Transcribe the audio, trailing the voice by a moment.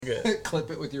Good.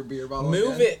 Clip it with your beer bottle.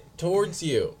 Move again. it towards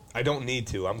you. I don't need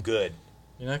to. I'm good.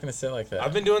 You're not going to sit like that.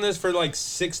 I've been doing this for like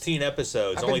 16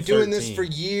 episodes. I've only been doing 13. this for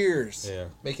years. Yeah.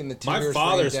 Making the My tears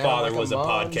father's rain down father like was a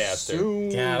podcaster. monsoon.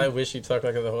 God, I wish you talked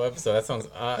like that the whole episode.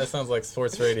 That sounds like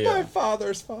sports radio. My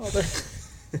father's father.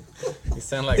 You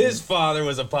sound like His father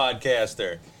was a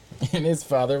podcaster. and his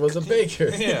father was a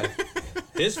baker. Yeah.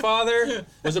 His father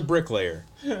was a bricklayer.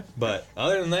 But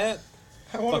other than that,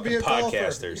 I want to be a fucking golfer.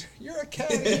 podcasters. You're a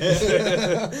caddy.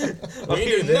 I We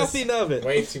hear do this nothing of it.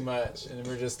 way too much, and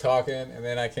we're just talking, and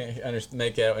then I can't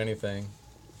make out anything.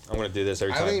 I'm going to do this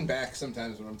every I time. lean back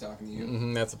sometimes when I'm talking to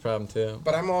you. That's a problem too.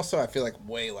 But I'm also, I feel like,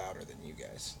 way louder than you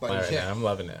guys. Like, All right, yeah, now, I'm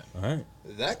loving it. All right.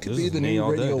 that could This be is the me new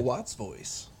all Radio day. Watts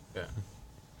voice. Yeah.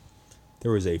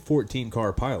 There was a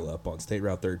 14-car pileup on State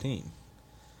Route 13.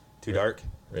 Too dark?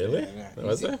 Really? Yeah,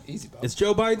 Was easy, there? Easy, Bob. It's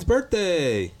Joe Biden's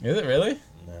birthday. Is it really?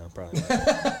 No, probably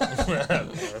not.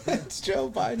 It's Joe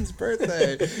Biden's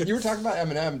birthday. You were talking about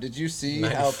Eminem. Did you see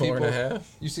how 94 people? and a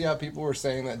half? You see how people were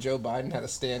saying that Joe Biden had a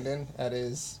stand-in at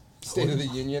his State of the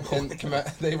Union, and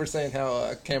they were saying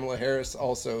how Kamala Harris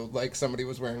also, like, somebody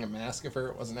was wearing a mask of her.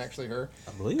 It wasn't actually her.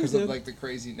 I believe Because it. of like the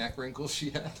crazy neck wrinkles she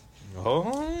had. Oh,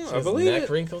 She I has believe neck it.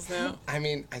 wrinkles now. I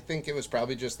mean, I think it was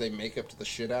probably just they make up to the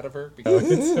shit out of her. Oh, Because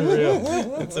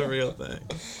it's a real thing.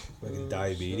 Like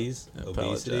diabetes, I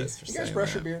obesity. apologize for you guys saying brush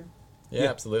that. your beard? Yeah,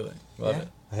 absolutely. Love Yeah. it.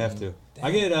 I have to. Damn.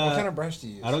 I get. What kind of brush do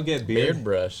you use? I don't get Beard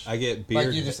brush. I get beard.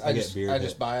 Like you just, I get beard. I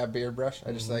just buy a beard brush.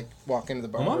 I just like walk into the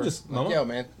My barber. mom just- like, my mom- yo,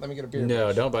 man, let me get a beard No,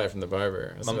 brush. don't buy it from the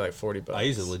barber. It's Mom- like $40. I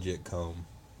use a legit comb.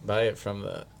 Buy it from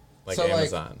the So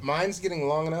Amazon. like mine's getting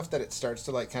long enough that it starts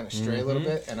to like kind of stray a little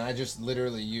bit, and I just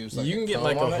literally use like You can a get, comb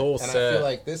like, a on it, whole and I set feel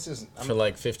like this is. for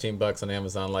like $15 on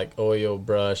Amazon, like oil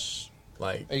brush.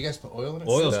 Like Oh, you guys put oil in it?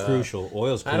 Oil's Stuff. crucial.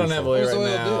 Oil's crucial. I don't have What oil does right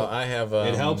oil now. do? I have.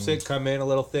 It helps it come in a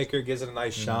little thicker, gives it a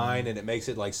nice shine, and it makes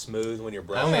it like smooth when you're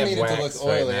I only don't brushing. have need it to wax look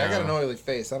oily. right I got an now. oily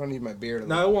face. I don't need my beard to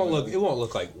look No, it won't oily. look. It won't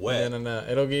look like wet. No.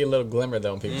 It'll give you a little glimmer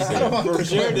though when people see I don't it. want For the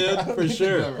sure, glimmer. dude. I don't For need the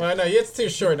sure. glimmer. Well, no, it's too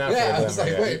short now. Yeah, for I was glimmer,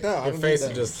 like, yeah. wait, no, I Your don't face need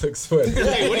will that. just look sweaty.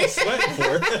 Hey, what are you sweating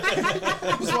for?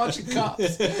 I was watching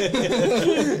Cops.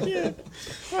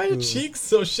 Why are your cheeks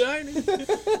so shiny?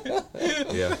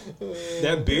 Yeah.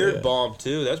 That beard balm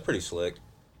too. That's pretty slick.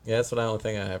 Yeah, that's what I don't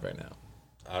think I have right now.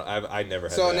 I never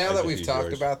had So that. now I that just we've use talked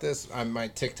yours. about this, my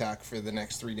TikTok for the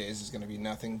next 3 days is going to be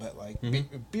nothing but like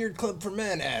Beard Club for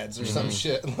Men ads or some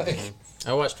shit. Like,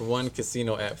 I watched one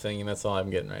casino app thing, and that's all I'm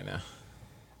getting right now.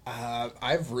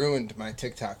 I've ruined my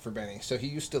TikTok for Benny. So he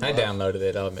used to. I Love, downloaded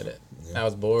it. I'll admit it. I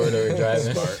was bored or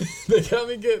driving. They got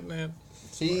me good, man.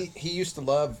 He used to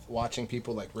love watching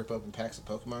people like rip open packs of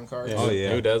Pokemon cards. Oh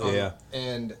yeah. Who doesn't? Yeah.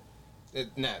 And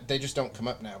they just don't come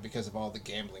up now because of all the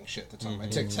gambling shit that's on my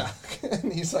TikTok.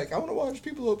 And he's like, I want to watch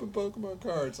people open Pokemon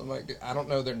cards. I'm like, I don't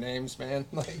know their names, man.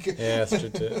 Like, Yeah, that's true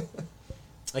too.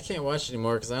 I can't watch it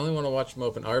anymore because I only want to watch them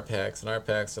open art packs, and art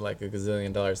packs are like $1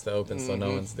 gazillion to open, so no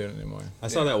one's doing it anymore. I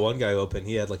saw that one guy open.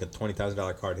 He had like a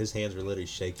 $20,000 card. His hands were literally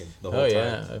shaking the whole Oh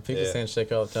time. yeah, people's hands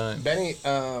shake all the time. Benny,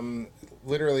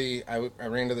 literally, I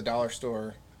ran to the dollar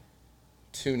store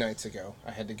 2 nights ago.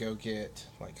 I had to go get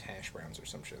like hash browns or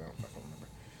some shit. I don't fucking remember.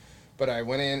 But I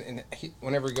went in, and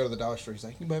whenever we go to the dollar store, he's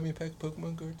like, "Can you buy me a pack of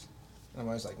Pokemon cards?" And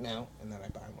I was like, "No," and then I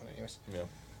buy one anyways. Yeah.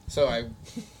 So I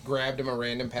grabbed him a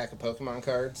random pack of Pokemon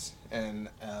cards and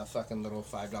a fucking little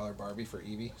 $5 Barbie for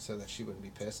Eevee so that she wouldn't be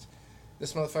pissed.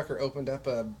 This motherfucker opened up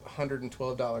a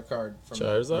 $112 card from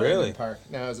Charizard? Really? Park.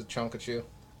 No, it was a Chonkachu.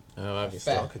 Oh,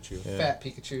 obviously. Fat. Pikachu. Yeah. Fat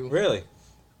Pikachu. Really?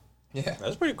 Yeah.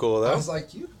 That's pretty cool I though. was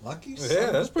like, you lucky son Yeah,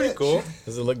 of that's a pretty bitch. cool.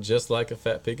 Does it look just like a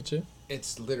fat Pikachu?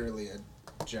 It's literally a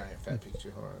giant fat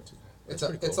Pikachu. Hold on. That's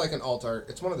pretty It's cool. like an alt art.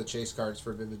 It's one of the chase cards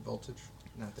for Vivid Voltage.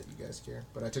 Not that you guys care,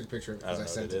 but I took a picture of it I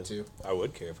because don't I, know sent what it is. to. I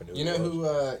would care if I knew. You what know it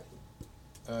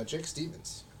was. who Jake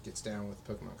Stevens gets down with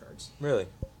Pokemon cards. Really?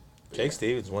 Jake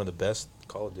Stevens is one of the best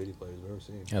Call of Duty players I've ever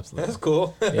seen. Absolutely. That's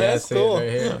cool. Yeah, That's I see cool. it right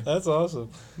here. That's awesome.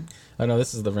 Oh no,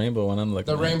 this is the rainbow one I'm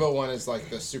looking The at. rainbow one is like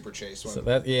the super chase one. So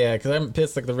that because I'm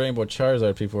pissed like the rainbow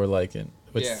Charizard people were liking,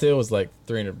 which Yeah. still was like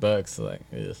 $300. So like,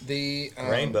 ugh. The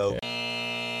Rainbow.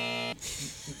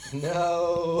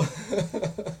 No.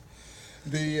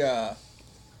 The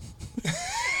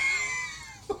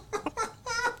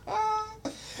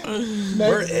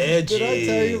We're edgy.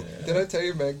 Did I tell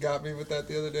you Meg got me with that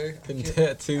the other day? I And can't-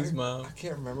 tattoos, mom. I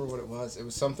can't remember what it was. It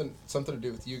was something to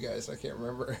do with you guys. I can't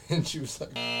remember. And she was like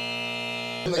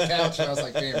on the couch, and I was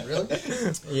like, "Damn, really?"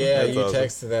 Yeah, That's you awesome.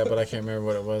 texted that, but I can't remember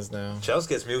what it was now. Chelsea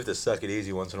gets me with the suck it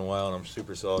easy once in a while, and I'm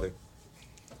super salty.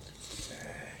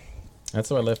 That's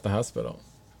why I left the hospital.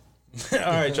 All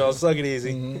right, y'all, suck it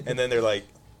easy. Mm-hmm. And then they're like,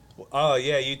 "Oh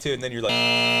yeah, you too." And then you're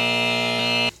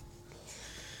like,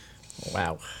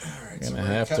 Wow. Alright, I'm so gonna we're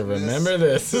have to cutting remember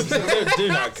this. Do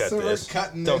not cut so this. we're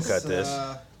cutting Don't this, cut this.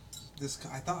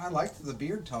 I thought I liked the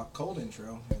Beard Talk cold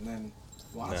intro, and then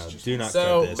Watts No, just do not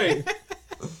So, cut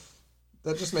this.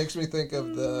 That just makes me think of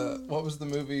what was the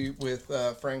movie with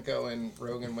Franco and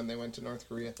Rogan when they went to North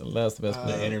Korea? That's the best.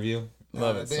 The interview.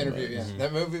 Love it. The so interview, much. yeah.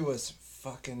 That movie was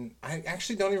fucking. I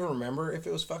actually don't even remember if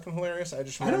it was fucking hilarious. I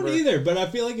just I remember. don't either, but I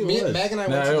feel like it was. Meg and I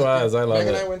No, went to it the was. I love Meg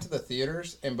and it. I went to the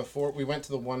theaters, and before we went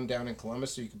to the one down in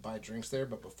Columbus, so you could buy drinks there.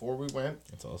 But before we went,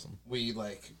 That's awesome. we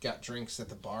like got drinks at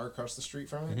the bar across the street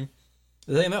from it.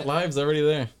 Dang, that live's already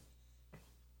there.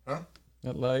 Huh?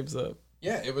 That live's up.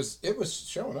 Yeah, it was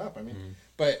showing up. I mean,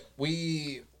 but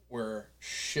we were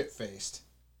shit faced,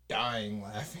 dying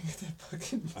laughing at that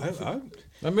fucking movie.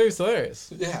 That movie's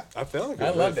hilarious. Yeah. I felt like it I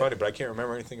was really loved it. funny, but I can't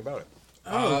remember anything about it.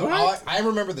 Oh, what? I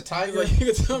remember the tiger. Like, you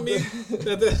can tell me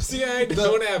that the CIA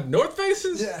don't have North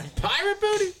Faces? Yeah. Pirate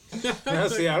booty? No,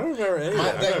 see, I don't remember any of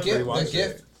that. That I've gift, rewatched the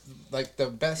gift, it. like the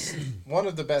best, one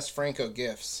of the best Franco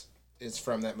gifts is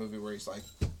from that movie where he's like,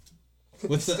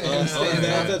 What's the? Stand- stand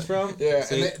that up. that's from? yeah,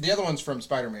 See, and the other one's from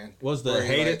Spider-Man. Was the where he,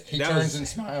 hate like, it? he That turns was- and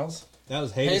smiles. that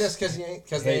was Hate us because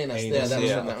they ain't us. Yeah, that was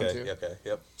yeah, from that one okay, too. okay,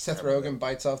 yep. Seth Rogen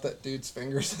bites off that dude's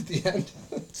fingers at the end.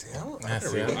 See, I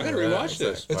That's gotta it. rewatch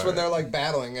this. It's when they're like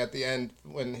battling at the end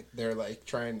when they're like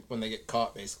trying when they get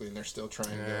caught basically and they're still trying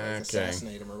to like, Okay.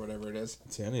 assassinate him or whatever it is.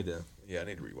 See, I need to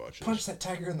rewatch it. Punch that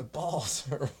tiger in the balls.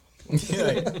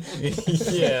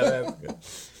 yeah, that's good.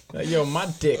 Yo, my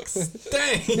dick's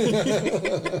stank.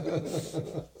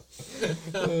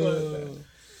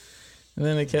 And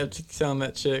then they kept telling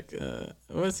that chick,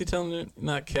 what is he telling her?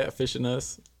 Not catfishing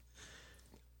us.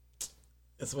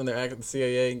 That's when they're acting the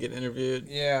CIA and get interviewed.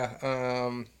 Yeah.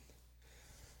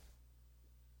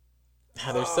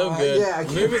 They're so good. yeah, I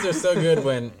can't- Movies are so good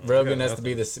when Rogan has to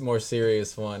be the more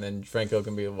serious one and Franco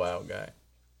can be a wild guy.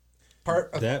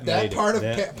 Part of, That that, made it- part of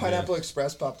that- Pineapple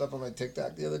Express popped up on my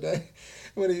TikTok the other day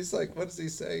when he's like, "What does he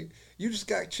say? You just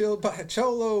got chilled by a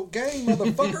cholo gang,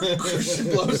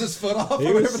 motherfucker!" Blows his foot off. He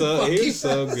or was whatever the so fuck he was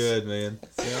so says. good, man.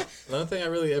 Yeah. The only thing I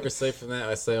really ever say from that,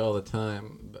 I say all the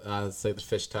time. I say the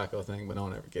fish taco thing, but no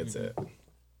one ever gets it.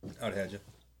 I'd had you.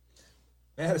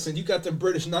 Madison, you got the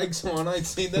British Nikes on. I ain't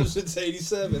seen them since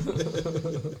 '87.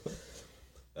 That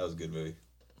was a good movie.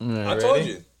 All right, I told ready?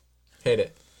 you. Hit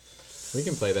it. We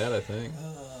can play that, I think.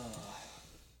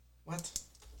 What?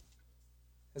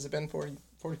 Has it been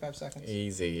 45 seconds?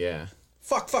 Easy, yeah.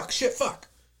 Fuck, shit, fuck.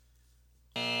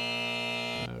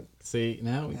 See,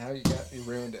 now we... Now you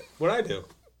ruined it. What'd I do?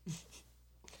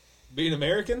 Being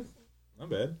American? My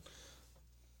bad.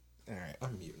 All right,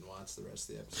 I'm muting Watts the rest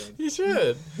of the episode. You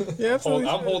should. Yeah, absolutely.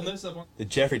 I'm holding this up on the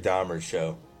Jeffrey Dahmer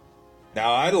show.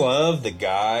 Now I love the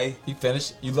guy. You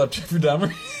finished? You love Jeffrey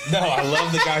Dahmer? No, I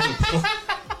love the guy who.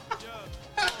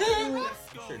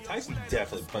 Sure, Tyson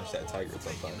definitely punched that tiger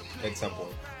at some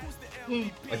point.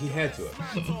 Like he had to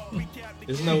have.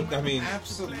 There's no. I mean,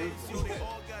 Absolutely.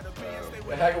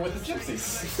 Haggle with the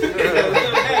gypsies. they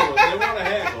want to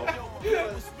haggle.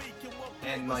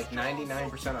 And like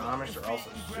 99% of Amish are also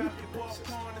super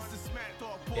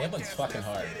racist. Gambling's fucking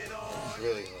hard.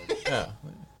 Really. Yeah.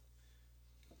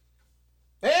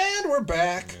 And we're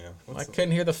back. Yeah. I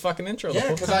couldn't hear the fucking intro the Yeah,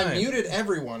 whole because time. I muted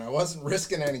everyone. I wasn't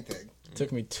risking anything. It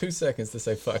took me 2 seconds to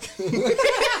say fuck.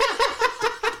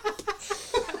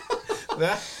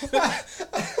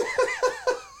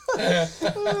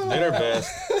 Did our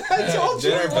best. I told you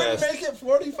Did we our wouldn't best. make it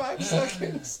 45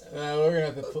 seconds. we're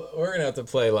gonna have to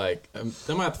play like I'm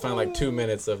gonna have to find like 2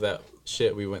 minutes of that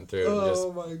shit we went through and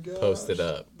just my god. post it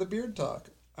up. The beard talk.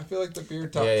 I feel like the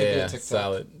beard talk Yeah, could be yeah, a TikTok.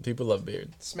 solid. People love beard.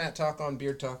 Smat talk on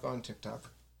beard talk on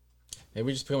TikTok. Maybe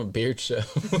we just become a beard show.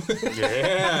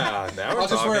 Yeah. Now we're I'll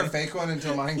just wear a talking. fake one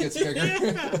until mine gets bigger.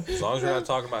 As long as we're not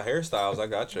talking about hairstyles, I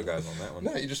got you guys on that one.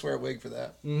 No, you just wear a wig for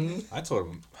that. I told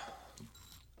him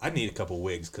I need a couple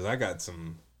wigs because I got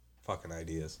some fucking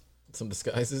ideas. Some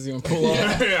disguises you want to pull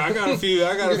off. Yeah, I got a few.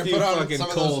 I got You're a gonna few put on fucking some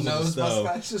of those coals in the nose stove.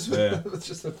 mustaches Yeah. with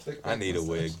just a thick I need a mustache.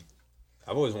 wig.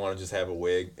 I've always wanted to just have a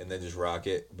wig and then just rock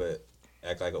it, but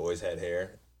act like I always had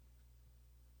hair.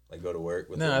 Like go to work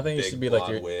with No, a I think you big should be like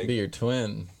blonde your wig. be your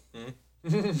twin.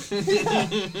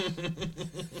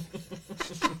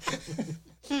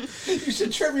 You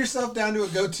should trim yourself down to a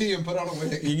goatee and put on a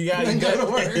wig. You got and go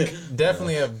to work.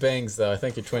 Definitely have bangs though. I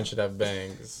think your twin should have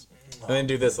bangs. And then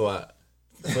do this a lot.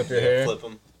 Flip your Yeah, hair. flip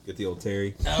them. Get the old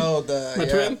Terry. Oh, the My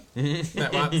yeah. twin.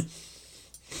 Matt Watts.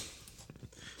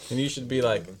 And you should be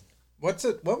like What's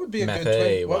it? What would be a Matt good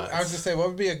twin? What, Watts. I was gonna say, what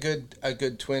would be a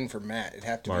good twin for Matt? It'd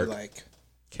have to Mark. be like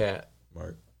cat.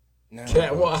 Mark. No.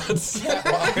 Cat Watts. Cat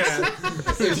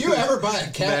Watts. If you ever buy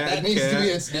a cat, that needs to be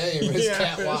its name. It's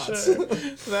Cat for Watts.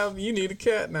 sure. Now you need a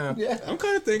cat now. Yeah. I'm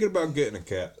kind of thinking about getting a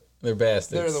cat. They're bastards.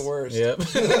 They're the worst. Yep.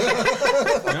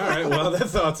 All right, well, that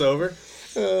thought's over.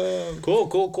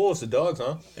 Cool. It's the dogs,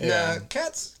 huh? Nah,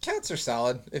 cats are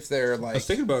solid if they're I like. was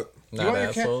thinking about. You Not want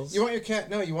assholes. your cat?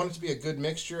 No, you want it to be a good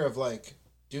mixture of like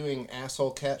doing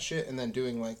asshole cat shit and then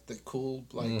doing like the cool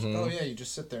like. Oh yeah, you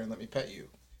just sit there and let me pet you.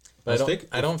 But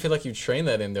I don't feel like you train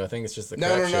that into. I think it's just a No.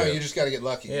 crapshoot. You just got to get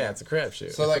lucky. Yeah, it's a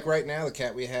crapshoot. So like right now, the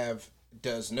cat we have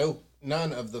does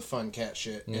none of the fun cat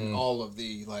shit and all of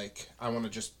the like. I want to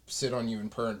just sit on you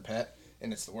and purr and pet,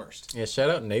 and it's the worst. Yeah, shout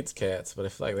out Nate's cats, but I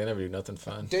feel like they never do nothing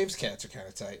fun. Dave's cats are kind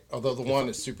of tight, although the one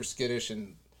is super skittish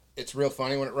and. It's real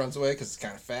funny when it runs away because it's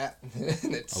kind of fat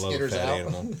and it I love a skitters fat out.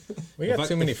 animal. We got If I-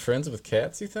 too many friends with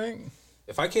cats, you think?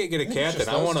 If I can't get a cat, just then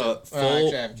I those want a two. Actually,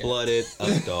 I have a cat. full-blooded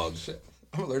up dog.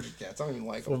 I'm allergic to cats. I don't even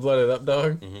like them. Full-blooded up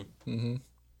dog? Don't you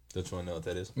want to know what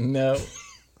that is? No.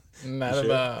 Not sure?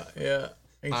 about, yeah.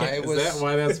 was- Is that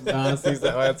why that's, honestly, is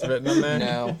that why that's written on there?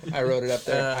 No, I wrote it up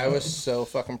there. I was so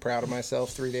fucking proud of myself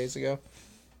 3 days ago.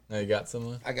 No, you got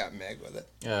someone? I got Meg with it,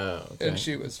 Oh, okay. and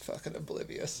she was fucking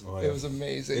oblivious. Oh, yeah. It was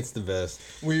amazing. It's the best.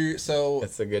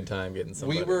 It's a good time getting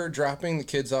somebody. We were dropping the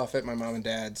kids off at my mom and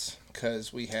dad's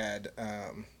because we had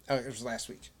it was last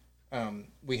week.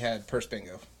 We had purse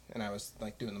bingo, and I was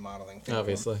like doing the modeling thing.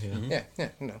 Obviously, yeah.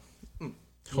 Yeah,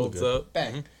 Holds up.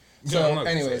 bang. I'm So, not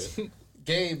anyways,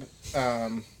 Gabe,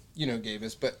 you know who Gabe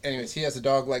is, but anyways, he has a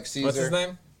dog like Caesar. What's his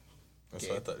name? That's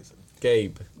what I thought he said.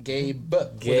 Gabe. Gabe. with a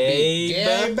B.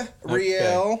 Gabe? Gabe.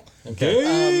 Riel.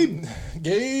 Okay.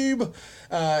 Gabe.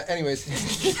 Anyways,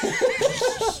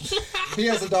 he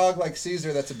has a dog like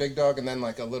Caesar that's a big dog, and then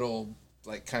like a little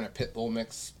like kind of pit bull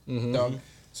mix dog.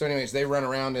 So, anyways, they run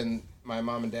around, and my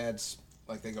mom and dad's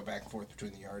like they go back and forth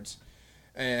between the yards,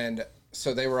 and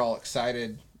so they were all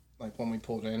excited like when we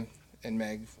pulled in, and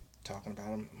Meg talking about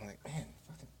him. I'm like, man,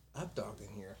 fucking up dog in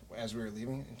here as we were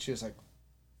leaving, and she was like,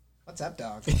 "What's up,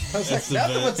 dog?" I was like,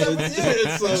 "Nothing. What's up with you?"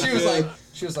 It's so And she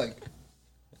was good. like,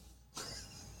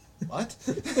 "What?"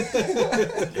 Yeah, it's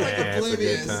a good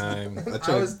oblivious. time.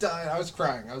 I was dying. I was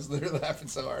crying. I was literally laughing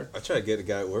so hard. I tried to get a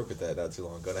guy at work with that not too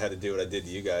long ago, and I had to do what I did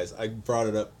to you guys. I brought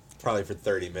it up probably for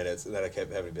 30 minutes, and then I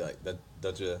kept having to be like,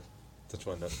 don't you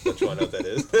want to know what that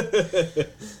is?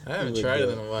 I haven't tried it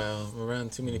in a while. I'm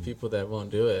around too many people that won't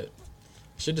do it.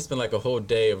 Should just been like a whole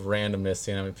day of randomness,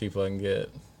 seeing how many people I can get.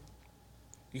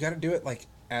 You got to do it like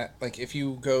if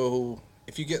you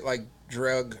get like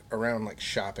drug around like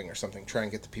shopping or something, try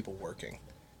and get the people working,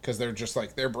 because they're just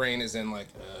like their brain is in like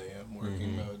I'm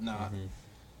working mode, not.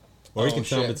 Or you Oh, can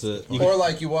tell them shit. it's a. Or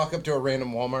like you walk up to a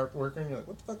random Walmart worker and you're like,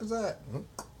 what the fuck is that?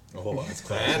 Oh, that's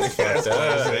That's fucked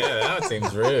up. Yeah, that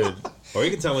seems rude. Or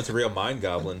you can tell them it's a real mind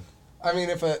goblin. I mean,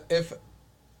 if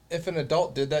an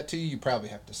adult did that to you, you probably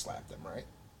have to slap them, right?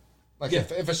 Like Yeah.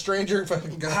 if a stranger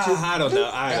fucking got you. I don't know.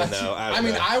 I don't got you. know. I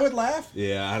mean, I would laugh,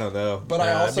 Yeah, I don't know. but I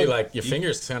I'd also be like, your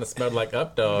fingers kind of smelled like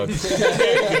up dog.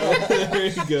 There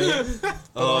you go.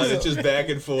 Oh, and it's just back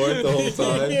and forth the whole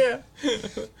time. Yeah.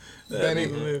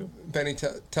 Benny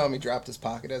telling me dropped his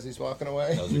pocket as he's walking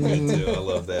away. Those are good too. I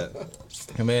love that.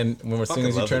 Come in when as soon Fucking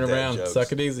as you love turn the dad around, jokes.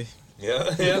 suck it easy. Yeah.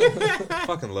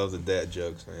 Fucking love the dad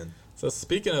jokes, man. So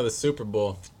speaking of the Super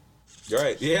Bowl, You're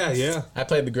right. Yeah. I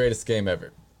played the greatest game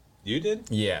ever. You did?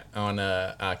 Yeah, on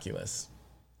Oculus.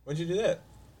 When'd you do that?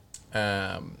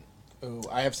 Ooh,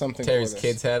 I have something. Terry's for this.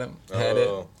 kids had it.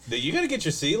 You gotta get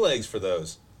your sea legs for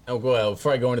those. Oh well,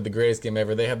 before I go into the greatest game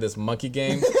ever, they have this monkey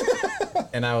game,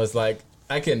 and I was like,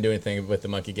 I couldn't do anything with the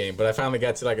monkey game, but I finally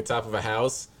got to like the top of a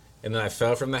house, and then I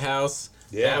fell from the house.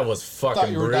 Yeah. That was Thought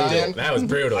fucking you were brutal. dying. That was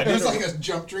brutal. It was like a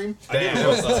jump dream. That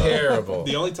was terrible.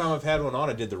 The only time I've had one on,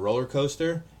 I did the roller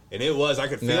coaster, and I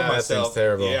could feel Nah, that myself. thing's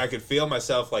terrible. Yeah, I could feel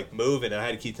myself like moving, and I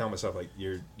had to keep telling myself like,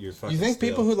 "You're fucking." You think still.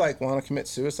 people who like want to commit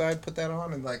suicide put that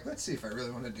on and like, let's see if I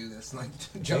really want to do this, and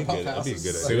like jump off That'd be a houses?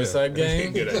 good Like, idea. Suicide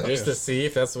game, Good idea. just to see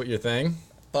if that's what your thing.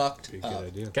 fucked Be a good up.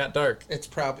 idea. Got dark. It's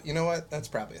probably, you know what? That's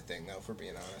probably a thing though, for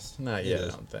being honest. Not yet, I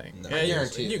is. don't think. No. Yeah, I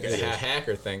guarantee you it could is. a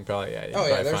hacker thing probably. Yeah, you Oh could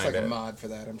yeah, probably there's find like a it. mod for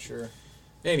that, I'm sure.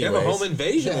 They Anyways, have a home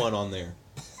invasion Yeah. one on there.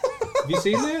 Have you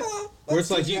seen that? Where it's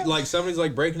like you like somebody's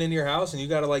like breaking into your house and you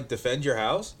got to like defend your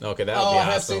house. okay, that would Oh, be I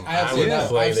have awesome. seen- I have would seen that.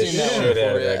 play I've the seen that shit one out before,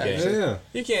 of that yeah, game. Yeah.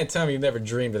 You can't tell me you've never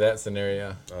dreamed of that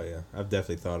scenario. Oh yeah, I've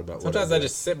definitely thought about. Sometimes what I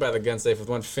just sit by the gun safe with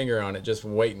one finger on it, just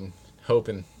waiting,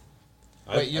 hoping.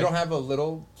 Wait, you don't have a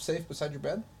little safe beside your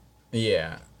bed?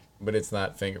 Yeah, but it's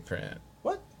not fingerprint.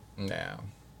 What? No,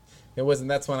 it wasn't.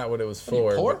 That's not what it was What are you,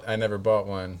 for. poor? But I never bought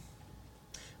one.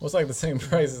 Well, it's like the same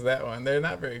price as that one. They're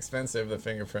not very expensive, the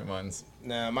fingerprint ones.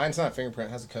 Nah, mine's not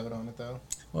fingerprint. It has a code on it though.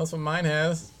 Well, that's what mine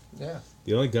has. Yeah.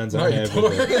 The only guns Are I you have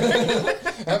poor?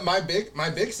 My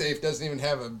big safe doesn't even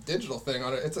have a digital thing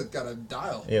on it. It's got a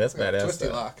dial. Yeah, that's It's got a badass. Twisty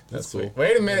though. lock. That's cool. sweet.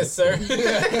 Wait a minute, sir.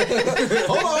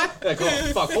 Hold on. Like,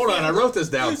 oh, fuck, hold on, I wrote this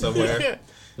down somewhere.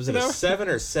 Was it No. a 7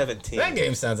 or 17? That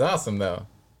game sounds awesome, though.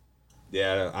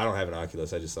 Yeah, I don't have an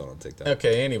Oculus. I just saw it on TikTok.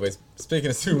 Okay, anyways, speaking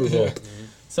of Super Bowl.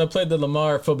 So I played the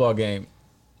Lamar football game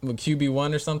with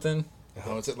QB1 or something.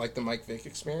 Oh, is it like the Mike Vick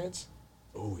experience?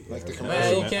 Oh, yeah. Like the I commercial. Man,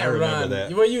 you remember- can't I remember run.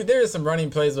 that. Well, there is some running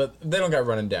plays, but they don't got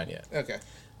running down yet. Okay.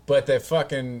 But it's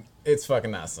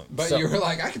fucking awesome. But So- you were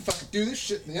like, I can fucking do this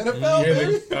shit in the NFL, You're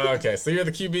baby. the, okay, so you're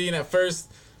the QB, and at first,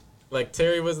 like,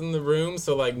 Terry was in the room,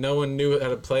 so, like, no one knew how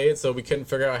to play it, so we couldn't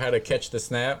figure out how to catch the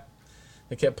snap.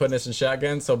 They kept putting us in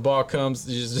shotgun, so ball comes,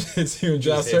 you just hits you and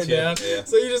drops hits right you, down. yeah.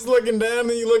 So you're just looking down,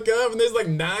 and you look up, and there's, like,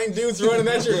 9 dudes running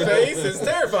at your face. It's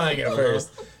terrifying at first.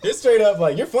 You're straight up,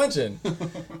 like, you're flinching.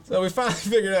 So we finally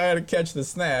figured out how to catch the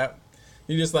snap.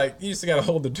 You just gotta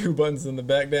hold the 2 buttons in the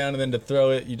back down, and then to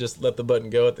throw it, you just let the button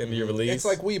go at the end of your release. It's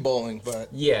like Wii bowling, but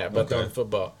Yeah, but Okay. throwing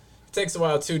football. It takes a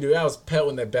while too, dude. I was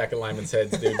pelting that back of lineman's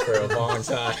heads, dude, for a long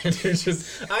time. Dude,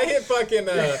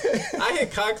 I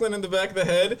hit Conklin in the back of the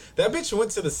head. That bitch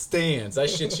went to the stands. I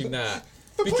shit you not.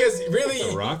 Because really,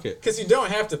 A rocket. because you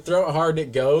don't have to throw it hard,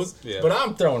 it goes. Yeah. But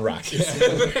I'm throwing rockets.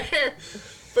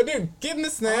 But dude, getting the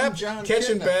snap, I'm John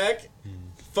catching Kidnap. back,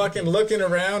 fucking looking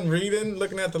around, reading,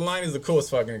 looking at the line is the coolest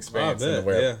fucking experience in the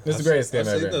world. yeah. It's the greatest game I've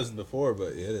seen ever. those before,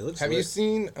 but yeah, they look have you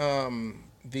slick. seen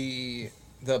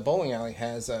the bowling alley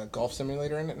has a golf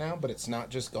simulator in it now, but it's not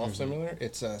just golf simulator,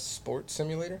 it's a sports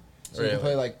simulator. So you can Really?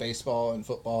 play like baseball and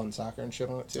football and soccer and shit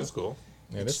on it too. That's cool.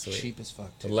 Yeah, It's that's sweet. cheap as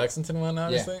fuck The too. Lexington one,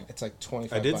 obviously. Yeah, it's like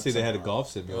 25 I did bucks see they an had a hour. golf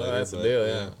simulator. Well, that's the but, deal,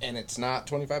 yeah. And it's not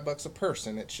 25 bucks a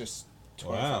person, it's just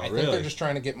 25. Wow, I think really? they're just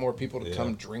trying to get more people to Yeah.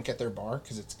 come drink at their bar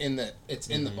because it's in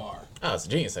the bar. Oh, it's a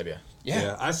genius idea. Yeah.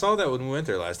 Yeah. I saw that when we went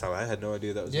there last time. I had no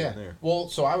idea that was Yeah. in there. Well,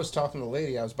 so I was talking to the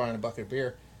lady. I was buying a bucket of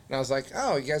beer, and I was like,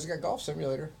 "Oh, you guys got golf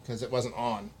simulator?" Because it wasn't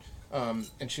on. And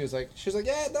she was like,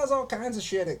 "Yeah, it does all kinds of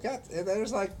shit.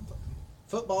 There's like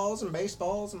footballs and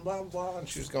baseballs and blah blah blah." And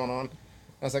she was going on.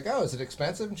 I was like, "Oh, is it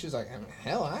expensive?" And she's like,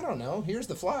 "Hell, I don't know. Here's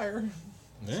the flyer."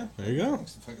 Yeah, there you go.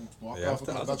 Fucking walk Yeah, I'll off with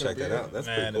my have to bucket check of that beer. out. That's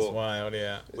Man, pretty it's cool. wild,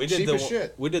 yeah. We did cheap the as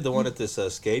shit. we did the one at this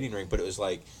skating rink, but it was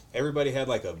like everybody had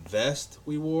like a vest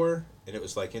we wore, and it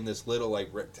was like in this little like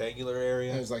rectangular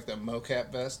area. It was like the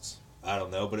mocap vests. I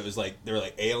don't know, but it was like there were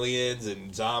like aliens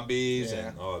and zombies, Yeah.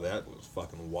 and oh, that was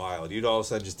fucking wild. You'd all of a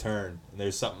sudden just turn, and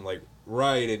there's something like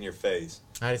right in your face.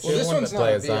 I just Well, this wanted one's to not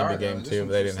play a a zombie VR, game though. This too, one's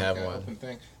but they just didn't have like an one. open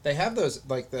thing. They have those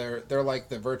like they're like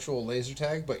the virtual laser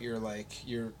tag, but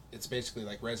it's basically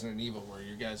like Resident Evil where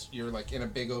you're like in a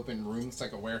big open room. It's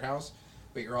like a warehouse,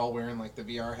 but you're all wearing like the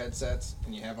VR headsets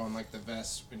and you have on like the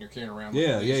vests and you're carrying around. Like,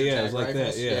 Yeah, laser it tag was like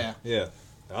rifles. that. Yeah.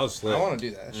 That was slick. I want to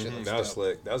do that. That shit Mhm, looks that was dope.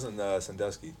 slick. That was in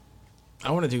Sandusky.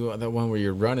 I want to do that one where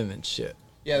you're running and shit.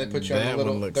 Yeah, they put you on That the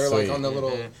little. one looks They're like sweet. on the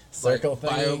little Circle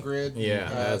like, thingy? BioGrid. Yeah,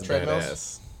 that's treadmills.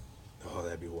 badass. Oh,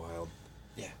 that'd be wild.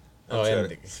 Yeah. Oh, I'm and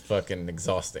sorry. it's fucking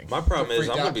exhausting. My problem is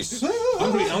Freaked I'm out.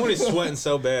 gonna be sweating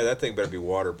so bad. That thing better be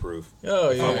waterproof.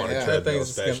 Oh yeah, I want a yeah. treadmill,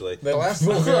 just gonna- especially. that- The last-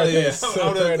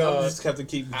 yeah, I just have to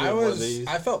keep doing I one of these.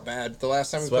 felt bad the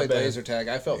last time we Sweat played bad. laser tag.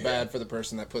 I felt Yeah. bad for the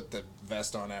person that put the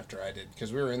vest on after I did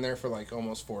because we were in there for like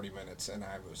almost 40 minutes and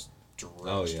I was drenched.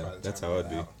 Oh by yeah, the that's time how we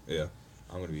it'd got be. out. Yeah,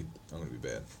 I'm gonna be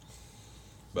bad.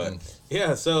 But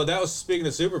yeah, so that was speaking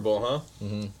of Super Bowl, huh?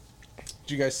 Did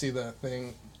you guys see the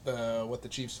thing? What the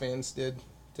Chiefs fans did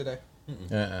today?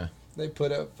 Uh-uh. They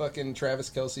put a fucking Travis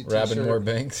Kelsey t-shirt. Robin Moore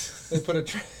Banks. They put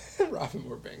a Robin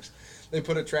Moore Banks. They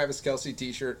put a Travis Kelsey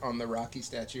t-shirt on the Rocky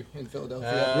statue in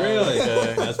Philadelphia. Really?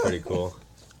 Okay. That's pretty cool.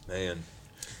 Man,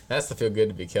 That's to feel good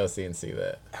to be Kelsey and see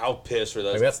that. how pissed were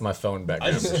those? Like that's my phone I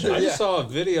background just, for sure. I Yeah. just saw a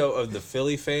video of the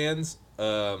Philly fans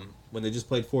when they just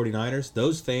played 49ers.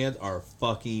 Those fans are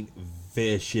fucking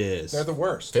vicious. They're the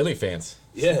worst. Philly fans.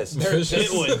 Yes,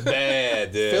 it was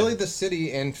bad, dude. Philly, the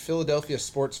city, and Philadelphia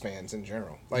sports fans in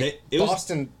general. Like It was-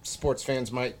 Boston sports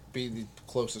fans might be the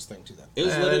closest thing to them. It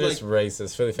was They're literally just like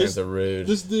racist. Philly fans are rude.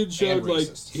 this dude showed And like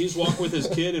racist. he's walking with his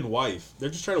kid and wife. They're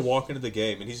just trying to walk into the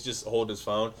game, and he's just holding his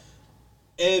phone.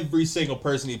 Every single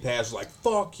person he passed was like,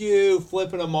 "Fuck you,"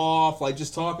 flipping him off, like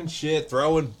just talking shit,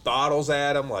 throwing bottles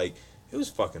at him. Like it was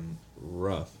fucking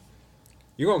rough.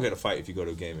 You're gonna get a fight if you go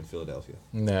to a game in Philadelphia.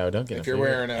 No, don't get If you're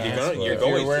wearing a, You're gonna- you're if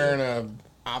going you're to. wearing a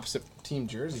opposite team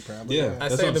jersey, probably. Yeah. I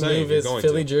That's say what the I'm saying, move you're is going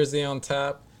Philly to. jersey on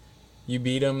top. You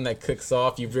beat him, that cooks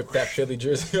off. You rip that Philly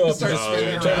jersey off. Start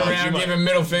spinning Turn around. around, give him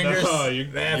middle fingers. No,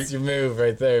 That's your move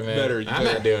right there, man. I'm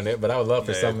not doing it, but I would love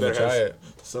for someone to try it.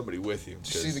 Somebody with you.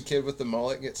 Did you see the kid with the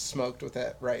mullet get smoked with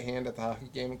that right hand at the hockey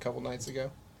game a couple nights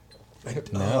ago?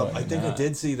 No, I think I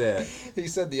did see that. He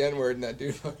said the N word and that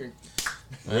dude fucking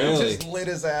Really? just lit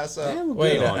his ass up.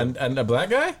 Wait, Good on him. and a black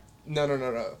guy? No.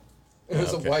 It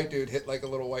was Okay. a white dude hit like a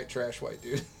little white trash white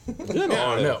dude. Good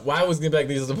on him. No, why was it like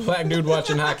this is a black dude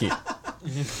watching hockey?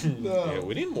 Yeah,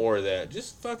 we need more of that.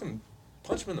 Just fucking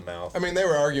punch him in the mouth. I mean, they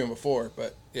were arguing before,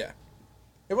 but yeah.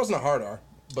 It wasn't a hard R,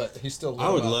 but he still lit I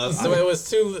would him up. love. So it was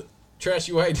two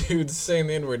trashy white dudes saying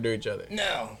the N-word to each other.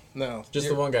 No. Just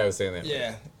the one guy was saying that.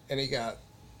 Yeah, and he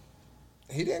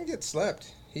didn't get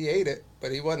slept. He ate it,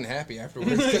 but he wasn't happy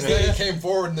afterwards because then he came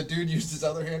forward and the dude used his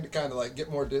other hand to kind of like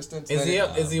get more distance. Is Then he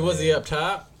up? Was he up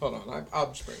top? Hold on,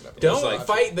 I'll just bring it up. Don't Watch it.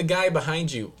 fight the guy behind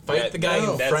you. Fight the guy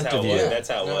in That's front how of it you. was. That's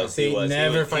how it No. was. See, He was.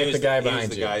 never He was- fight he the was guy he was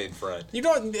behind the you. guy in front. You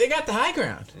don't. They got the high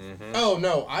ground. Oh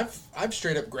no, I've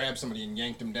straight up grabbed somebody and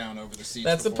yanked him down over the seats.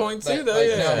 That's the before. point, too, Like, though, like,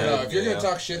 yeah. No. If you're Yeah. gonna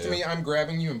talk shit to me, I'm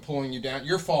grabbing you and pulling you down.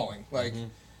 You're falling. Like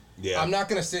Yeah. I'm not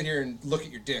gonna sit here and look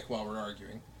at your dick while we're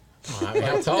arguing.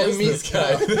 How tall is me- this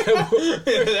guy?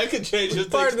 that could change the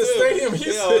Part of the things, too. stadium,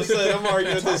 he's Yeah, all of a sudden I'm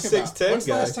arguing with this Talking about- 6'10" When's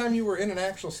the guy. last time you were in an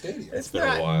actual stadium? It's been a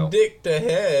not while. dick to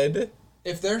head.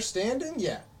 If they're standing,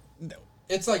 yeah, No.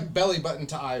 it's like belly button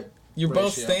to eye. You're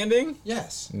both ratio. standing?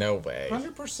 Yes. No way.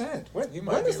 100%. You When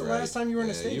might was be the right. last time you were in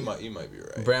a Yeah, stadium? You might be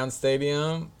right. Brown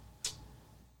Stadium.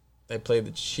 They played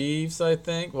the Chiefs, I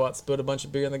think. Watt spilled a bunch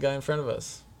of beer on the guy in front of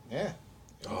us. Yeah.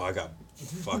 Oh, I got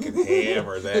fucking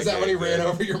hammered that Is that when he game, ran man.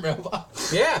 over your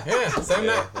mailbox? Yeah, same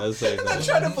Yeah, night. that was the same I night.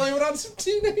 tried to blame it on some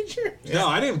teenager. No,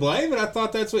 I didn't blame it. I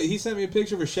thought that's what he sent me a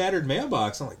picture of a shattered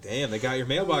mailbox. I'm like, damn, they got your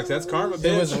mailbox. That's karma,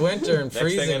 bitch. It was winter and Next thing I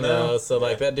freezing know- though, so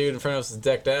like that dude in front of us was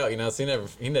decked out, you know, so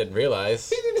he didn't realize.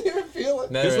 He didn't even feel it.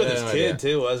 He was with his No kid idea.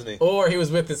 too, wasn't he? Or he was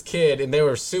with his kid, and they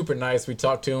were super nice. We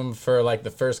talked to him for like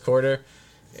the first quarter,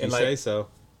 You and say like so.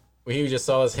 he just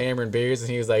saw us hammering beers, and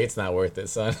he was like, "It's not worth it,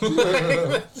 son."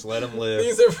 Just let him live.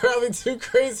 These are probably two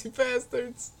crazy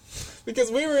bastards.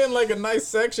 Because we were in like a nice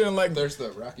section, and like There's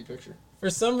the Rocky picture. for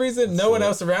some reason, no one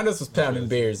else around us was pounding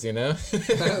beers. You know,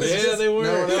 Yeah, they were.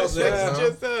 No one else Yeah. was,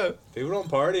 just us. People don't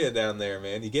party it down there,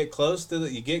 man. You get close to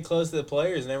the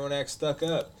players, and everyone acts stuck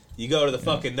up. You go to the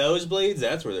fucking nosebleeds,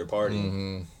 that's where they're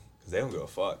partying. Because they don't give a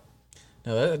fuck.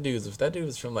 No, that dude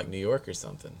was from like New York or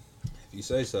something, If you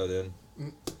say so, then.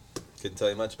 Couldn't tell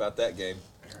you much about that game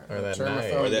or that Turn my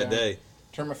night. phone or that down. day.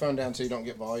 Turn my phone down so you don't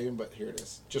get volume, but here it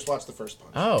is. Just watch the first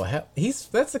punch. Oh,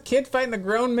 that's a kid fighting a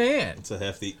grown man. It's a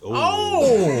hefty. Ooh.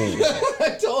 Oh,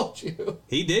 I told you.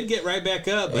 He did get right back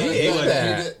up. But He he did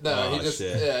wasn't- that. Oh, he just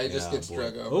shit. yeah, he just Yeah, gets boy.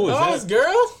 drug over. Oh, is oh, that- his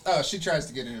girl. Oh, she tries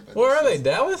to get in it, but Where are they?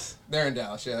 Dallas? They're in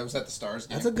Dallas. Yeah, I was at the Stars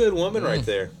game. That's a good woman right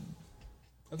there.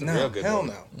 That's a no, real good hell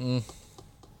woman. no.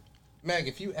 Meg,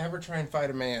 if you ever try and fight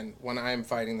a man when I'm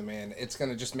fighting the man, it's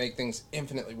gonna just make things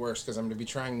infinitely worse because I'm gonna be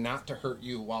trying not to hurt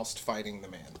you whilst fighting the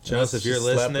man. Just if you're She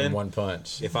slapped him listening, one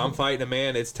punch. if I'm fighting a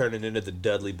man, it's turning into the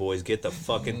Dudley Boys. Get the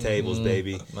fucking tables,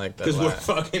 baby. Like that Because we're laugh.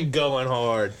 fucking going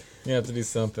hard. You have to do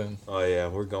something. Oh, yeah,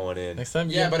 we're going in. Next time,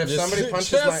 Yeah, you but if just- somebody punches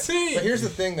Jesse, but here's the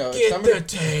thing though, get if the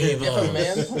table. if a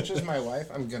man punches my wife,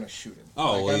 I'm gonna shoot him.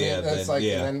 Oh, well, yeah, that's then, like,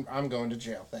 yeah. and then I'm going to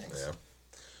jail. Thanks. Yeah.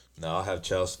 No, I'll have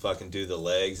Chelsea fucking do the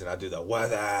legs, and I do the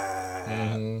weather.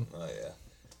 Mm-hmm. Oh, yeah.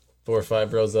 4 or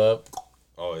 5 rows up.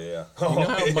 Oh, yeah. You know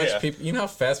how yeah. much people. You know how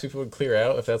fast people would clear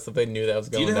out if they knew that was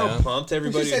Do going you know how down. pumped You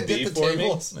everybody said would be get the for me?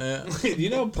 tables. Yeah. Do you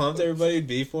know how pumped everybody would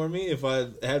be for me if I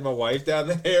had my wife down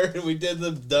there and we did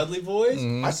the Dudley Boys?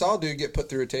 Mm-hmm. I saw a dude get put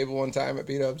through a table one time at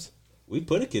B-Dubs. We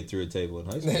put a kid through a table in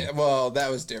high school. Well, that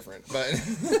was different, but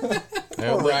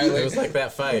It Riley. was like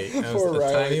that fight. It was Poor a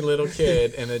Riley. tiny little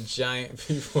kid and a giant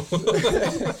people.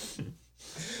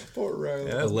 poor Riley.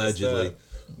 Yeah, that's Allegedly. messed up.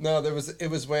 No, it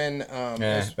was when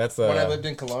that's, when I lived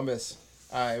in Columbus.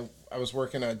 I was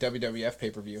working a WWF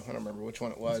pay-per-view. I don't remember which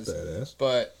one it was. Badass.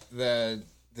 But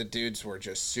the dudes were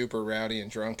just super rowdy and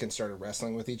drunk and started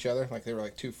wrestling with each other. Like they were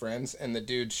like two friends, and the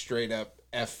dude straight up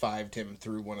F5'd him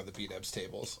through one of the B-Dubs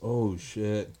tables. Oh,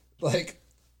 shit. Like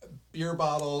beer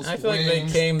bottles. I feel like they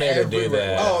wings, came there to do everywhere.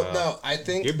 that. Oh no, I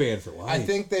think You're banned for life. I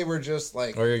think they were just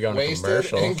like Or you're going to wasted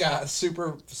commercial. and got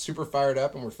super fired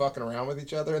up and were fucking around with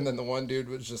each other. And then the one dude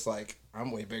was just like,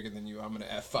 "I'm way bigger than you. I'm gonna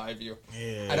F5 you."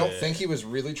 I don't think he was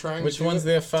really trying. Which to do one's it.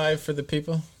 the F5 for the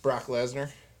people? Brock Lesnar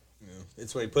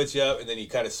It's when he puts you up and then you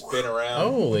kind of spin around.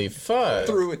 Holy fuck.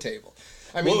 through a table.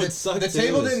 I mean, What would the suck, too,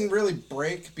 table is- didn't really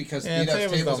break because Yeah,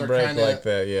 B-Dubs tables don't are break kind like of.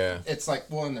 that, yeah. It's like,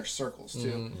 well, and they're circles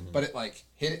too, but it like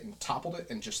hit it and toppled it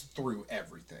and just threw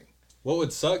everything. What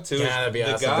would suck too Yeah, is that'd be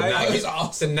the awesome. guy. That was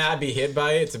awesome. To not be hit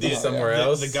by it, to be Yeah, somewhere the,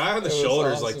 else. the guy on the It was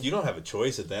shoulders, awesome. like you don't have a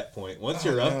choice at that point. Once Oh,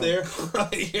 you're up no. there,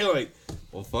 you're like,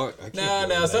 well, fuck. I can't No, do no.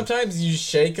 anything. Sometimes you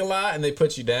shake a lot and they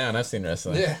put you down. I've seen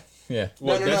wrestling. Yeah. Yeah.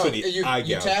 Well, no, that's no. when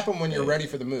You tap them when you're ready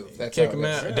for the move. That's Kick how them it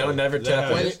is. out. Yeah. Don't never That tap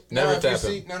happens. them. Never if you tap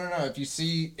see, them. no. If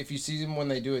you see them when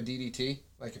they do a DDT,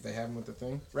 like if they have them with the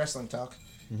thing, wrestling talk,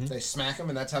 they smack them,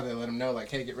 and that's how they let them know, like,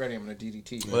 hey, get ready, I'm gonna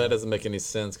DDT. Well, that doesn't make any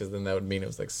sense because then that would mean it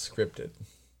was like scripted.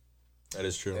 That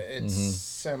is true. It's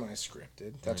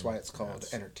semi-scripted. That's why it's called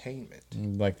entertainment.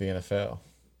 Like the NFL.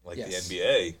 Like Yes. the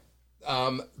NBA.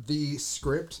 The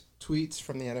script tweets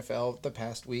from the NFL the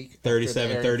past week. after the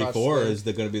 37-34 Aaron is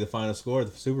going to be the final score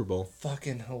of the Super Bowl.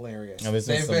 fucking hilarious. Oh, there's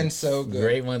been They've some been so good.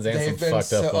 great ones and They've some been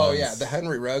fucked up Oh ones. yeah, the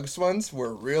Henry Ruggs ones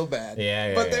were real bad.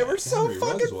 Yeah, but they yeah. were so Henry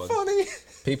Ruggs fucking one. funny.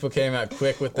 People came out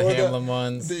quick with the Or Hamlin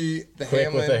ones. The Quick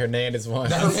Hamlin. with the Hernandez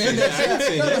ones. Hernandez, I haven't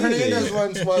seen no, the any of Hernandez these.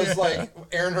 ones was like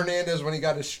Aaron Hernandez when he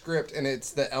got his script, and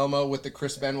it's the Elmo with the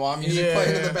Chris Benoit music Yeah.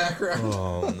 playing in the background.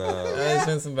 Oh, no. There's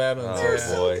been some bad ones. Oh,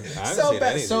 yeah. boy. I haven't So seen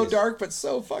bad, any of so these. dark, but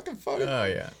so fucking funny. Oh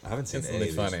yeah. I haven't seen It's any really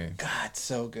of these. funny. God,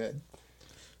 so good.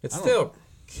 It's still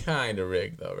kind of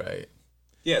rigged though, right?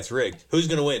 Yeah, it's rigged. Who's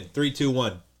going to win? 3, 2,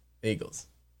 1. Eagles.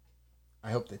 I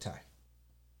hope they tie.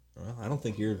 Well, I don't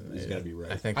think he's going to be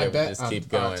right. I think I they bet would just keep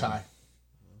going. tie.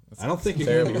 I don't think you're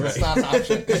Terrible. going to be It's right. not an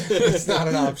option. It's not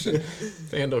an option.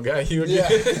 Vandal guy, you Yeah.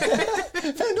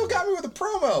 again. Vandal got me with a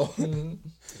promo.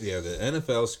 Yeah, the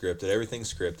NFL scripted.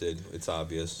 Everything's scripted. It's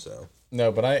obvious, so.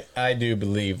 No, but I do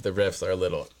believe the refs are a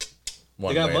little.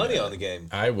 They got money on the game.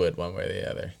 I would one way or the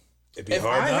other. It'd be If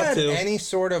hard I not had to. any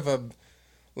sort of a,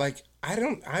 like,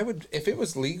 I would, if it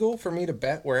was legal for me to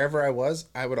bet wherever I was,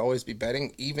 I would always be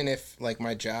betting, even if, like,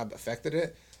 my job affected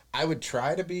it. I would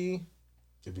try to be,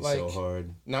 It'd be like, so hard.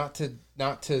 not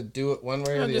to do it one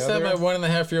way or I the just other. have my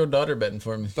 1.5-year-old daughter betting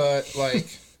for me. But,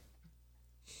 like,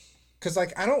 because,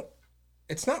 like,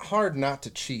 it's not hard not to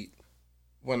cheat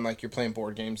when, like, you're playing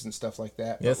board games and stuff like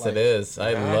that. Yes, but, like, it is.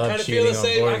 I love kinda cheating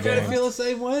on board I kind of games. feel the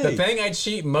same way. The thing I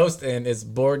cheat most in is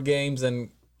board games and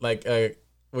like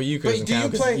well, euchre But doesn't do you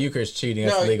count because play- euchre's cheating.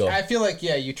 No, That's legal. I feel like,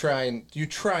 yeah, you try and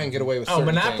get away with Oh, certain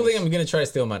Monopoly! things. I'm gonna try to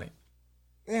steal money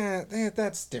Yeah,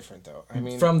 that's different, though. I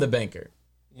mean, from the banker.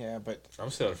 yeah, but I'm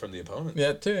stealing from the opponent.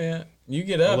 Yeah, too. Yeah, you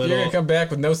get up, little- you're gonna come back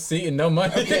with no seat and no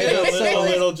money. Okay. A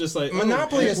little just like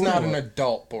Monopoly is not an a.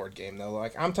 adult board game, though.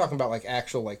 Like, I'm talking about, like,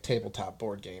 actual, like, tabletop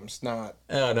board games, not,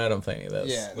 Oh no, I don't play any of those.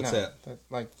 yeah, What's no, that?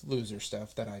 like, loser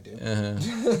stuff that I do.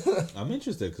 Uh-huh. I'm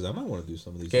interested because I might want to do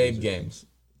some of these. Gabe user games.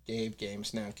 Gabe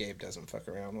games. Now, Gabe doesn't fuck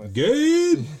around with.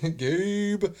 Gabe.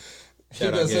 Gabe. He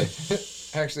Shout out,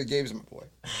 doesn't. Actually, Gabe's my boy.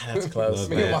 That's close. Love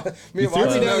Me that. and Wa- me You and threw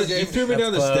Watson me know down. Gabe. You threw me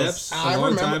down the That's close. steps I a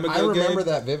long time remember. ago. I remember Gabe.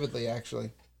 that vividly,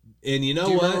 actually. And you know Do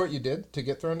you what? remember what you did to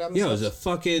get thrown down the Yeah, it steps? was a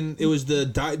fucking. It was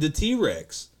the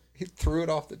T-Rex. He threw it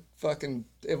off the fucking.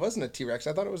 It wasn't a T-Rex.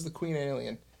 I thought it was the Queen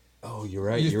Alien. Oh, you're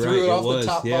right. You You're threw right. it off was.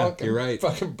 the top Yeah, bunk and you're right.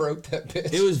 fucking broke that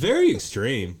bitch. It was very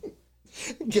extreme.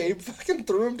 Gabe fucking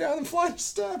threw him down the flight of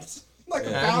steps like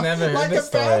a, I've never heard like this a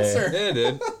story. bouncer. Yeah,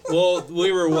 dude. Well,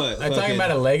 we were what? Are you talking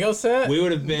about a Lego set? We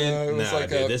would have been. No, it was nah, like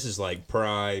dude. a- This is like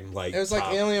prime. Like It was like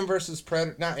top. Alien versus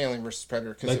Predator, not Alien versus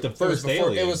Predator, because Like the it was first before.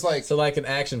 Alien. It was like So like an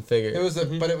action figure. it was a,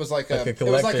 but it was like, Like a it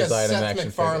was like a collector's item Seth action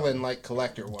MacFarlane like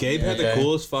collector one. Gabe yeah. had the Okay.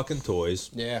 coolest fucking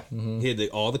toys. Yeah, He had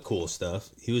all the cool stuff.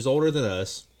 He was older than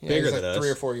us, yeah bigger he's like than us. 3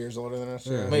 or 4 years older than us.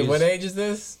 Yeah. Wait, what age is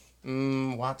this?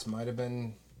 Watts might have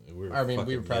been. We were I mean,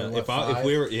 we fucking were probably, young. what, if 5?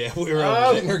 we were, yeah, we were.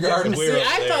 Oh, kindergarten. we See, were up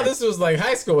I there. thought this was like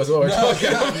high school was what we're talking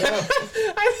about. no.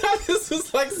 I thought this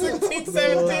was like 16,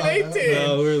 17, 18.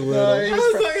 No, we were little. No, he I was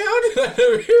was pro- like, how did I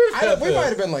never hear about we this? might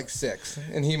have been like 6,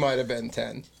 and he might have been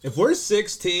 10. If we're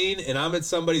 16 and I'm at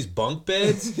somebody's bunk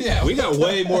beds, Yeah. we got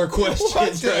way more What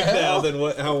questions the right hell? now than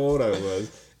how old I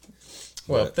was.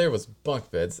 Well, if there was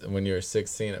bunk beds and when you were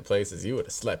 16 at places, you would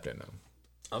have slept in them.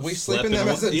 We sleep Slept in them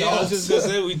as Yeah, I was adults. just gonna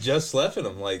say we just slept in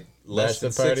them like less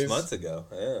than Bachelor 6 parties? months ago.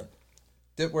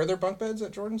 Yeah, Were there bunk beds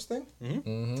at Jordan's thing?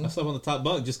 I slept on the top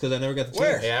bunk just because I never got the chance.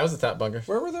 Where? Yeah, I was a top bunker.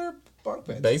 Where were there bunk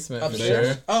beds? Basement, for Upstairs?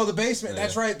 sure. Oh, the basement.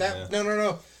 That's right. That Yeah.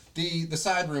 no. The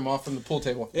side room off from the pool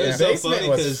table. Yeah, Yeah. so Basement funny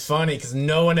was 'cause- funny because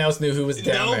no one else knew who was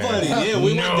down Nobody. there. Yeah,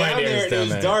 we No went down idea there who's and it down was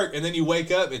there. dark, and then you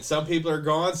wake up and some people are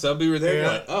gone, some people are there. Yeah.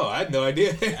 You're like, oh, I had no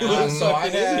idea. So I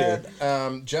Fucking in here.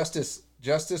 had Justice.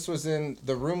 Justice was in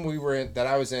the room we were in that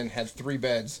I was in had 3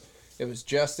 beds. It was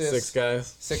Justice. 6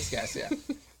 guys. 6 guys. Yeah.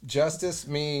 Justice,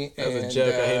 me, That was and a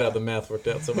joke. I hate how the math worked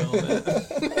out so well on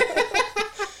that.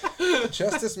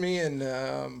 Justice, me, and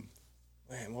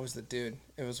man, what was the dude?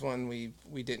 It was one we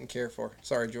didn't care for.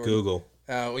 Sorry, Jordan. Google.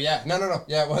 Well, no. Yeah,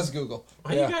 it was Google.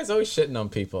 Why yeah. are you guys always shitting on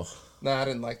people? No, I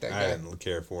didn't like that I guy. didn't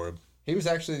care for him. He was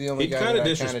actually the only He guy kinda that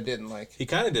I disres- kind of didn't like. He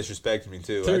kind of disrespected me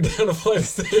too. Threw down a flight of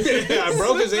stairs. Yeah, I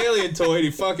broke his alien toy and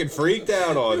he fucking freaked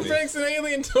out on Who me. breaks an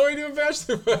alien toy to a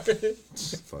bachelor party?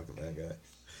 Fucking that guy.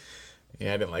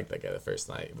 Yeah, I didn't like that guy the first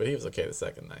night, but he was okay the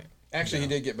second night. Actually, he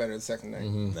did get better the second night.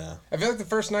 Nah. I feel like the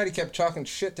first night he kept talking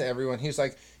shit to everyone. He's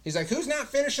like, who's not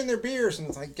finishing their beers? And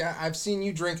it's like, God, I've seen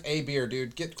you drink a beer,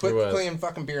 dude. Quit Who was? playing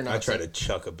fucking beer I nonsense. tried to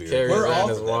chuck a beer. Carry We're around all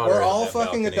his water. we're all that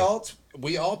fucking balcony. adults.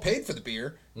 We all paid for the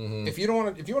beer. If you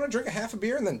want to drink a half a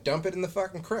beer and then dump it in the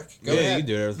fucking creek, go Yeah, ahead. you can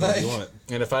do everything you Like, want.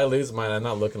 And if I lose mine, I'm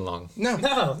not looking long. No,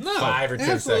 No, 5 or 2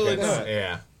 absolutely seconds. not.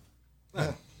 Yeah.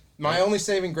 my only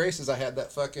saving grace is I had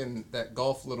that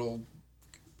golf little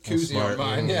koozie smart. on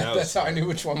mine. Yeah, That was that's how I knew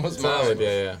which one was Solid, mine.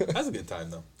 yeah. That's a good time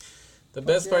though. The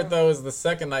best yeah. part though is the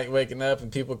second night waking up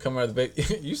and people come out of the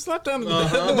bed. You slept on the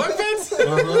bunk beds?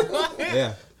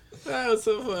 Yeah. That was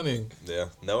so funny. Yeah.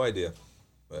 No idea,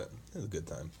 but it was a good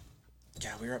time.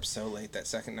 Yeah, we were up so late that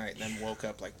second night, and then woke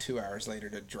up like 2 hours later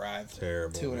to drive.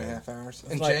 Terrible, 2.5 hours.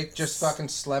 And like- Jake just fucking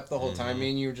slept the whole time.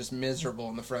 Me and you were just miserable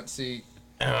in the front seat.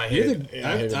 Oh, I hated,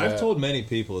 I've told many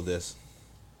people this.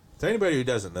 To anybody who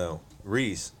doesn't know,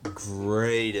 Reese,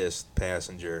 greatest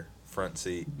passenger front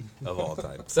seat of all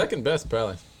time. second best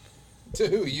probably.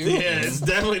 Dude, you. Yeah, it's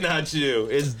definitely not you.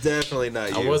 It's definitely not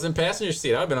you. I wasn't passenger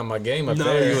seat. I've been on my game up No,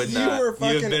 there. you would You not. were You've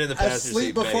fucking been in the passenger asleep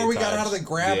seat before many we got times. out of the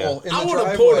gravel in I the would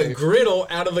have pulled a driveway. griddle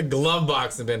out of the glove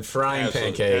box and been frying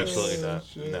Absolutely, pancakes. absolutely not.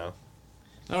 shit. No.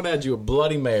 I would have had you a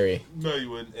Bloody Mary, No, you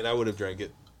wouldn't. And I would have drank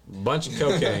it. bunch of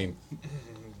cocaine.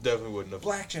 Definitely wouldn't have.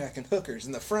 Blackjack and hookers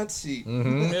in the front seat.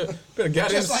 Been a goddamn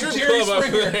Just like strip Jerry club up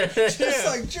Springer. there. Just Yeah.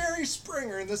 like Jerry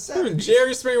Springer in the Even 70s.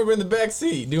 Jerry Springer was in the back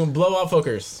seat doing blow off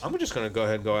hookers. I'm just going to go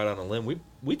ahead and go out on a limb.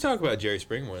 We talk about Jerry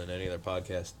Springer more than any other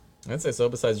podcast. I'd say so.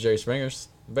 Besides Jerry Springer's,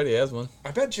 I bet he has one.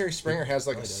 I bet Jerry Springer has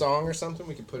like a song or something.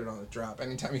 We could put it on a drop.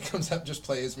 Anytime he comes up, just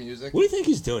play his music. What do you think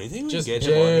he's doing? You think we Just can get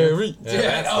him on here? Jerry. Yeah,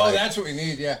 that's like- that's what we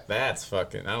need, yeah. That's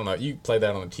fucking. I don't know. You played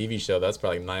that on a TV show. That's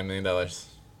probably $9 million.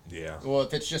 Yeah. Well,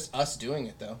 if it's just us doing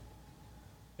it, though.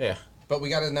 Yeah. But we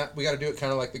gotta do it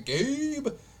kind of like the Gabe.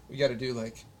 We gotta do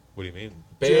like What do you mean?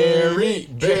 Barry.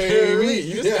 Jerry.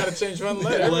 You just Yeah. gotta change one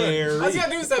letter. Larry. All you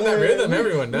gotta do is have that rhythm.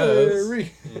 Everyone does.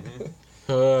 Larry.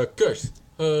 Curse.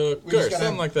 We just Curse. gotta Something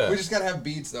have- like that. We just gotta have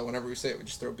beats though. Whenever we say it, we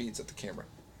just throw beats at the camera.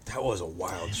 That was a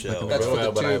wild show. That's for the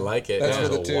Well, but I tube. like it. That's yeah. for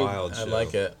the That was a tube. wild show. I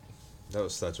like it. That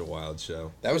was such a wild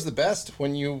show. That was the best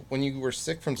when you were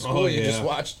sick from school. You just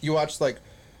yeah. watched like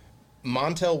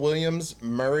Montel Williams,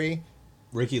 Murray.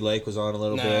 Ricky Lake was on a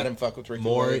little Nah, bit. I didn't fuck with Ricky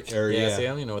More, Lake. or Yeah, yeah. see, I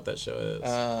don't even know what that show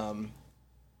is.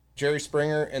 Jerry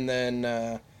Springer, and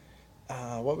then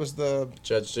what was the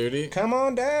Judge Judy. Come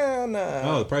on down?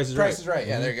 The Price is Price Right. is Right.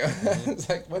 Yeah, there you go. It's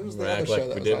like what was We the other act show like that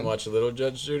we was didn't on? watch a little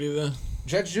Judge Judy though.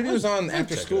 Judge Judy was on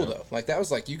after check it school out. though. Like that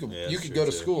was like you could Yeah, you that's could true, go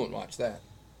to too. school and watch that.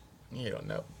 You don't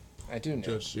know. I do know.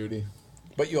 Judge Judy.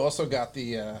 But you also got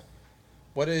the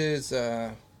what is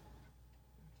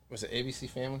was it ABC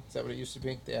Family? Is that what it used to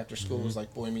be? The after school was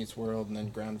like Boy Meets World and then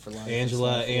Grounded for Life. and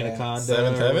Angela stuff. Yeah. Anaconda.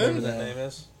 Seventh or whatever Heaven? that name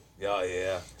is. Oh,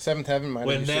 yeah. Seventh Heaven might have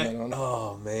When used that. that on.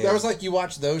 Oh, man. That was like you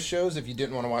watched those shows if you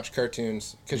didn't want to watch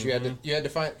cartoons because you Mm-hmm. had to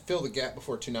fill the gap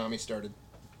before Toonami started.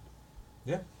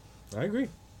 Yeah. I agree.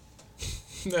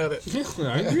 Nailed it.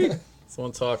 I agree.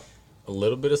 Someone talk a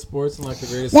little bit of sports and like the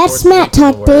greatest That's sports Smack league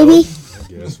in the Talk, world. baby.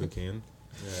 I guess we can.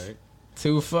 All right.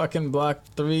 2 fucking block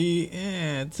 3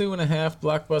 and 2.5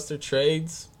 blockbuster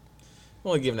trades. I'm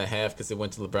only giving a half because it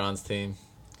went to LeBron's team.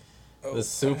 The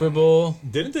Super Bowl.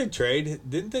 Didn't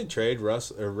they trade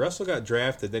Russell? Or Russell got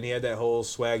drafted, then he had that whole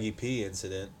Swaggy P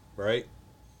incident, right?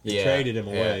 They traded him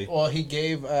away. Well, he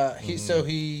gave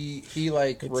he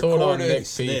like He told on Nick recorded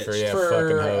P for snitched. fucking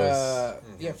for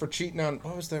hoes. for cheating on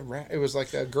what was the rap? It was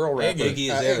like a girl rapper. Iggy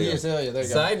Azalea. Iggy Azalea. There you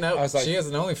go. Side note, I was like, she has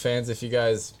an OnlyFans if you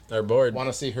guys are bored. want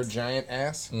to see her giant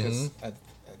ass because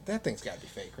that thing's got to be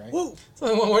fake, right? Whoa. It's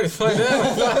only one way to find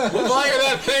out. Fire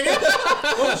that thing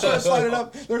up. Should I slide it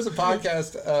up? There's a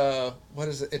podcast. What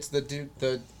is it? It's the dude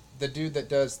that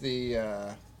does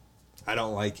the. I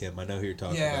don't like him. I know who you're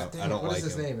talking about. I don't what like is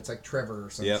his him. name? It's like Trevor or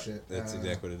some Yep, shit. that's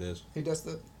exactly what it is. He does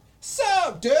the.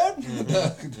 Sup, dude?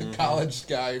 The college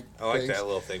guy. I like things. that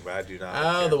little thing, but I do not.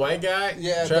 Oh, the white guy?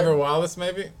 Yeah, Trevor that- Wallace,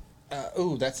 maybe?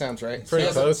 Ooh, that sounds right. Pretty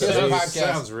close, He has at a least. podcast.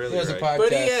 Sounds really he has a right. podcast.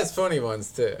 But he has funny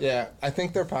ones, too. Yeah, I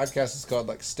think their podcast is called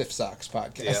like Stiff Socks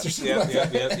Podcast or something Yep, like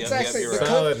yep, that. yep, It's yep, actually you're the, right.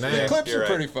 Solid the name. clips You're are right.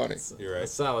 pretty funny. You're A right.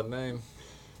 solid name.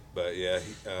 But yeah,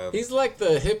 He's like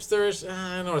the hipsterish,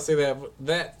 I don't want to say that, but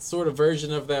that sort of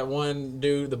version of that one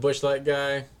dude, the Bush Light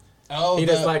guy. Oh, he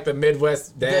does like the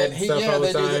Midwest dad stuff all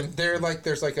the time. They're like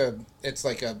there's like it's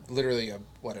like a literally a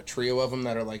trio of them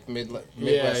that are like Midwest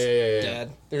yeah.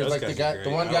 dad. There's Those like guys the are guy, the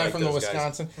great. one I guy like from the those guys.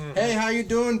 Wisconsin. Hey, how you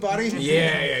doing, buddy?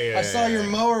 Yeah. I saw your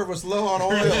mower was low on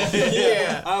oil.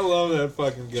 Yeah. I love that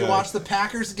fucking guy. Did you watch the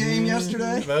Packers game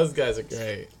yesterday? Those guys are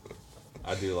great.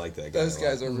 I do like that guy. Those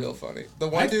guys are real funny. The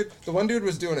one dude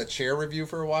was doing a chair review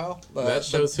for a while. That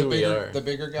shows who we are. The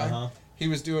bigger guy. Uh-huh. He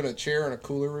was doing a chair and a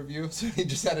cooler review, so he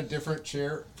just had a different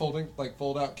chair, fold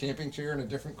out camping chair and a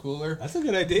different cooler. That's a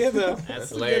good idea, though.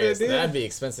 That's a hilarious. good idea. That'd be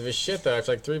expensive as shit though.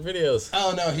 After like 3 videos.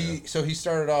 Oh no, he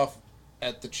started off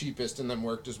at the cheapest and then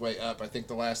worked his way up. I think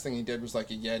the last thing he did was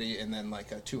like a Yeti and then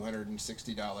like a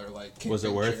 $260 like. Was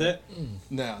it worth chair.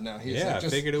 it? No, he was Yeah, like, I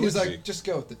figured it he was would like, be. just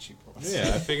go with the cheap ones.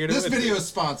 Yeah, I figured it This would video be. is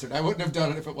sponsored. I wouldn't have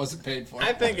done it if it wasn't paid for.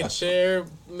 I think a chair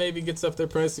maybe gets up there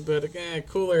pricey, but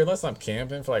cooler. Unless I'm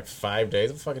camping for like 5 days,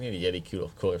 what the fuck I need a Yeti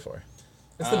cooler for?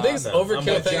 It's the biggest no, I'm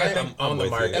overkill with thing you. I think I'm on the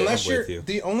with you. market. Unless I'm you're with you.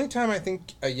 the only time I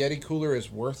think a Yeti cooler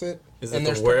is worth it Is and it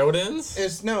there's the Weldons?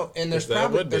 Is no, and there's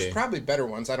That would there's be. probably better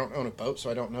ones. I don't own a boat,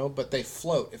 so I don't know, but they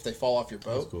float if they fall off your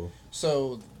boat. That's cool.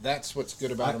 So that's what's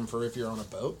good about them for if you're on a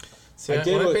boat. See, I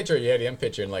did when I what- picture a Yeti, I'm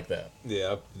picturing like that.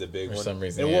 Yeah, the big For one. some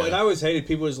reason, And, well, yeah. and I always hated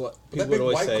people. People big would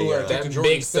always white say, cooler, I think, That to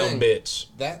Jordan's big son thing. bitch.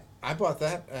 That I bought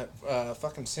that at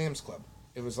fucking Sam's Club.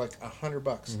 It was like $100.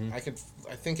 Mm-hmm.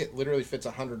 I think it literally fits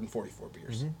 144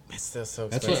 beers. It's still so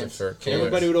That's expensive what- for a cooler.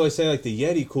 everybody would always say, like, the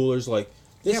Yeti cooler's like,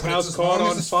 this Yeah, but house it's as caught long as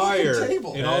on this fucking fire.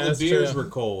 table. And Yeah, all the that's beers true. were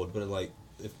cold. But, like,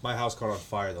 if my house caught on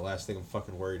fire, the last thing I'm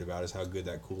fucking worried about is how good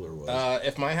that cooler was.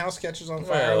 If my house catches on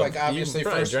fire, Well, like you obviously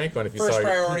probably first, drank one if you first saw your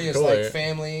priority is cooler. like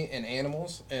family and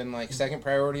animals, and like second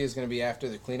priority is going to be after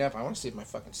the cleanup. I want to see if my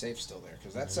fucking safe's still there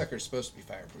because that sucker's supposed to be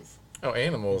fireproof. Oh,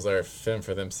 animals are fend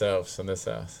for themselves in this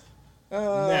house.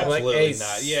 Absolutely hey,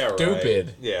 not. Yeah, stupid.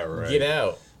 right. Yeah, right. Get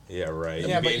out. Yeah, right.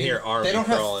 Yeah, You'd be but in here army they don't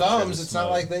have crawling under thumbs. the It's not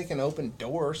smoke. like they can open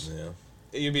doors. Yeah.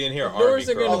 You'd be in here doors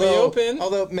army are gonna crawling. be open.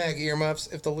 Although Mag earmuffs,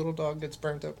 if the little dog gets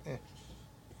burnt up,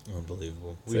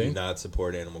 Unbelievable. We See? do not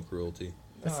support animal cruelty.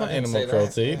 That's No, not I didn't animal say that,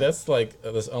 cruelty. yeah. That's like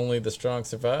that's only the strong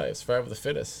survive with the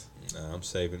fittest. No, I'm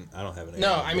saving. I don't have an No,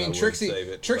 animal, I but mean wouldn't Trixie. save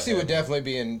it if Trixie I would had definitely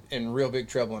be in real big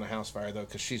trouble in a house fire though,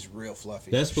 because she's real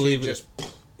fluffy. Best She believe it. just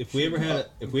If we ever had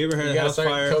You a gotta house start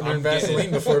fire, coating in I'm Vaseline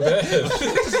getting, before bed.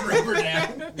 rubber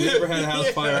down. if we ever had a house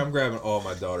fire, I'm grabbing all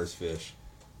my daughter's fish.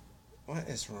 What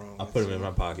is wrong? I'll with put them you? in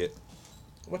my pocket.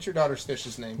 What's your daughter's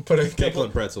fish's name? Put a Pickle couple.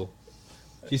 and pretzel.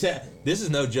 She said, "This is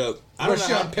no joke. I don't Was know.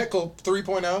 she How, on Pickle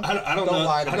 3.0? I don't know.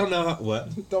 lie to I me. don't know how,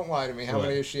 what. Don't lie to me. How What?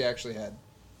 many has she actually had?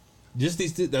 Just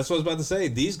these. That's what I was about to say.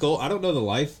 These gold. I don't know the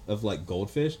life of like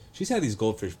goldfish. She's had these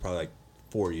goldfish for probably like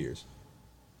 4 years.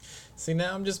 See,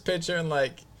 now I'm just picturing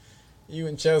like you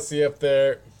and Chelsea up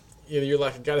there. You're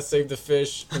like, I gotta save the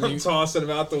fish. And I'm you, tossing them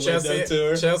out the window to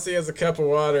her. Chelsea has a cup of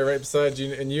water right beside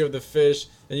you, and you have the fish,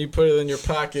 and you put it in your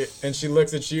pocket, and she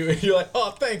looks at you, and you're like,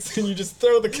 oh, thanks, and you just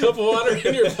throw the cup of water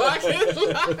in your pocket,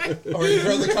 Or you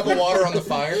throw the cup of water on the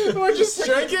fire? or just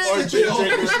drink it.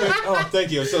 Oh,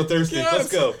 thank you. I'm so thirsty. Yeah, Let's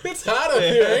go. It's hot up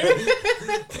here, ain't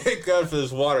it? Thank God for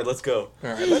this water. Let's go. All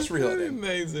right, let's reel it in.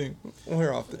 Amazing.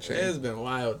 We're off the chain. It's been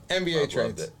wild. NBA I've loved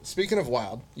trades. it. Speaking of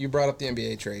wild, you brought up the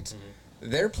NBA trades.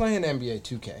 They're playing NBA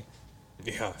 2K.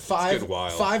 Yeah, it's Five good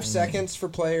wild. 5 seconds for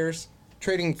players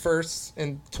trading firsts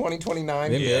in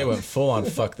 2029. The NBA Yeah. went full on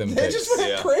fuck them They picks. just went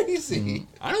Yeah. crazy.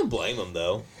 I don't blame them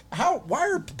though. Why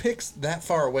are picks that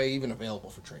far away even available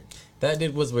for trade? That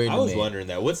did was weird I to was me. wondering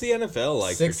that. What's the NFL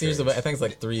like? 6 for years of trades? I think it's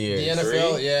like 3 years. The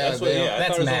NFL, Three? yeah, That's what, they- yeah. I That's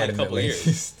thought it was only mad a couple at years.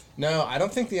 least. No, I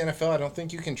don't think the NFL. I don't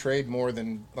think you can trade more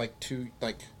than like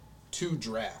two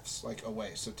drafts like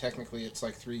away. So technically, it's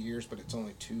like 3 years, but it's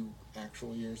only 2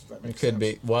 actual years. If that It makes could sense.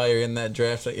 be while you're in that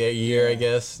draft like, a year, I Yeah.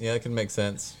 guess. Yeah, that could make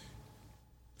sense.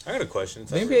 I got a question.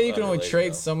 It's Maybe you can only unrelated,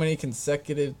 trade though. so many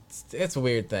consecutive. It's a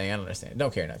weird thing. I don't understand.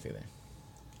 Don't care enough either.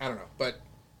 I don't know, but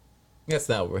That's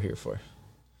not what we're here for.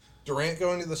 Durant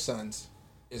going to the Suns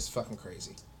is fucking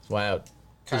crazy. It's wild.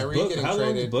 Kyrie Book- getting how long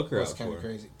is traded Booker was out kind of for?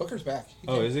 crazy. Booker's back.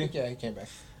 Oh, came- is he? Yeah, he came back.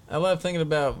 I love thinking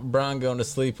about Bron going to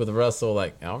sleep with Russell.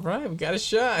 Like, all right, we got a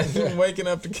shot. Waking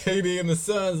up to KD and the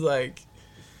Suns. Like,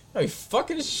 oh, you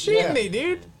fucking shitting Yeah. me,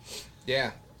 dude.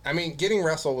 Yeah, I mean, getting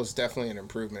Russell was definitely an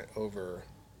improvement over.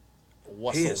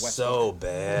 He is so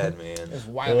bad, man. It's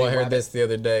Well, wildly I heard wildly- this the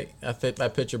other day. I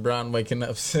picture Bron waking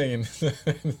up saying,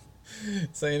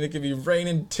 saying it could be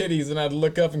raining titties, and I'd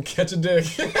look up and catch a dick.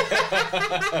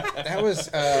 That was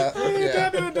That yeah.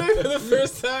 the other day for the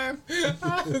first time.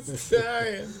 I was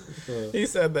dying. He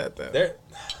said that though.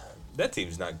 That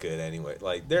team's not good anyway.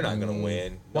 Like they're not gonna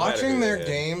win. no matter Watching who their they hit.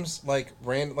 games, like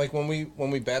when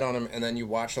we bet on them, and then you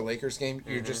watch a Lakers game,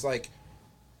 you're just like,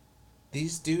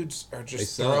 these dudes are They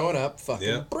just suck. throwing up fucking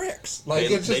Yeah. bricks. Like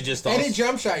They- it's they just just all- any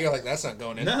jump shot, you're like, that's not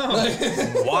going in. No,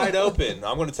 wide open.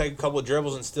 I'm gonna take a couple of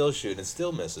dribbles and still shoot, and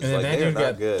still misses. And Like that they are dude not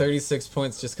got good. 36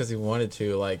 points just because he wanted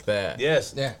to, like that.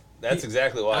 Yes. Yeah. That's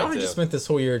exactly why. I would have too. just spent this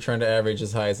whole year trying to average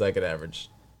as high as I could average,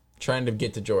 trying to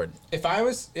get to Jordan. If I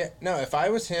was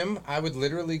him, I would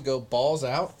literally go balls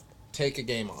out, take a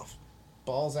game off.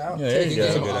 Balls out, Yeah, there take a you go.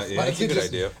 game That's a good off. idea. Like, That's a it good just-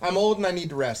 idea. I'm old and I need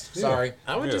to rest. Sorry.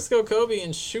 I would Yeah. just go Kobe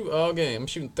and shoot all game. I'm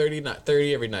shooting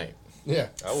 30 every night. Yeah.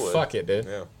 I would. Fuck it, dude.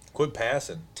 Yeah. Quit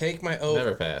passing. Take my over.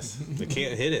 Never pass. They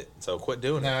can't hit it, so quit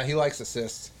doing it. Nah, he likes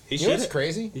assists. He You know what's should.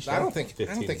 crazy? He should. I don't think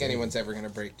 15 anyone's ever gonna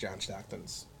break John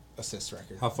Stockton's assist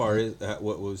record. How far is that?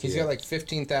 What was He's he got at? like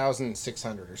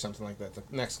 15,600 or something like that. The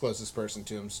next closest person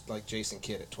to him's like Jason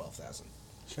Kidd at 12,000.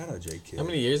 Shout out Jake Kidd. How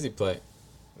many years he play?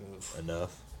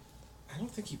 Enough. I don't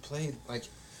think he played like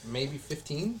maybe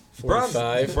 15.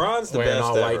 45. Bron's the wearing best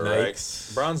all white ever, right?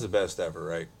 Nikes. Bron's the best ever,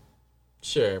 right?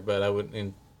 Sure, but I wouldn't.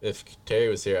 And if Terry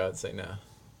was here, I'd say no.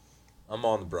 I'm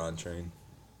on the Bron train.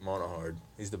 I'm on it hard.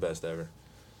 He's the best ever.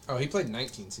 Oh, he played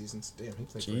 19 seasons. Damn, he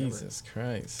played forever. Jesus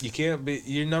Christ. You can't be.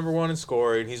 You're number one in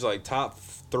scoring. He's like top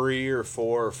 3 or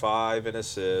 4 or 5 in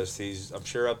assists. He's, I'm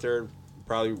sure, up there.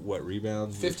 Probably what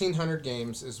rebounds? 1,500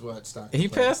 games is what Stockton He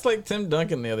played. passed like Tim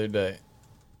Duncan the other day.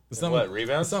 What,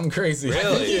 rebounds? Something crazy.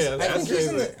 Really? yeah, I that's think, he's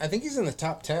crazy. I think he's in the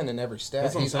top 10 in every stat.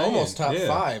 That's what I'm He's saying, almost top yeah.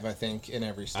 5, I think, in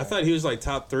every stat. I thought he was like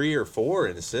top 3 or 4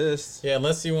 in assists. Yeah,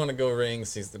 unless you want to go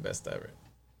rings, he's the best ever.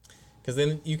 Because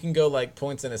then you can go like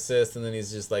points and assists, and then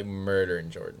he's just like murdering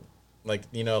Jordan. Like,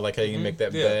 you know, like how you can make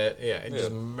that Yeah. bet. Yeah, and Yeah.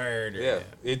 just murder. Yeah, him.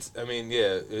 it's. I mean,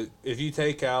 yeah. If you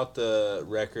take out the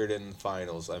record in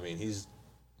finals, I mean, he's.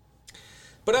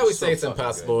 But I would So say it's fucking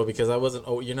impossible because I wasn't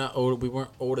old. You're not old. We weren't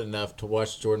old enough to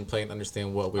watch Jordan play and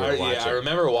understand what we were watching. Yeah, I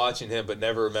remember watching him, but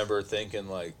never remember thinking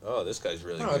like, "Oh, this guy's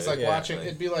really." No, good. it's like Yeah, watching.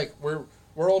 It'd be like we're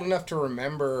old enough to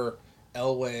remember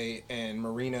Elway and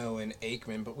Marino and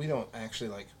Aikman, but we don't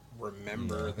actually like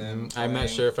remember them. I'm not playing.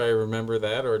 sure if I remember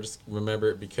that or just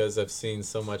remember it because I've seen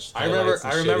so much. I remember. highlights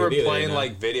and I shit remember either, playing you know?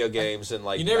 like video games and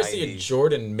like. You never 90s. see a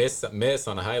Jordan miss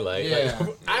on a highlight. Yeah.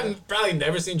 Like, I've probably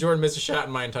never seen Jordan miss a shot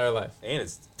in my entire life. And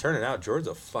it's turning out Jordan's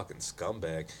a fucking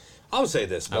scumbag. I'll say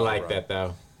this. I About like LeBron. that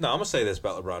though. No, I'm gonna say this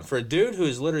about LeBron. For a dude who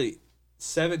is literally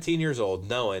 17 years old,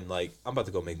 knowing like I'm about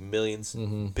to go make millions,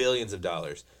 billions of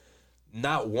dollars,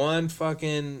 not one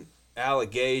fucking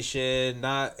allegation,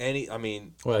 not any. I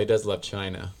mean, Well, he does love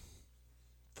China.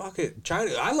 fuck it,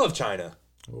 China. I love China.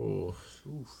 Ooh.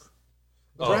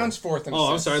 LeBron's fourth in Oh,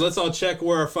 I'm assists. sorry. Let's all check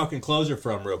where our fucking clothes are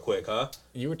from, real quick, huh?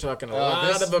 You were talking a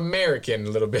lot this- of American a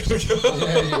little bit ago.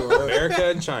 Yeah, you were. America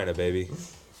and China, baby.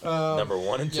 Number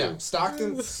 1 and 2. Yeah,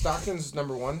 Stockton's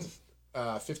number 1,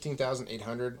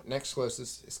 15,800. Next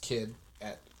closest is Kidd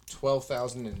at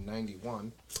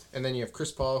 12,091, and then you have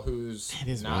Chris Paul, who's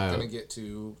is not wild. going to get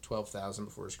to 12,000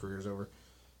 before his career's over,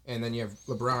 and then you have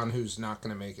LeBron, who's not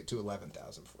going to make it to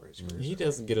 11,000 before his career's He over.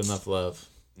 doesn't get enough love.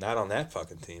 Not on that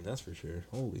fucking team, that's for sure.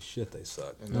 Holy shit, they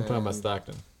suck. And I'm talking about then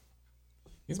Stockton.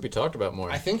 He's to be talked about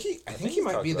more. I think he he's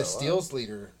might talked be the about a lot. steals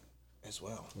leader as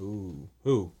well. Ooh,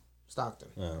 who? Stockton.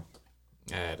 Oh,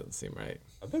 That doesn't seem right.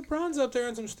 I bet Bron's up there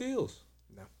on some steals.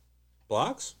 No.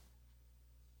 Blocks.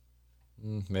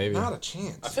 Maybe. Not a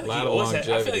chance. I feel A like lot he of always had,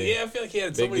 longevity. I feel like he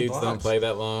had so Big many dudes blocks. don't play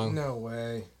that long. No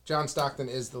way. John Stockton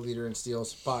is the leader in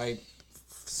steals by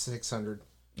 600.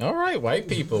 All right, white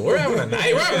people. We're having a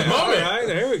night. We're having a All moment. right,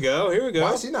 here we go. Here we go.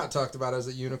 Why is he not talked about as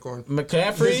a unicorn?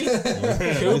 McCaffrey,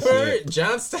 Cooper,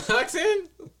 John Stockton.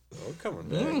 We're coming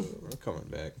back. We're coming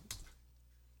back.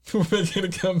 We're gonna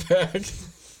come back.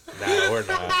 No, we're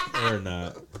not. We're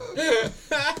not.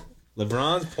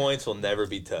 LeBron's points will never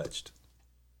be touched.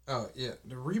 Oh, yeah.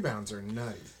 The rebounds are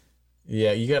nutty.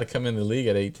 Yeah, you got to come in the league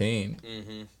at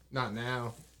 18. Not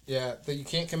now. Yeah, you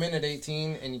can't come in at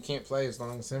 18 and you can't play as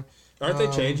long as him. Aren't they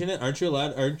changing it? Aren't you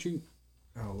allowed? Aren't you?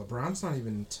 Oh, LeBron's not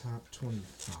even top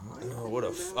 25 Oh, what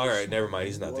a. All right, never mind.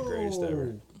 He's not the greatest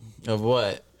ever. Of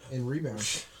what? in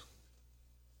rebounds.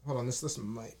 Hold on, this list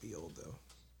might be old though.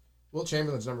 Wilt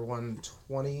Chamberlain's number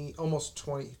 120, almost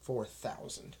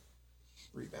 24,000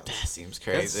 rebounds. That seems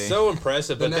That's crazy. so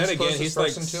impressive. The But then next again, closest he's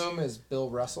like. person to him is Bill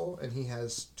Russell, and he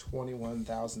has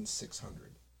 21,600.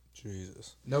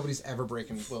 Jesus. Nobody's ever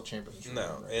breaking Wilt Chamberlain's No,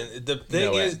 rebound record. and the thing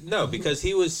No way. is, no, because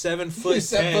he was 7'10", He's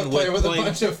 7 foot player with a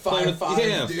bunch of 5'5"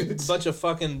 yeah, dudes. bunch of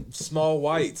fucking small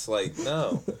whites. Like,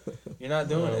 no, you're not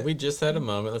doing it. We just had a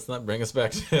moment. Let's not bring us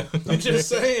back to I'm just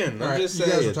saying. All I'm right, just you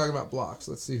guys are saying. talking about blocks.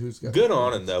 Let's see who's got Good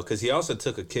on him though, because he also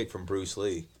took a kick from Bruce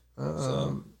Lee.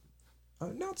 I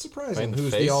Not surprising. Right in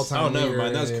Who's the the face. all-time Oh, never leader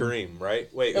mind. That was in- Kareem,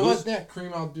 right? Wait, It was that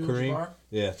Kareem Abdul-Jabbar.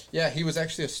 Yeah. Yeah, he was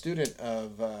actually a student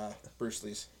of Bruce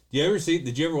Lee's.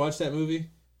 Did you ever watch that movie?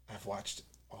 I've watched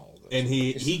all of those. And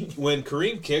movies. he when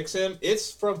Kareem kicks him,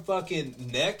 it's from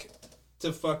fucking neck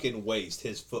to fucking waist,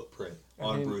 his footprint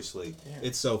on Bruce Lee. yeah.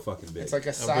 It's so fucking big. It's like a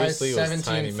Bruce size Lee was 17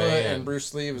 tiny foot, man. and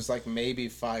Bruce Lee was like maybe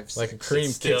 5'6". Like a Kareem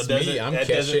still kicks me, doesn't- I'm that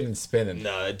catching doesn't- and spinning.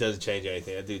 No, it doesn't change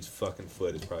anything. That dude's fucking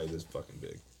foot is probably this fucking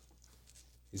big.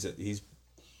 He's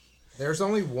There's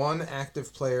only one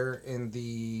active player in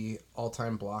the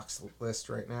all-time blocks list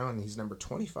right now, and he's number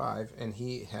 25, and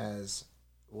he has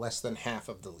less than half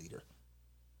of the leader.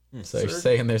 So you're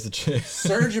saying there's a chance?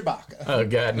 Serge Ibaka. Oh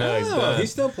God, no, he's done.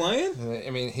 he's still playing. I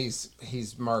mean, he's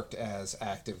marked as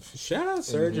active. Shout out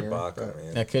Serge here, Ibaka, but-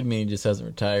 man. That could mean he just hasn't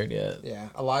retired yet. Yeah,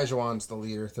 Elijah Wan's the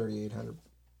leader, 3,800.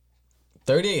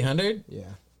 3,800. Yeah.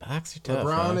 Blocks are tough.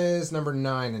 LeBron huh? is number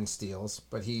 9 in steals,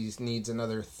 but he needs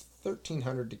another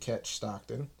 1,300 to catch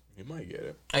Stockton. You might get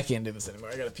it. I can't do this anymore.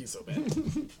 I got to pee so bad.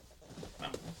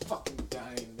 I'm fucking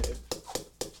dying, dude.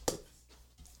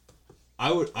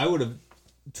 I would have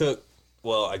took.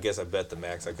 Well, I guess I bet the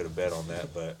max. I could have bet on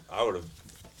that, but I would have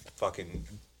fucking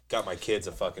got my kids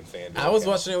a fucking fan. I was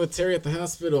watching it with Terry at the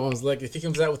hospital. I was like, if he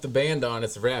comes out with the band on,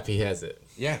 it's a wrap. He has it.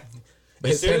 Yeah.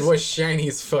 But his head was shiny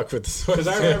as fuck with the sweat. Because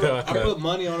I remember I put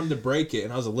money on him to break it,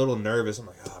 and I was a little nervous. I'm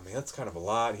like, oh man, that's kind of a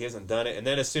lot. He hasn't done it. And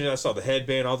then as soon as I saw the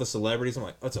headband, all the celebrities, I'm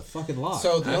like, that's a fucking lot.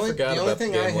 So I forgot about the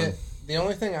game one. the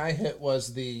only thing I hit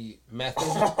was the method.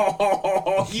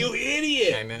 Oh, you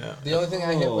idiot! I know. The only thing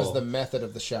I hit was the method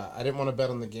of the shot. I didn't want to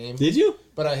bet on the game, Did you?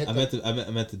 but I hit. I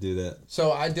meant to do that.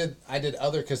 So I did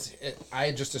other because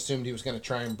I just assumed he was going to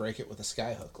try and break it with a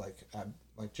sky hook like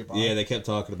Jabbar. Yeah, they kept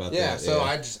talking about Yeah, that. so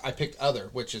I picked other,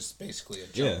 which is basically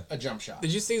a jump shot.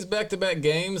 Did you see his back-to-back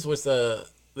games? Was the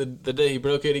day he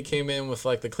broke it, he came in with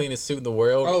like the cleanest suit in the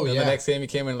world. Oh, and yeah. the next game he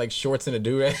came in like shorts and a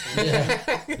do-rag. Yeah.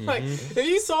 Like if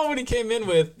you saw what he came in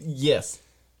with, yes.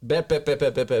 Bet.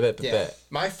 Yeah.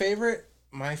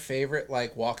 My favorite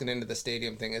like walking into the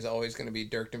stadium thing is always going to be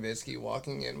Dirk Nowitzki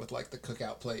walking in with like the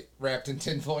cookout plate wrapped in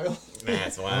tinfoil.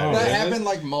 That's wild. That really? happened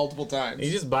like multiple times.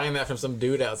 He's just buying that from some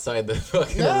dude outside the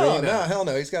fucking No, arena. hell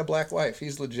no. He's got a black wife.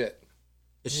 He's legit.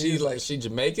 Is she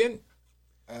Jamaican?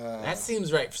 That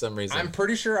seems right for some reason. I'm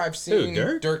pretty sure I've seen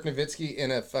Dirk? Dirk Nowitzki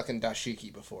in a fucking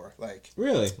dashiki before. Like,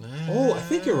 Really? Oh, I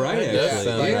think you're right. That does Actually,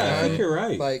 sound yeah, I right. think you're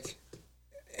right. like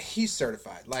he's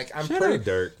certified. Like, I'm Shout pretty out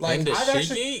Dirk. Like, And I've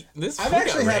actually. this I've fool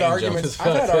actually got had range arguments. on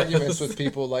I've his had fuck. arguments with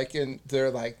people like, and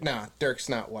they're like, "Nah, Dirk's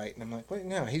not white," and I'm like, "Wait,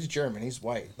 no, he's German. He's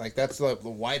white. Like that's the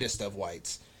whitest of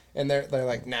whites." And they're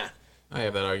like, "Nah." I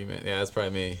have that argument. Yeah, that's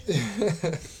probably me.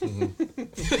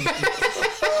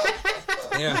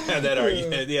 Yeah, I had that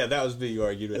argument. Yeah, that was me you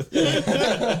argued with.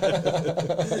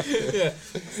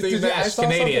 Steve Dude, I Nash, saw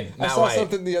Canadian, something- I not saw white.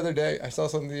 something the other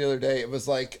day. It was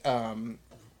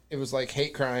like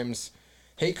hate crimes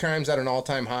at an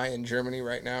all-time high in Germany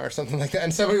right now, or something like that.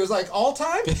 And somebody was like, "All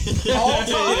time, all time."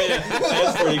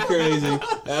 That's pretty crazy.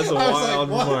 That's a I was wild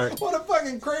like, remark. what a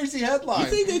fucking crazy headline. You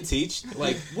think they teach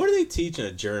what do they teach in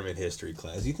a German history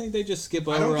class? You think they just skip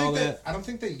over all that? I don't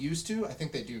think they used to. I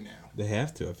think they do now. They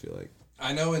have to. I feel like.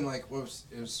 I know in like it was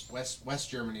West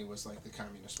Germany was like the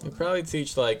communist They one. probably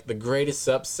teach like the greatest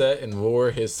upset in war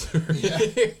history.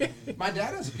 Yeah. My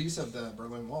dad has a piece of the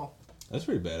Berlin Wall. That's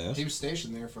pretty badass. He was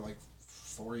stationed there for like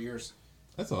 4 years.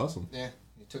 That's awesome. Yeah,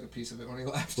 he took a piece of it when he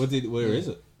left. Where is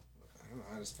it? I don't know.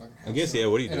 I just fucking. I guess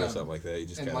what do you do in with a- something like that? You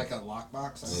just in kind like of. a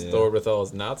lockbox. Yeah. Stored with all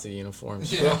his Nazi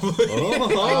uniforms. Yeah.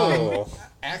 Oh.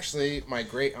 Actually, my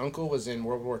great uncle was in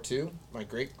World War II. My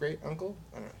great uncle,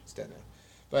 I don't know, he's dead now.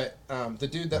 But the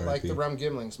dude that liked the rum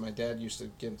gimlings, my dad used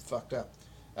to get him fucked up.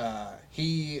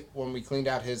 When we cleaned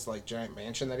out his like giant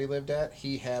mansion that he lived at,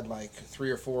 he had like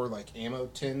 3 or 4 like ammo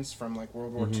tins from like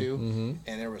World War II,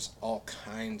 and there was all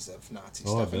kinds of Nazi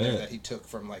Oh, I stuff in there bet. that he took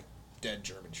from like dead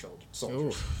German soldiers.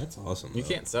 Ooh. That's awesome. You though.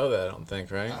 can't sell that, I don't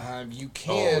think, right? You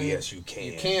can. Oh, yes, you can.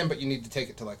 You can, but you need to take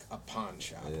it to like a pawn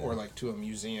shop Yeah. or like to a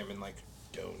museum and like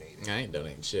donate it. I ain't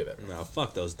donating shit ever. No,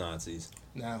 fuck those Nazis.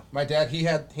 No, my dad he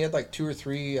had like 2 or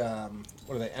 3 what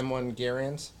are they M1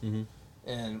 Garands,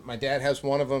 and my dad has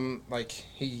one of them like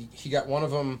he got one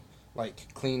of them like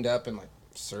cleaned up and like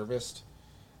serviced,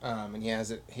 and he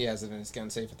has it in his gun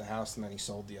safe at the house, and then he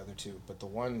sold the other 2, but the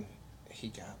one he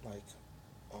got like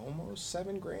almost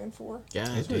 $7,000 for God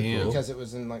That's pretty damn. cool. because it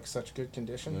was in like such good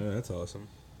condition. Yeah, that's awesome.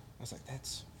 I was like,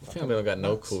 that's Family don't got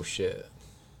no nuts. cool shit.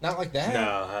 Not like that. No,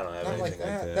 I don't have Not anything like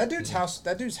that. that.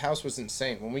 That dude's house was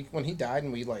insane. When he died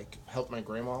and we like helped my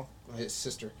grandma, his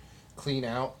sister, clean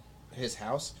out his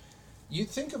house, You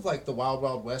think of like the Wild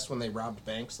Wild West when they robbed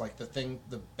banks, like the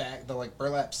like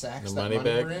burlap sacks The that money money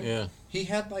bag? were in. Yeah. He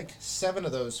had like 7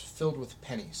 of those filled with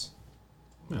pennies.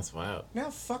 That's wild. You know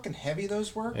how fucking heavy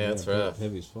those were? Yeah, that's rough.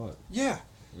 Heavy as fuck. Yeah.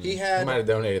 He I might had have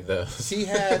donated those. he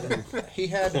had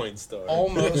Coin star.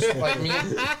 almost like me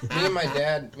and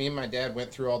my dad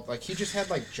went through all like he just had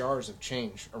like jars of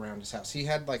change around his house. He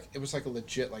had like it was like a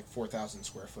legit like 4,000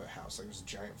 square foot house. Like it was a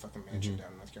giant fucking mansion down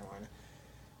in North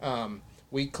Carolina.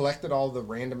 We collected all the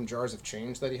random jars of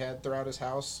change that he had throughout his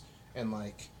house, and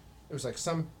like it was like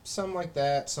some like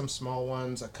that, some small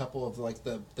ones, a couple of like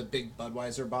the big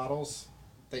Budweiser bottles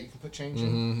that you can put change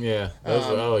in. Yeah.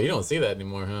 Those you don't see that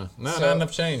anymore, huh? No, so- not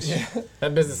enough change. Yeah.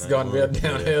 That business is going real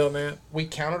downhill, man. We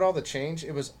counted all the change.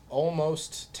 It was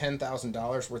almost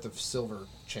 $10,000 worth of silver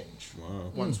change.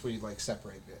 Wow. Once we like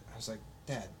separated it, I was like,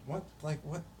 Dad, what?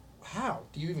 How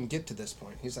do you even get to this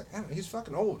point? He's like, I don't know, he's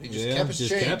fucking old. He just kept his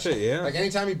change. Kept it, yeah. Like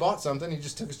anytime he bought something, he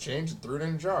just took his change and threw it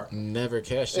in a jar. Never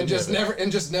cashed And in just of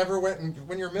it. never went. And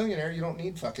when you're a millionaire, you don't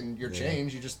need fucking your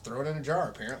change. You just throw it in a jar.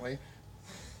 Apparently.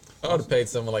 I would have paid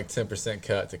someone like 10%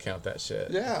 cut to count that shit.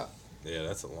 Yeah. Yeah,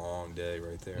 that's a long day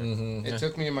right there. It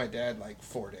took me and my dad like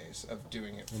 4 days of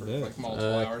doing it for bet. like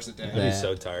multiple hours a day. I'd be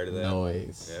so tired of that.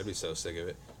 Noise. Yeah, I'd be so sick of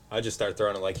it. I'd just start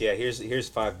throwing it like, yeah, here's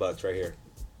 $5 right here.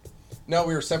 No,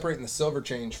 we were separating the silver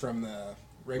change from the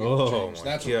regular Oh change. my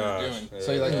That's what we were gosh. doing.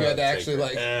 So like you had to actually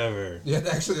like Ever. you had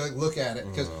to actually like look at it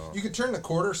because you could turn the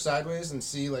quarter sideways and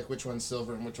see like which one's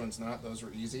silver and which one's not. Those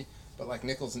were easy. But like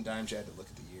nickels and dimes, you had to look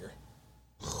at the year.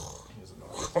 It was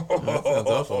annoying. That sounds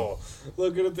awful.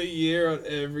 Looking at the year on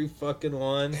every fucking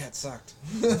one. Yeah, it sucked.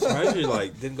 Surprised you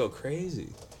like didn't go crazy.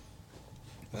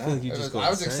 I feel like you just go I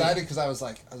was insane. excited because I was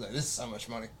like, this is so much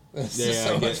money. This Yeah, is so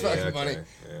I much get- fucking money.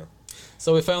 Yeah.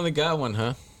 So we finally got one,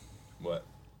 huh? What?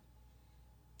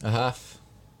 A half.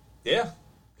 Yeah.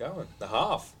 Going. The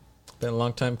half. Been a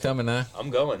long time coming, huh? I'm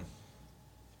going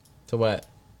To what?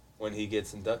 when he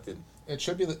gets inducted. It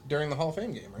should be during the Hall of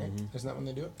Fame game, right? Isn't that when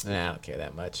they do it? Nah, I don't care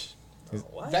that much.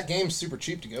 What? That game's super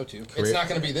cheap to go to. It's Career- not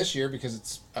going to be this year because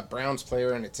it's a Browns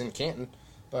player and it's in Canton.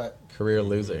 But Career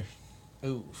loser.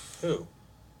 oof. Who?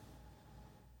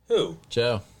 Who?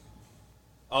 Joe.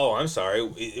 Oh, I'm sorry.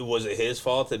 Was it his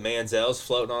fault that Manziel's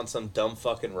floating on some dumb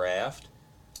fucking raft?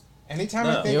 Anytime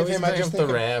No. I think You of always him, I bring just up think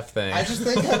the of, raft thing.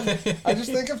 I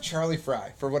just think of Charlie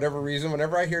Fry for whatever reason.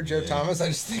 Whenever I hear Joe Thomas, I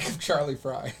just think of Charlie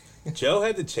Fry. Joe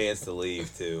had the chance to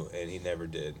leave too, and he never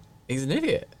did. He's an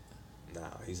idiot. No,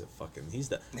 he's a fucking. He's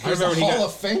the. I He's remember a when he Hall got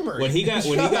of Famer. when he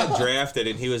got drafted,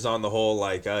 and he was on the whole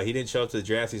like he didn't show up to the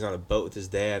draft. He's on a boat with his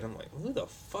dad. I'm like, who the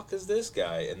fuck is this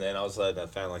guy? And then all of a sudden, I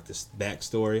found like this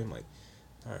backstory. I'm like,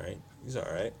 all right, he's all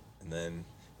right. And then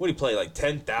what did he play? Like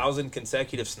 10,000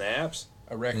 consecutive snaps.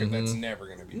 A record that's never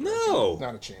going to be broken. No.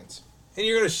 Not a chance. And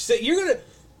you're gonna sit.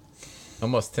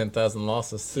 Almost 10,000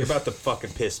 losses. You're about to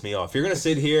fucking piss me off. You're gonna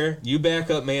sit here. You back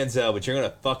up Manziel, but you're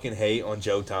gonna fucking hate on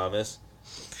Joe Thomas.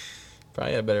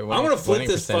 Probably a better I'm gonna flip winning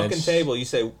this percentage. fucking table. You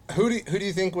say Who do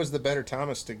you think was the better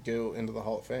Thomas to go into the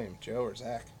Hall of Fame, Joe or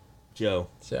Zach? Joe.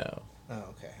 Joe. Oh,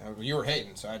 okay. You were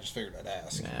hating, so I just figured I'd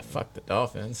ask. Nah, fuck the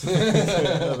Dolphins.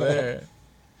 There.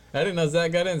 I didn't know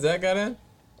Zach got in. Zach got in?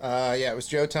 Yeah, it was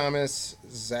Joe Thomas,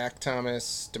 Zach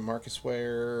Thomas, DeMarcus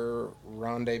Ware,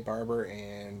 Rondé Barber,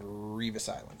 and Revis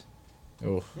Island.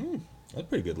 Oof. That's a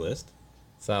pretty good list.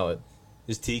 Solid.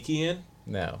 Is Tiki in?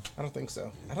 No. I don't think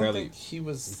so. I don't Probably- think he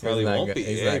was. Probably not won't go- be.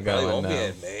 he's Yeah, not he probably going, won't be no.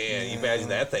 in. Man, you imagine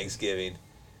that Thanksgiving.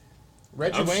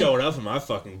 Reggie I'm Wayne. showing up in my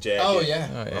fucking jacket. Oh yeah,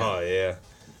 Oh, yeah. Oh yeah.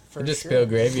 for Just sure. spill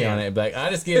gravy on it. Be like, I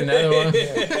just get another one.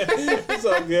 It's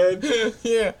all good.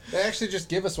 Yeah. They actually just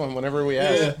give us one whenever we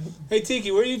ask. Yeah. Hey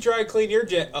Tiki, where do you dry clean your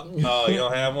jet? Oh, you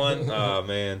don't have one? Oh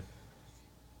man.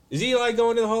 Is he like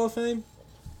going to the Hall of Fame?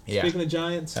 Yeah. Speaking of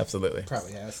Giants, Absolutely.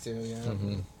 Probably has to.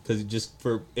 Yeah. because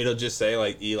it'll just say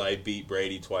like Eli beat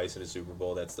Brady twice in a Super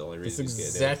Bowl. That's the only That's reason he's getting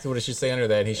exactly what it should say under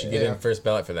that. He should get Yeah. in first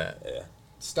ballot for that. in. Yeah,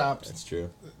 Stopped. that's true.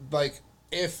 Like,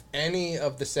 if any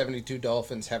of the 72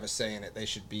 Dolphins have a say in it, they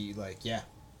should be like, yeah,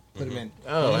 put him in.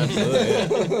 Oh,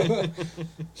 absolutely. Yeah.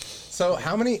 So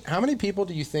how many people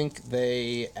do you think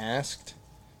they asked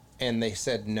and they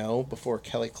said no before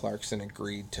Kelly Clarkson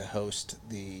agreed to host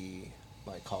the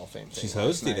Hall of Fame thing? She's last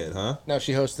hosting night? it, huh? No,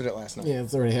 she hosted it last night. Yeah,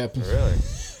 it's already happened. Really?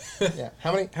 Yeah.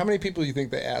 How many people do you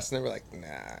think they asked and they were like, nah?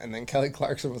 And then Kelly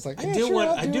Clarkson was like, yeah, sure,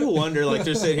 I'll I do do it. wonder. Like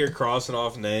they're sitting here crossing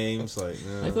off names. Like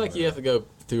I feel like you have to go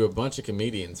through a bunch of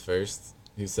comedians first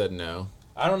who said no.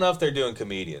 I don't know if they're doing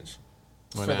comedians.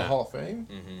 Why For the not? Hall of Fame?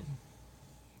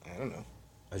 Mm-hmm. I don't know.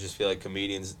 I just feel like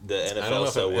comedians. The I don't know NFL's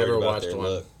if so I've worried ever about watched their one.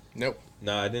 look. Nope.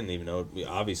 No, I didn't even know.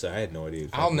 Obviously, I had no idea.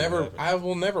 I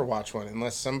will never watch one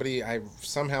unless somebody I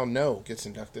somehow know gets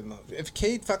inducted. If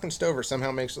Cade fucking Stover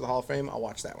somehow makes it to the Hall of Fame, I'll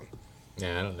watch that one.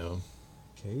 Yeah, I don't know.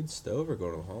 Cade Stover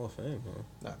going to the Hall of Fame, huh?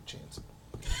 Not a chance.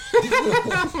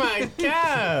 Oh my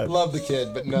god. Love the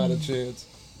kid, but not a chance.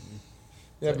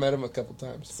 Yeah, I've met him a couple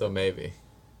times. So maybe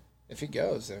If he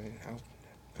goes, I mean, I'll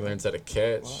he learns how to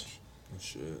catch. watch. Oh,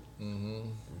 shit. Mm-hmm.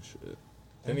 Oh, shit.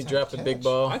 Then he Learns how dropped to a big catch.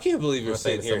 ball. I can't believe you're I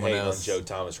think sitting here someone hating else. on Joe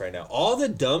Thomas right now. All the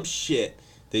dumb shit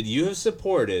that you have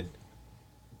supported,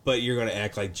 but you're going to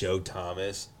act like Joe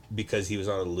Thomas because he was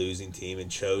on a losing team and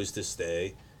chose to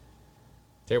stay.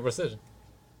 Terrible decision.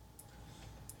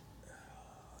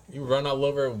 You run all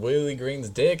over Willie Green's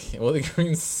dick, and Willie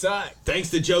Green sucked. Thanks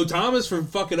to Joe Thomas for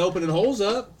fucking opening holes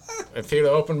up. If he'd have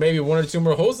opened maybe one or two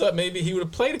more holes up, maybe he would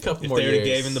have played a couple If more they would years.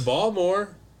 have gave him the ball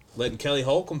more, letting Kelly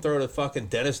Holcomb throw to fucking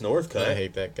Dennis Northcutt. I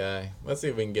hate that guy. Let's see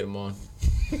if we can get him on.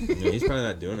 Yeah, he's probably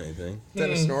not doing anything.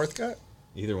 Dennis Northcutt?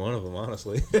 Either one of them,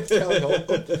 honestly. Kelly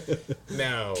Holcomb?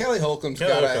 No. Kelly Holcomb's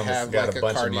Kelly got to Holcomb's have got like a a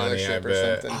bunch car of money, I dealership or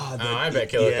bet. something. I bet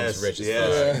Kelly Holcomb's rich as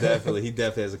yes, fuck. definitely. He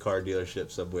definitely has a car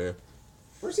dealership somewhere.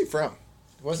 Where's he from?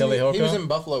 Kelly He was Holcomb? in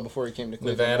Buffalo before he came to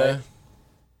Cleveland. Nevada. right?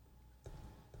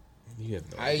 You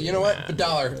have no You know what? The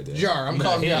dollar jar. I'm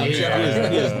calling you out. He Jar.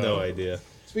 has no idea.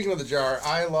 Speaking of the jar,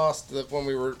 I lost when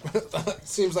we were.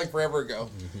 Seems like forever ago.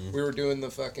 We were doing the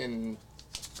fucking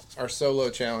our solo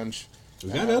challenge.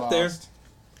 We and got I up there. lost.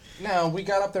 No, we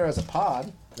got up there as a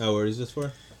pod. Oh, where is this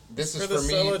for? This is For the for me.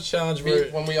 solo challenge, me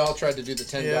we're- when we all tried to do the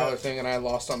 $10 Yeah. thing, and I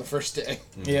lost on the first day.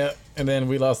 Yeah, and then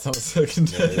we lost on the second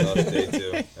Yeah, we day. lost day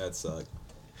two. That sucked.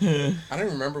 I don't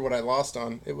even remember what I lost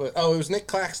on. It was Nick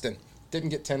Claxton. Didn't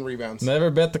get 10 rebounds. Never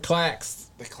bet the Clacks.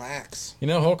 The Clax. You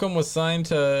know, Holcomb was signed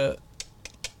to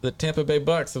the Tampa Bay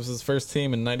Bucks. This was his first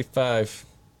team in '95.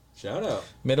 Shout out.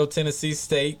 Middle Tennessee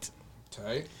State.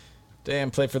 Tight.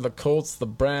 Damn, played for the Colts, the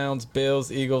Browns,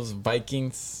 Bills, Eagles,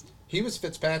 Vikings. He was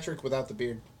Fitzpatrick without the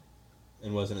beard,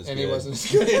 And wasn't as and good. he wasn't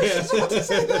as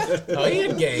good. Oh, he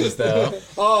had games though.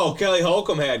 Oh, Kelly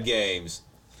Holcomb had games.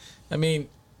 I mean,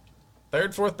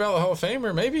 third, fourth ballot Hall of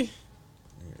Famer, maybe.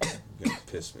 You're gonna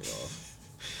piss me off.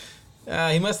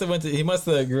 He must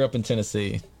have grew up in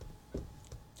Tennessee.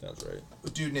 Sounds right. A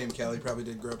dude named Kelly probably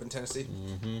did grow up in Tennessee.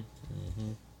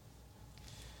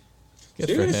 Good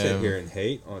So you're for gonna sit him. here and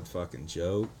hate on fucking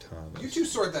Joe Thomas. You two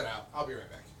sort that out. I'll be right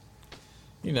back.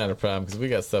 You're not a problem because we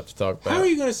got stuff to talk about. How are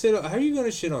you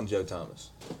gonna shit on Joe Thomas?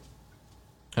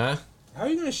 Huh? How are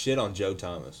you gonna shit on Joe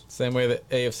Thomas? Same way that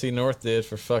AFC North did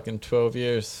for fucking 12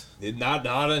 years. Not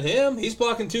on him. He's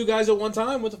blocking two guys at one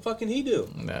time. What the fuck can he do?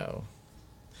 No.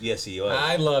 Yes, he was.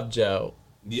 I love Joe.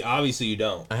 Obviously, you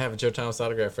don't. I have a Joe Thomas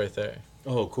autograph right there.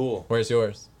 Oh, cool. Where's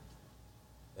yours?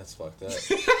 That's fucked up.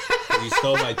 You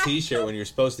stole my T-shirt when you were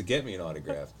supposed to get me an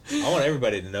autograph. I want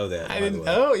everybody to know that. I by the didn't.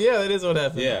 way. Oh, yeah, that is what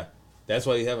happened. Yeah, that's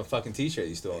why you have a fucking T-shirt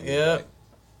you stole. Yeah.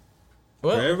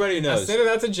 Well, Everybody I knows. sent it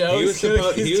out to Joe. He was,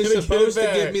 He's gonna supposed to get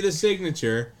it give back. me the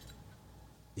signature.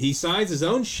 He signs his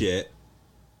own shit.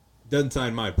 Doesn't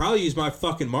sign mine. Probably use my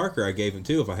fucking marker I gave him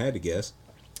too, if I had to guess.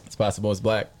 It's possible it's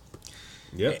black.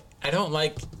 Yep. I don't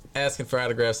like asking for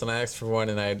autographs, and I asked for one,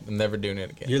 and I'm never doing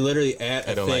it again. You're literally at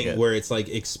I a don't like thing it. where it's like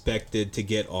expected to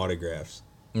get autographs.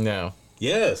 No.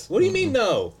 Yes. What do you mean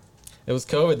no? It was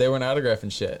COVID. They weren't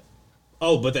autographing shit.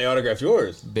 Oh, but they autographed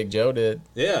yours. Big Joe did.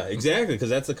 Yeah, exactly, because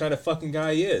that's the kind of fucking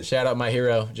guy he is. Shout out my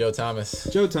hero, Joe Thomas.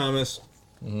 Joe Thomas,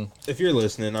 if you're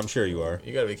listening, I'm sure you are.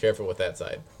 You gotta be careful with that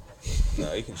side.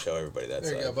 No, you can show everybody that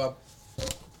There side. you go, Bob.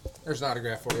 There's an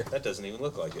autograph for you. That doesn't even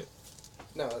look like it.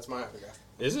 No, that's my autograph.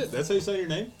 Is it? That's how you say your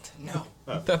name? No.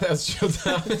 I thought that was Joe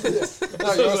Thomas.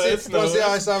 No, you want to see how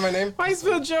I saw my name? Why you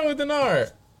spell Joe with an R?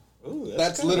 Ooh,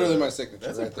 That's kinda- literally my signature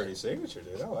That's right a there. pretty signature,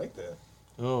 dude. I like that.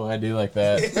 Oh, I do like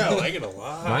that. I like it a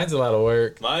lot. Mine's a lot of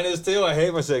work. Mine is too. I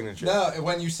hate my signature. No,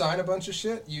 when you sign a bunch of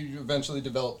shit, you eventually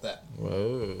develop that.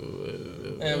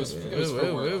 Whoa. And it was for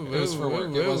work. It was for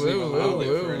work. It wasn't even literally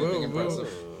for anything impressive.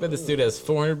 But this dude has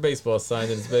 400 baseball signs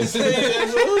in his basement. He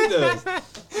absolutely does.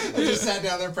 I just sat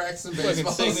down there practicing Fucking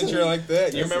baseball. signature like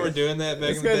that. You remember doing that back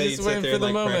This in the guy's day? just You'd sit waiting there for and the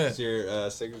like moment. practice your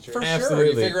signature. For sure.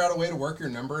 Absolutely. You figure out a way to work your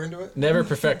number into it. Never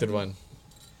perfected one.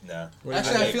 Nah.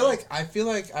 Actually, I feel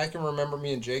like I can remember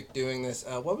me and Jake doing this.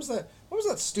 What was that? What was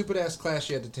that stupid ass class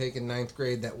you had to take in 9th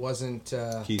grade that wasn't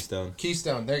Keystone.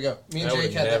 Keystone? There you go. Me and I Jake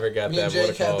would've had never that. got Me and that. What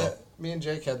Jake a had call. that. Me and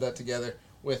Jake had that together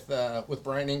with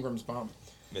Brian Ingram's mom.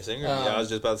 Miss Ingram. Yeah, I was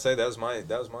just about to say that was mine.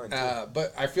 That was mine too.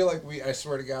 But I feel like I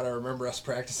swear to God, I remember us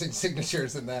practicing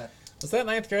signatures in that. Was that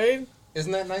 9th grade?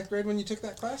 Isn't that 9th grade when you took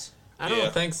that class? I don't Yeah.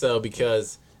 think so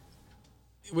because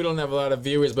we don't have a lot of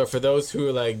viewers, but for those who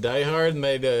are like diehard,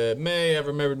 may have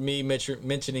remembered me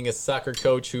mentioning a soccer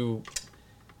coach who,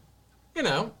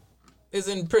 is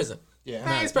in prison.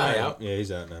 Yeah. He's probably out. Yeah,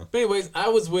 he's out now. But anyways, I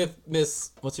was with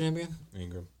Miss, what's her name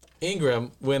again?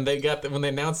 Ingram, when they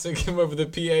announced to come over the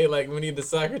PA, like, we need the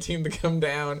soccer team to come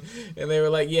down, and they were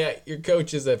like, yeah, your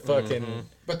coach is a fucking.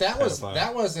 But that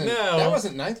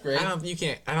wasn't ninth grade. I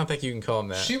don't think you can call him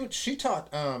that. She taught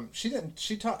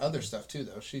she taught other stuff too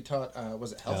though. She taught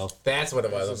was it health? That's what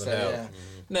it was. Yeah.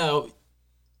 No,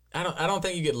 I don't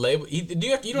think you get labeled. He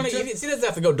doesn't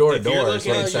have to go door to door. If you're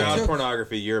looking at That's what I'm child saying.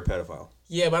 pornography, you're a pedophile.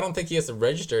 Yeah, but I don't think he has to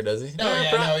register, does he?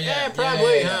 Yeah,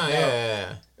 Probably.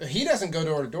 yeah. He doesn't go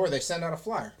door to door. They send out a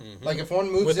flyer. Like if one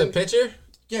moves With a picture.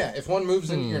 Yeah, if one moves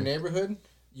into your neighborhood,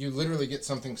 you literally get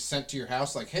something sent to your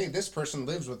house. Like, hey, this person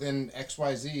lives within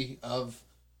XYZ of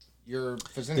your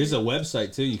vicinity. There's a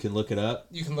website too. You can look it up.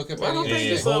 You can look up. Well, I don't any think of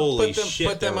just these, Holy put shit,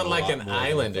 them there on were a like lot an more than I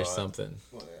island or thought. something.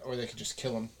 or they could just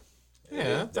kill them.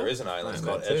 Yeah, There is an island. It's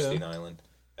called that too. Epstein Island.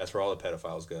 That's where all the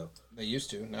pedophiles go. They used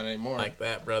to, not anymore. Like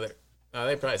that, brother. Oh,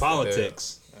 they probably still do.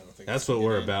 Politics. I don't think That's what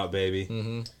we're about, baby.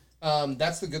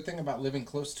 That's the good thing about living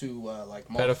close to like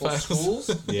multiple Pedophiles. schools.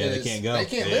 Yeah, they is can't go. They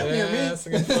can't Yeah. live near me. that's a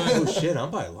good Oh point. shit! I'm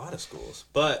by a lot of schools,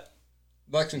 but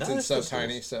Lexington's so Not just the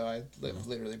tiny, so I live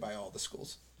literally by all the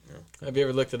schools. Have you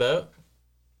ever looked it up?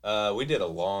 we did a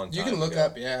long time. You can look ago.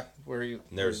 up, where you.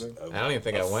 There's where you live. I don't even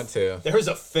think I went to. There was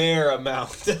a fair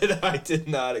amount that I did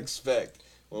not expect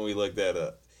when we looked that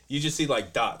up. You just see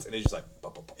like dots, and it's just like.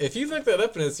 Bop, bop, bop. If you look that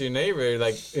up and it's your neighbor,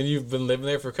 like, and you've been living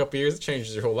there for a couple years, it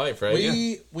changes your whole life, right?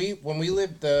 We when we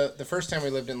lived the first time we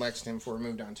lived in Lexington before we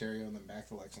moved to Ontario and then back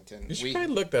to Lexington. You should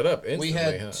probably look that up instantly.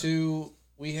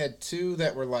 We had two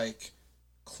that were like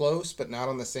close but not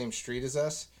on the same street as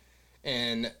us,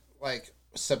 and like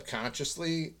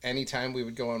subconsciously, anytime we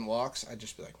would go on walks, I'd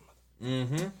just be like,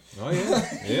 Mm-hmm. Oh yeah,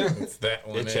 yeah. It's that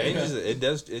one. It changes. It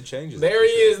does. It changes. There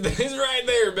he is. He's right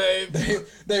there, babe.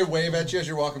 they wave at you as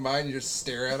you're walking by and you just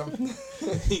stare at them.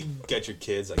 You get your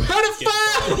kids like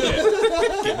Pedophile!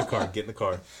 Get in the car. Get in the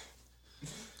car.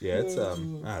 Yeah, it's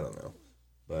I don't know,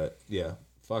 but yeah,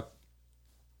 fuck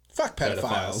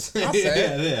pedophiles. pedophiles. I'll say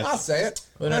it. Yeah. I'll say it.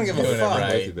 We're I not don't give a doing it fuck.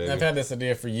 right. Thank you, baby. I've had this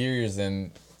idea for years,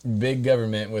 and big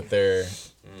government with their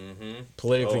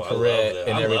politically correct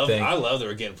and everything. I love that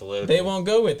we're getting political. They won't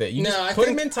go with it. You just I put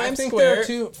think- them in I Times think there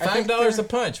Square. are two- I think $5 a there-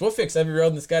 punch. We'll fix every road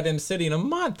in this goddamn city in a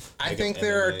month. I Like think an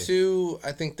there are MMA. two.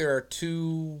 I think there are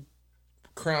two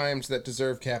crimes that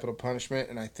deserve capital punishment,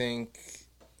 and I think,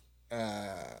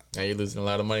 Now you're losing a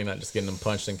lot of money not just getting them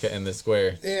punched in the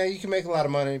square. yeah, you can make a lot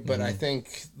of money, but I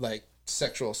think like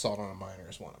sexual assault on a minor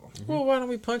is one of them. Well, why don't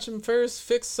we punch them first,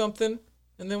 fix something,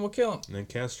 and then we'll kill them? and then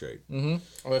castrate. Well,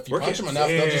 if you punch them enough,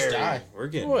 they'll just die. We're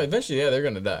getting. Well, eventually, yeah, they're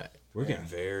gonna die. We're getting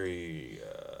very.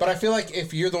 But I feel like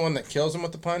if you're the one that kills them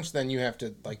with the punch, then you have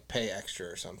to like pay extra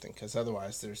or something, because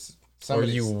otherwise there's Or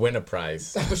somebody. you win a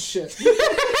prize. Oh shit!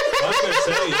 I was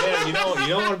gonna say, yeah, you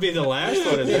don't want to be the last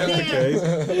one if that's the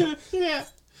case. Yeah.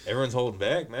 Everyone's holding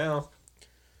back now.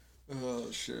 Oh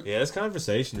shit! Yeah, this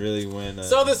conversation really went.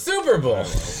 So the Super Bowl.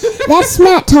 That's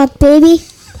Smack Talk, baby.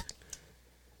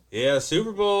 Yeah,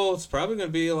 Super Bowl. It's probably gonna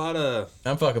be a lot of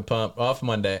I'm fucking pumped. Off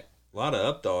Monday.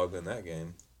 up dog in that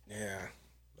game. Yeah.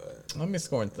 Let me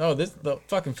score. Oh, the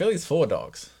fucking Philly's full of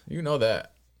dogs. You know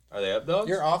that. Are they up dogs?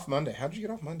 You're off Monday. How'd you get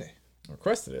off Monday?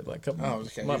 Requested it like a couple Oh,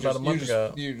 okay. about a month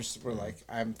ago. You just were like,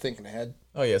 I'm thinking ahead.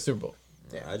 Oh yeah, Super Bowl.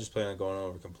 I just plan on going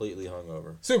over completely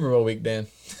hungover. Super Bowl week, Dan.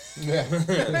 Yeah.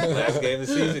 Last game of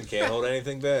the season, can't hold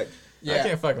anything back. I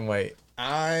can't fucking wait.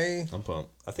 I I'm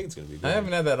pumped. I think it's gonna be good. I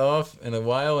haven't had that off in a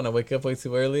while, and I wake up way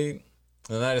too early,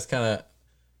 and I just kind of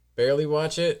barely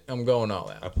watch it. I'm going all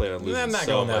I out. plan on losing I'm not so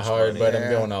going that much hard, money. but I'm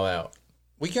Yeah. going all out.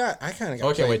 I kind of got. Oh, I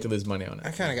can't played- wait to lose money on it.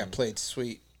 I kind of got played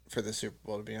sweet for the Super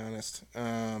Bowl, to be honest.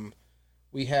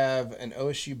 We have an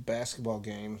OSU basketball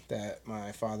game that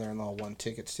my father-in-law won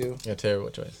tickets to. Yeah, terrible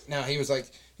choice. Now he was like,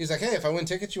 hey, if I win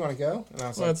tickets, you want to go? And I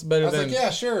was Well, like, it's better than yeah,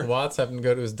 sure. Watts having to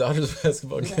go to his daughter's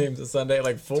basketball games a Sunday at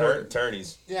like 4.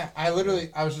 Turnies. Yeah, I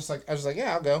was just like,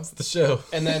 yeah, I'll go. The show.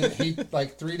 And then he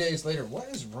like 3 days later, what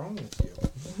is wrong with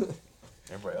you?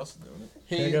 Everybody else is doing it.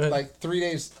 He Yeah, go ahead. like 3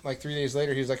 days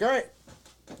later, he was like, all right,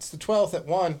 it's the 12th at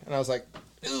 1, and I was like,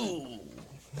 ooh.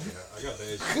 I got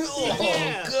those.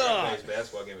 Oh, God.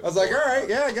 Basketball game. I was like, all right,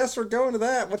 yeah, I guess we're going to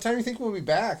that. What time do you think we'll be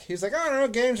back? He's like, I don't know,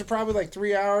 games are probably like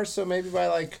 3 hours, so maybe by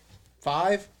like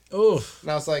 5. Oof.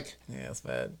 And I was like, Yeah, that's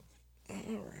bad. all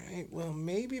right, well,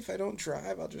 maybe if I don't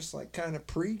drive, I'll just like kind of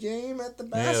pregame at the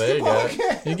Yeah, there you basketball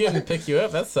go. game. You get him to pick you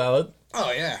up. That's solid.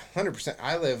 Oh, yeah, 100%.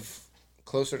 I live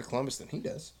closer to Columbus than he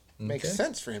does. Makes Okay.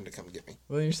 sense for him to come get me.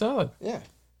 Well, you're solid. Yeah.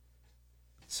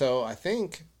 So I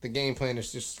think the game plan is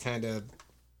just kind of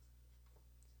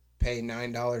pay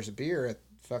 $9 a beer at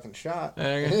fucking Shot.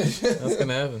 There you go. That's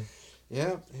gonna happen.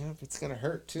 Yep, it's gonna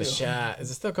hurt too. The Shot.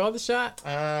 Is it still called the Shot?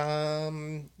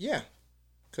 Yeah,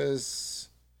 because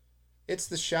it's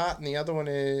the Shot, and the other one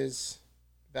is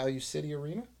Value City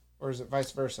Arena, or is it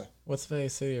vice versa? What's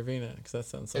Vegas City Arena? Because that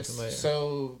sounds so familiar.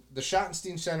 So the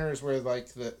Schottenstein Center is where like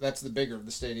that's the bigger of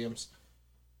the stadiums.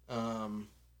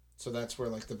 So that's where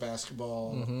like the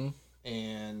basketball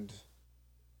and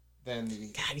then the.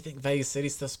 God, do you think Vegas City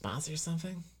still sponsors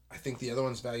something? I think the other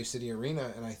one's Value City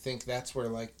Arena, and I think that's where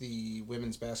like the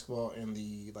women's basketball and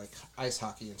the like ice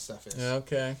hockey and stuff is.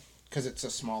 Okay. Because it's a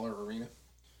smaller arena.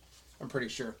 I'm pretty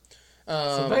sure.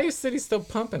 So Vegas City's still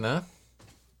pumping, huh?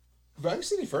 Value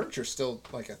City Furniture's still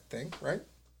like a thing, right?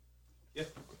 Yeah.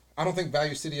 I don't think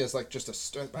Value City is like just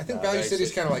a. I think Value Value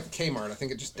City's City- kind of like Kmart. I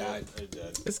think it just died. It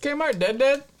did. Is Kmart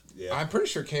dead? Yeah. I'm pretty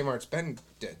sure Kmart's been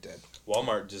dead.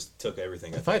 Walmart just took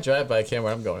everything. If I drive by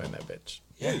Kmart, I'm going in that bitch.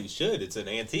 Yeah, you should. It's an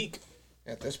antique.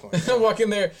 At this point. I walk in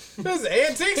there. There's an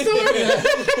antique store.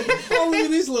 Oh, look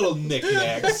at these little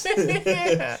knickknacks.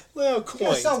 Yeah. How You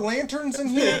quaint. sell lanterns in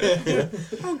here?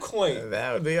 How quaint.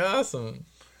 That would be awesome.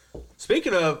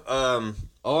 Speaking of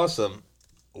awesome,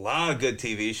 a lot of good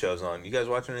TV shows on. You guys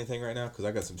watching anything right now? Because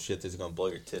I got some shit that's gonna blow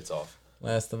your tits off.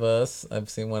 Last of Us. I've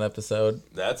seen one episode.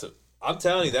 I'm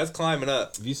telling you, that's climbing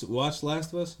up. Have you watched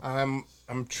Last of Us? I'm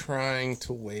trying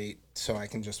to wait so I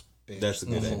can just. binge That's a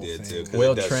good the whole idea thing. too. 'cause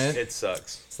Will it does- Trent? It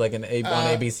sucks. It's like on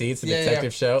ABC. It's a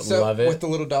detective show. So, Love it. with the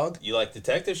little dog. You like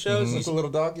detective shows? With the little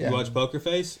dog. Yeah. You watch Poker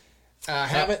Face?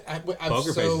 Haven't.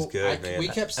 Poker Face is good, man. We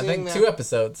kept I seeing think that 2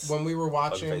 episodes. when we were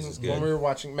watching. Face is good. When we were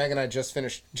watching, Meg and I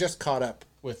just caught up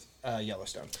with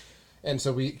Yellowstone, and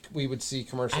so we would see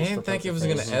commercials. I didn't for think Poker it was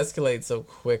going to Face. escalate so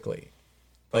quickly.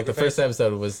 Like the Poker first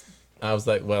episode was, I was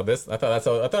like, well, this. I thought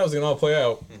it was going to all play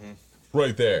out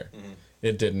right there.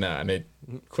 It did not. And it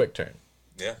quick turn.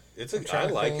 Yeah, I trying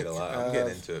to like think it a lot. I'm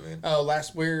getting into it, man. Oh,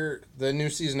 the new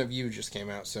season of You just came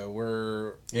out, so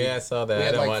we're. Yeah, I saw that. we I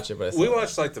had, didn't like- watch it, but I saw We it.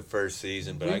 watched like the first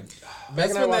season, but Meg That's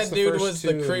and I when watched that the dude first was two,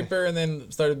 the and- creeper and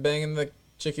then started banging the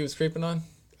chick he was creeping on.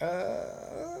 he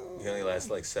only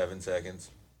lasted like 7 seconds.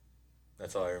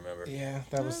 That's all I remember. Yeah,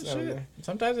 that was.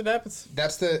 Sometimes it happens.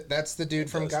 That's the dude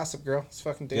from does. Gossip Girl. It's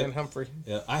fucking Dan Yep. Humphrey.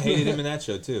 Yeah, I hated him in that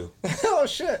show too. Oh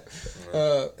shit!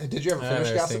 Did you ever I've finish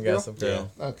never Gossip seen Girl? Gossip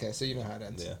Girl. Okay, so you know how it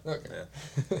ends. Yeah. Okay.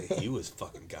 Yeah. Hey, he was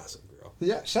fucking Gossip Girl.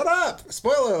 Yeah. Shut up!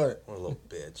 Spoiler alert. What a little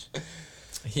bitch.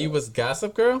 He was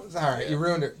Gossip Girl? All right, you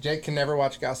ruined it. Jake can never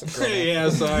watch Gossip Girl. now. Yeah,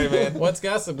 sorry, man. What's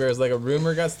Gossip Girl? Is like a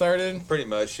rumor got started? Pretty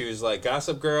much. She was like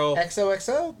Gossip Girl.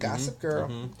 XOXO Gossip Girl.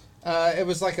 It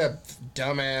was like a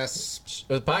dumbass.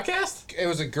 It was a podcast? It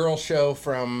was a girl show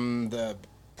from the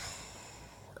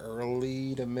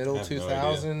early to middle I have no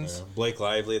 2000s. idea. Yeah. Blake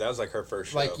Lively. That was like her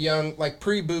first show. Like young, like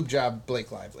pre-boob job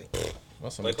Blake Lively.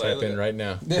 Well, I'm Blake gonna type Lively. in right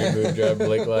now. Big boob job,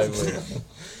 Blake Lively.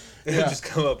 It would just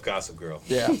come up Gossip Girl.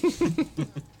 Yeah.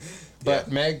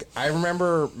 But Meg, I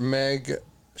remember Meg,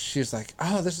 she was like,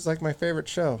 oh, this is like my favorite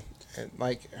show. And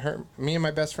like me and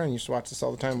my best friend used to watch this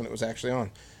all the time when it was actually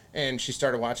on. And she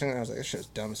started watching it, and I was like, this shit's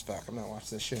dumb as fuck. I'm not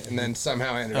watching this shit. And then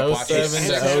somehow I ended up watching 07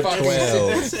 six to fucking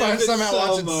 012. seasons. Somehow So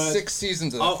watching much. 6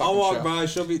 seasons of that I'll fucking walk show. by.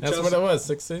 She'll be. That's Chelsea, what it was,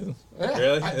 6 seasons. Yeah,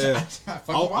 Really? I Yeah.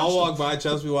 fucking I'll watched walk it. by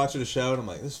Chelsea, be watching a show, and I'm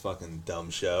like, this fucking dumb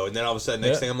show. And then all of a sudden,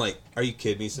 next Yeah. thing, I'm like, are you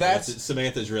kidding me? That's-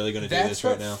 Samantha's really going to do That's this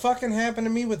what right now? fucking happened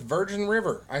to me with Virgin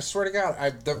River. I swear to God.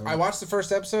 I watched the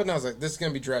first episode, and I was like, this is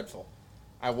going to be dreadful.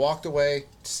 I walked away,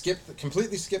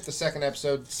 completely skipped the second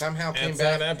episode, somehow came That's how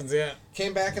it back. happens, yeah.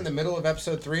 Came back in the middle of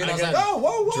episode 3, and I, was got like, "Oh,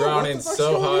 whoa!" Drawn what in the fuck's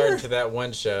so going hard here? to that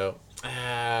one show.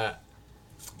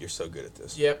 You're so good at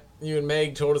this. Yep, you and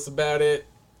Meg told us about it.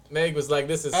 Meg was like,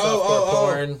 this is softcore oh.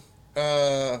 porn.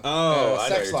 Oh, I know what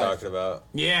Sex you're Life. talking about.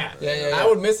 Yeah. Yeah. I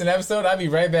would miss an episode. I'd be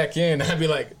right back in. I'd be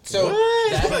like, So,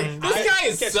 what? that- Like, this guy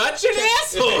is such an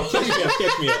asshole.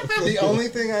 Catch me up. The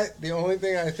only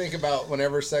thing I think about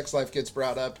whenever Sex Life gets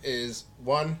brought up is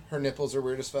 1, her nipples are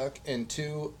weird as fuck, and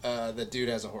 2, the dude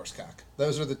has a horse cock.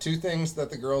 Those are the 2 things that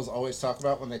the girls always talk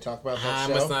about when they talk about that I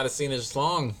show. must not have seen it as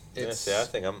long. Yeah, It's see, I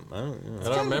think I don't know. I don't kind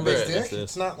of a remember big it. dick. It's this.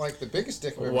 It's not like the biggest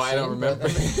dick I've ever Why I seen. don't remember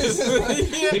but, I mean,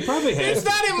 He probably had. It's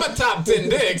not in my top 10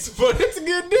 dicks, but it's a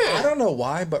good dick. I don't know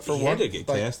why, but for He one, had to get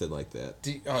like, casted like that.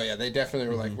 oh yeah, they definitely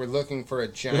were like, we're looking for a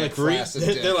They're giant like, read, flaccid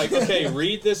dick. they're like, okay,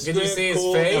 read this Did script. you see his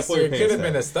cool, now face? pull Or your it could pants have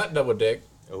been down. a stunt double dick.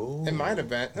 Ooh. It might have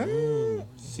been.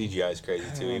 CGI is crazy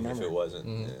too, even if remember. it wasn't.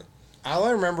 Yeah. All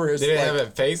I remember is Did it like, have a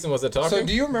face and was it talking? so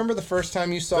do you remember the first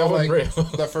time you saw That wasn't like real.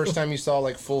 the first time you saw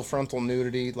like full frontal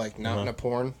nudity, like not in a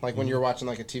porn, like when you were watching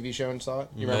like a TV show and saw it?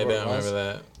 You I remember don't what it was?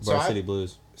 remember that. So Varsity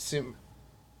Blues. See,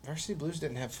 Varsity Blues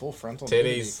didn't have full frontal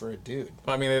nudity Titties. for a dude.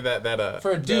 I mean, that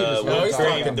For a dude, is what oh, I'm he's talking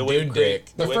talking about. dude dick.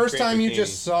 The whipped first cream time you bikini.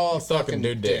 just saw a He's talking fucking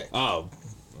dude dick. dick. Oh,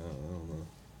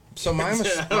 So mine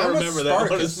was. I mine don't was remember that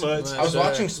one Spartacus. as much. I was Sure.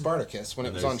 watching Spartacus when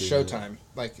it was never on seen that. Showtime,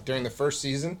 like during the first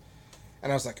season,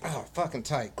 and I was like, "Oh, fucking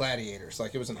tight, Gladiators!"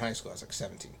 Like it was in high school. I was like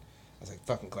 17. I was like,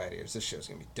 "Fucking Gladiators! This show's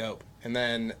gonna be dope." And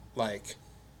then like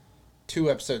 2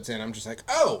 episodes in, I'm just like,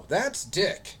 "Oh, that's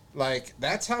dick! Like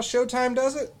that's how Showtime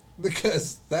does it."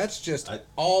 Because that's just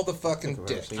all the fucking I've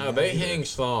dick. seen Oh, they hang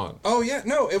schlong. Oh yeah,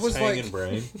 no, it was hanging like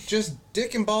brain. just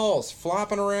dick and balls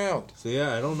flopping around. So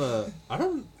yeah, I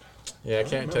don't. Yeah, I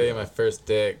can't tell you my first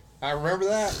dick. I remember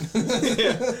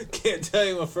that. Can't tell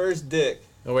you my first dick.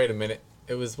 Oh, wait a minute.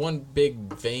 It was one big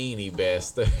veiny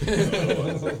bastard.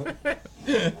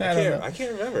 I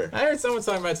can't remember. I heard someone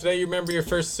talking about today. You remember your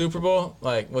first Super Bowl?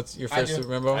 Like, what's your I first do.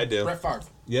 Super Bowl? I do. Brett Favre.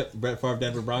 Yep, Brett Favre,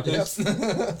 Denver Broncos.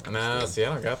 No, see,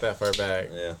 I don't got that far back.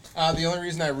 Yeah. The only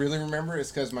reason I really remember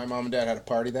is because my mom and dad had a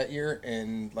party that year,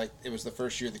 and like it was the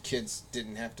first year the kids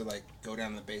didn't have to like go down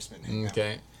in the basement and hang out.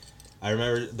 Okay. I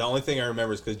remember the only thing I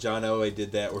remember is because John Elway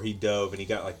did that where he dove and he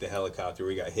got like the helicopter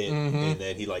where he got hit and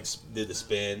then he like did the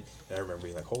spin. And I remember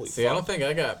being like, "Holy See, fuck!" I don't think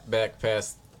I got back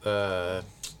past.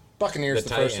 Buccaneers, The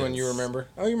the first one Titans. you remember.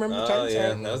 Oh, you remember the Oh Titans?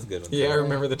 yeah, that was a good one. Yeah, I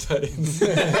remember the Titans.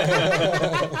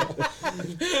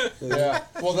 Yeah.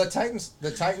 Well, the Titans,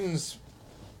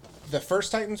 the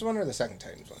first Titans one or the second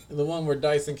Titans one? The one where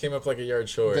Dyson came up like a yard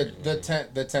short.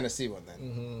 The Tennessee one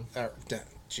then.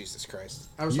 Jesus Christ!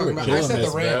 I was You talking were about. I said killing the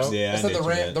this, Rams. bro. Yeah, I I said knew the what you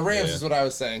Rams. meant. The Rams Yeah. is what I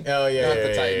was saying. Oh yeah, not yeah, the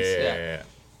yeah, Titans. yeah, Yeah.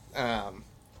 yeah.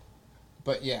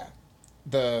 But yeah,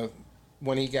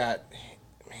 when he got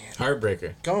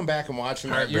Heartbreaker. going back and watching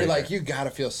that, you're Heartbreaker. like, you gotta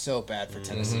feel so bad for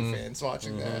Tennessee fans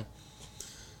watching that.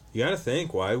 You gotta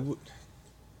think why are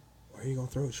you gonna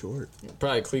throw it short?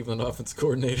 Probably Cleveland offense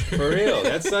coordinator. For real,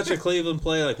 that's such a Cleveland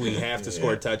play. Like we have to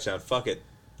score a touchdown. Fuck it,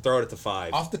 throw it at the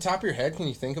 5. Off the top of your head, can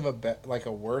you think of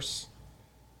a worse,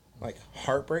 like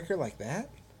heartbreaker like that?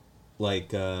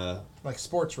 Like Like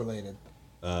sports related.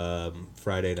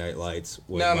 Friday Night Lights.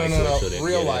 When No, Mike no. White didn't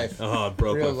Real get it. life. Oh, it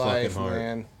broke Real my life, fucking heart.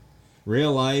 man.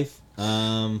 Real life. It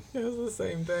was the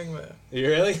same thing, though. You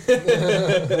really?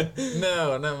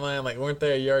 No, not mine. Like, weren't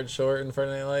they a yard short in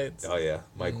Friday Night Lights? Oh yeah,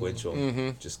 Mike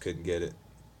Winchell just couldn't get it.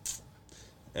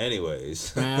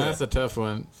 Anyways, Man, that's a tough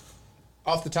one.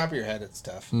 Off the top of your head, it's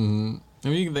tough. I mean,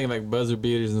 you can think like buzzer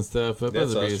beaters and stuff, but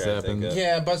That's buzzer what I was beaters trying to think happen. of.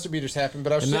 Yeah, buzzer beaters happen,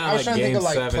 but I was, And I not was like trying to think game of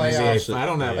like 7, playoffs. I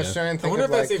don't know. I was trying to I think wonder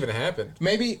of if that's like even happened.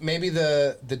 maybe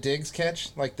the Diggs catch,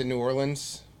 like the New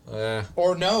Orleans. Yeah.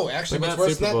 Or no, actually, Like what's not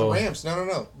worse Super than that, the Bowl. Rams.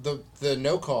 No. The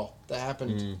no call that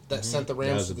happened that sent the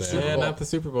Rams was to a the bad Super Yeah, Bowl. not the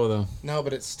Super Bowl, though. No,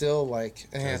 but it's still like,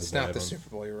 was it's a not bad the one. Super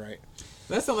Bowl. You're right.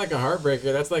 That's not like a heartbreaker.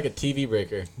 That's like a TV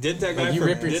breaker. didn't that guy Like, you from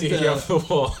rip your didn't, TV off the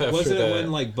wall after wasn't that. it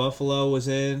when like Buffalo was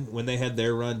in when they had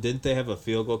their run? Didn't they have a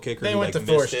field goal kicker? They who, went like, to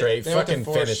 4 missed it? straight. They went to Fucking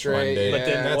 4 finished one, straight, dude. yeah. But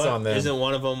then That's one, on them. Isn't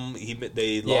one of them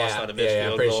they lost on a missed yeah,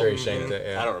 field I'm pretty goal? sure he shanked it.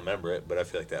 Yeah. I don't remember it, but I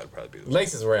feel like that would probably be the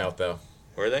Laces were out, though.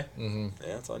 Were they? Mm-hmm.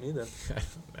 Yeah, that's on you then.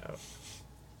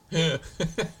 No.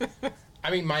 I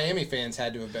mean, Miami fans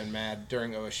had to have been mad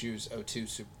during OSU's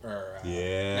 0-2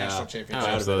 national championship. Oh,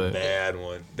 That was a absolutely. bad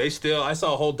one. I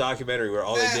saw a whole documentary where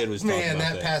all they did was talk man, about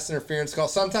that that. pass interference call.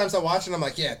 Sometimes I watch it and I'm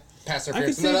like, yeah, pass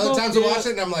interference. can And then see other both, times I yeah. watch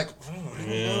it and I'm like, I don't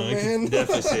Yeah, know, I man. can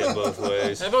definitely see it both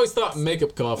ways. I've always thought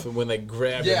makeup call from when they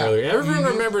grabbed Yeah. him earlier. Everyone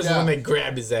remembers Yeah. when they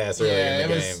grabbed his ass earlier Yeah, in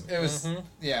the it game. was,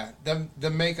 yeah. The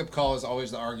makeup call is always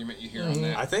the argument you hear on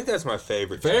that. I think that's my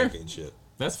favorite Fair. championship.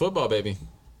 That's football, baby.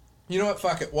 You know what?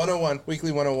 Fuck it. 101,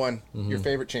 weekly 101. Mm-hmm. Your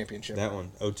favorite championship. That one,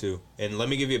 0-2. And let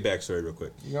me give you a backstory real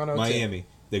quick. You wanna know Miami,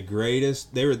 the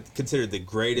greatest. They were considered the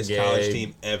greatest Gabe. college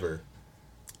team ever.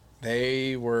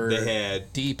 They were They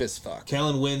had deep as fuck.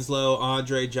 Kellen Winslow,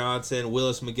 Andre Johnson,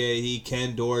 Willis McGahee,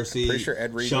 Ken Dorsey, Pretty sure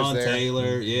Ed Reed Sean was there.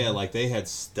 Taylor. Yeah, like they had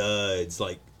studs,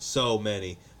 like so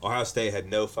many. Ohio State had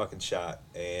no fucking shot,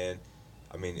 and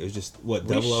I mean it was just what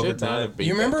We double should not overtime. have beat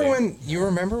You that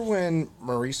remember team. when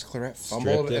Maurice Claret fumbled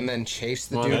Stripped it. and then chased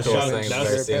the Well, dude? that's to what the I'm saying. that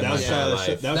was strip? That was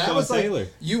Sean That was Taylor.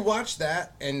 like you watch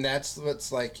that, and that's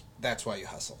what's like. That's why you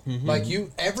hustle. Like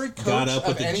every Got coach up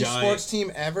with of the any giant- sports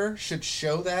team ever should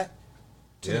show that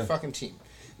to Yeah. the fucking team.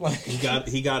 Like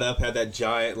He got up, had that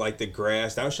giant like the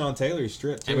grass. That was Sean Taylor. He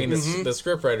stripped. I too. mean, the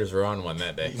script writers were on one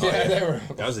that day. yeah, they were.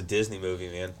 that was a Disney movie,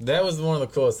 man. That was one of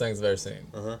the coolest things I've ever seen.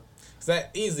 Uh-huh. Because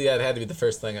that easily that had to be the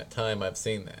first time I've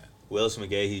seen that. Willis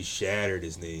McGahee shattered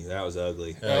his knee. That was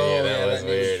ugly. Oh, yeah, that was knee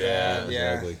weird. bad. That was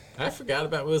Yeah. ugly. I forgot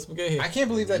about Willis McGahee. I can't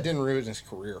believe that didn't ruin his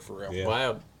career for real. Yeah.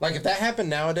 Wild. Like if that happened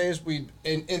nowadays, we'd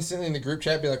instantly in the group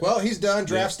chat be like, "Well, he's done.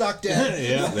 Draft stock dead."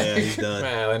 Yeah, he's done.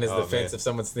 Well, in his Oh, defense, man. if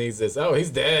someone sneezes, oh, he's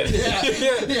dead.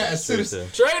 yeah. As soon True, as too.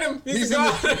 Trade him. he's He's in gone.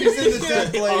 the 10th He's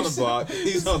on the place, block.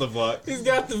 He's on the block. He's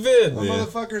got the vid. the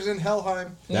motherfucker's in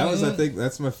Helheim. That was, I think,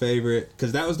 that's my favorite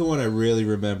because that was the one I really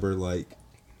remember. Like,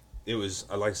 it was,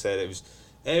 like I said, it was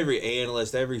every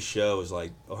analyst, every show was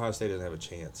like, Ohio State doesn't have a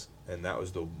chance, and that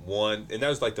was the one, and that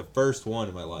was like the first one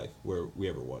in my life where we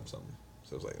ever won something.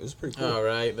 So I was like, it was pretty cool. All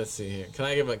right, let's see here. Can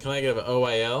I give an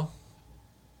OIL?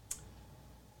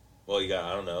 Well, you got,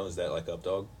 I don't know, is that like Up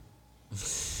Dog?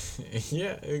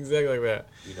 Yeah, exactly like that.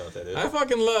 You know what that is? I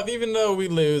fucking love, even though we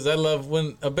lose, I love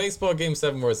when a baseball Game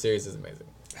 7 World Series is amazing.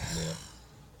 Yeah.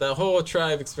 The whole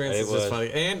tribe experience It is just was.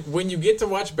 funny. And when you get to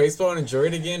watch baseball and enjoy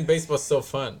it again, baseball's so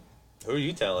fun. Who are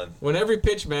you telling? When every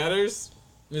pitch matters,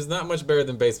 there's not much better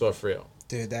than baseball for real.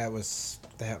 Dude, that was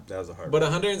that. That was a hard But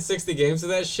one. 160 games of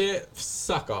that shit,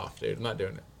 suck off, dude. I'm not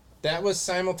doing it. That was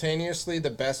simultaneously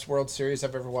the best World Series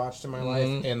I've ever watched in my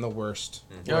life and the worst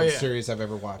Oh, World yeah. Series I've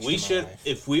ever watched. We in my should, life.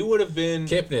 if we would have been,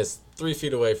 Kipnis, 3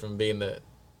 feet away from being the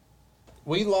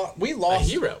We lost. We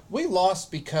lost. hero. We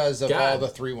lost because of God. all the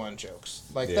 3-1 jokes.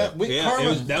 Like Yeah. that. We, Yeah,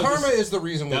 karma. that was Karma the- is the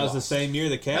reason we that was lost. the same year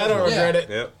the Cavs I don't won. regret it.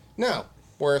 Yep. No,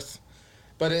 worth.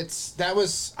 But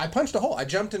I punched a hole. I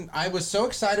jumped in. I was so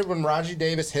excited when Raji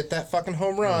Davis hit that fucking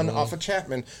home run off of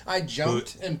Chapman. I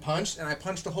jumped and punched, and I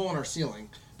punched a hole in our ceiling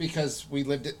because we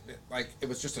lived it like it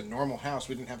was just a normal house.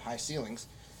 We didn't have high ceilings.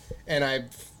 And I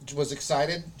was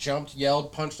excited, jumped,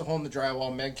 yelled, punched a hole in the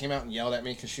drywall. Meg came out and yelled at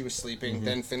me because she was sleeping.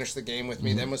 Then finished the game with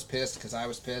me. Then was pissed because I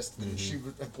was pissed. Then she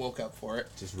woke up for it.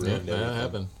 Just Yeah, ruined that everything.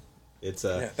 happened. It's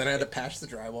Yeah, then I had to patch the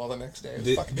drywall the next day. It was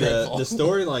the, fucking the, dreadful. the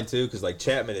storyline too, because like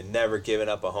Chapman had never given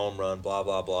up a home run, blah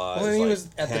blah blah. Well, It's he like, was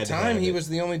at the had to time. have He it. was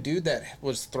the only dude that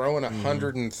was throwing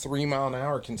 103 mile an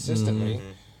hour consistently.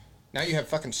 Now you have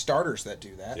fucking starters that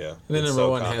do that. Yeah. And then it's number so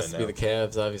one common has to be now. the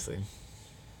Cavs, obviously.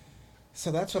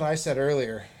 So that's what I said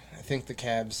earlier. I think the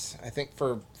Cavs. I think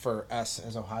for us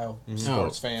as Ohio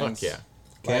sports fans, Fuck yeah.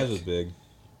 Cavs like- was big.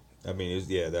 I mean, it was,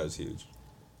 yeah, that was huge.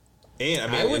 And I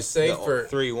mean, I would it's say the for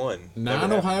 3-1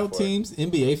 Non-Ohio teams,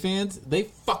 NBA fans, they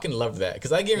fucking loved that.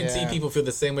 Because I guarantee Yeah. people feel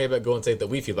the same way about Golden State that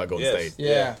we feel about Golden Yes. State.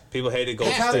 Yeah. People hated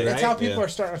Golden That's how, State. that's how people Yeah. are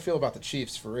starting to feel about the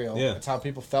Chiefs for real. Yeah. That's how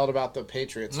people felt about the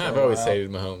Patriots. for I've a always while.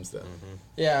 hated Mahomes, though.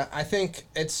 Yeah, I think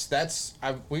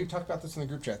we talked about this in the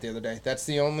group chat the other day. That's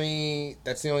the only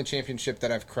championship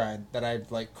that I've cried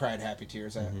cried happy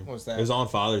tears at. Was that It was on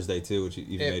Father's Day too, which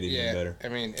even made it even better. I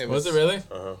mean, it Was it really?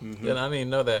 Uh-huh. Yeah, I didn't even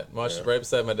know that. Watched it right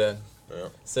beside my dad. Yeah.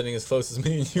 Sitting as close as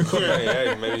me and you yeah, are.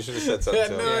 yeah, maybe you should have said something Yeah,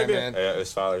 to no him. Yeah, idea. man. Yeah, it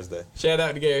was Father's Day. Shout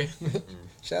out to Gary.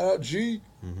 Shout out G.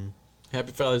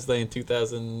 Happy Father's Day in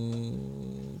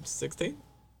 2016?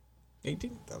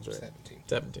 18? Sounds right. 17.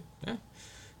 17. Yeah.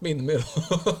 Me in the middle.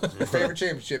 Your favorite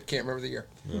championship? Can't remember the year.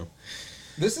 Yeah.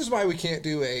 This is why we can't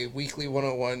do a weekly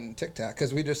 101 TikTok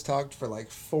because we just talked for like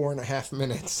 4.5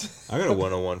 minutes. I got a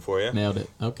 101 for you. Nailed it.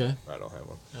 Okay. I don't have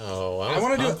one. Oh, I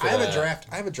want to do. pumped for I have a that. draft.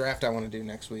 I have a draft I want to do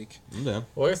next week. I'm down.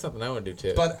 Well, here's something I want to do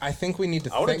too. But I think we need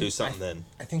to. I want to think, do something then.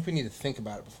 I think we need to think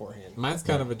about it beforehand. Mine's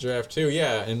kind of a draft too.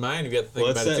 Yeah, in mine you got to think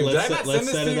Let's about it set- too. Did I let's not set- send let's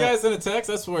this set to you it up. guys in a text?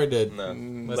 I swear I did. No.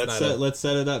 Let's not Let's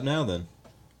set it up now then.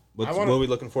 What I wanna- are we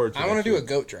looking forward to? I want to next do a week?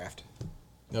 goat draft,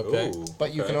 Okay. Ooh,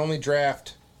 but you okay. can only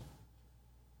draft.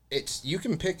 You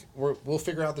can pick. We'll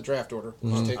figure out the draft order.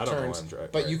 We'll just take I don't know turns. why I'm dra-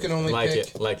 But you can only Like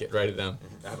pick. it. Like it. Write it down.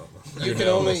 I don't know. You You can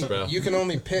know only this, bro. you can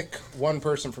only pick one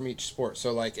person from each sport.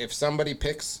 So like if somebody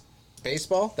picks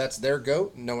baseball, that's their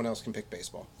goat. No one else can pick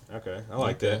baseball. Okay, I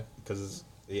like Okay. that because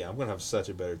I'm gonna have such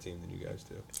a better team than you guys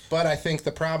do. But I think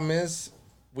the problem is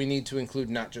we need to include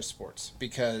not just sports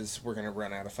because we're gonna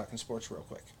run out of fucking sports real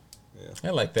quick. I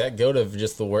like that. Go to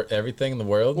just everything in the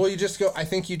world. Well, you just go. I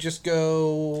think you just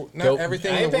go. Not Goat-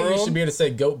 everything I in the think world. you should be able to say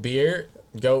goat beer,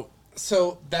 goat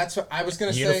So that's what I was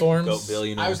gonna uniforms. Goat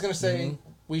billionaire. say. I was gonna say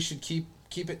we should keep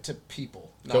it to people,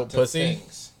 not Goat to pussy?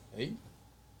 things. Hey.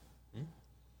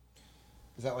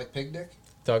 Is that like pig dick?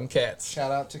 Talking cats.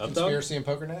 Shout out to Up dog? Conspiracy and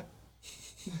PokerNet.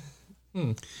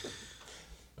 All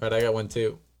right, I got one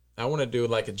too. I want to do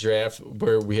like a draft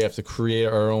where we have to create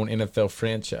our own NFL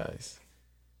franchise.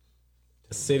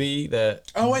 A city that.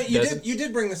 Oh wait, doesn't- you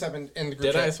did bring this up in the group Did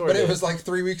I? chat, I swear but I it did. was like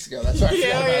 3 weeks ago. That's why I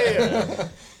Yeah, forgot about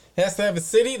it. Has to have a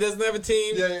city. Doesn't have a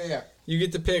team. Yeah. You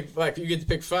get to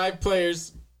pick 5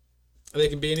 players. They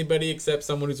can be anybody except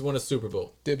someone who's won a Super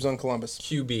Bowl. Dibs on Columbus.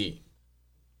 QB.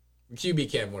 QB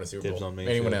can't win a Super Dibs Bowl. on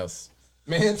Mayfield. Anyone else?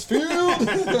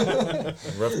 Mansfield.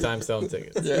 Rough time selling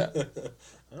tickets. Yeah,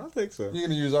 I don't think so. you're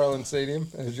gonna use Arlen Stadium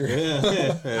as your.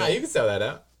 Ah, you can sell that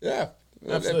out. Yeah,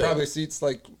 Absolutely. it probably seats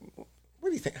like. What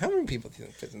do you think? How many people do you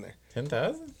think fit in there?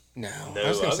 10,000? No, No, I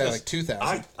was gonna say gonna- like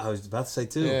 2,000. I was about to say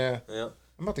 2. Yeah, Yeah.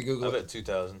 I'm about to Google I it. bet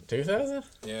 2,000. 2,000?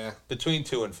 Yeah, Between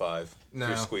 2 and 5. no, If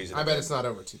you're squeezing. I it bet in. it's not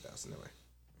over 2,000 anyway.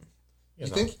 You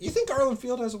know, You think Arlen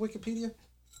Field has a Wikipedia?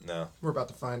 No. We're about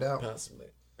to find out. possibly.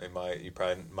 It might. You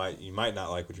probably might. You might not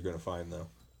like what you're going to find though.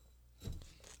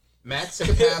 Max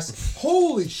capacity.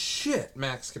 Holy shit!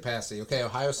 Max capacity. Okay,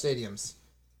 Ohio stadiums.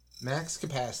 Max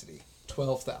capacity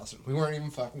 12,000. We weren't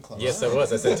even fucking close. Yes, I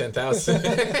was. I said 10,000.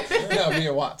 No, me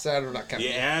and Watts. I'm not counting.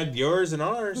 You add yours and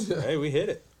ours. Hey, we hit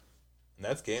it. And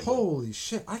that's game. Holy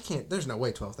shit! I can't. There's no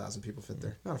way 12,000 people fit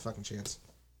there. Not a fucking chance.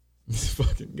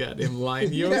 Fucking goddamn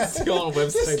lying. You Yeah. always calling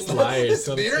websites liars.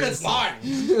 The internet's lying.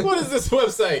 What is this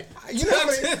website? You know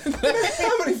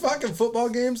how many fucking football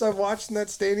games I've watched in that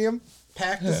stadium?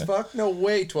 Packed as fuck. No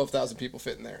way 12,000 people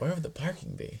fit in there. Where would the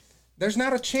parking be? There's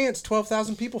not a chance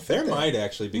 12,000 people fit There there. might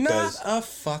actually because Not a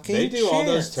fucking they do all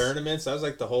those chance. tournaments. That was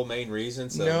like the whole main reason.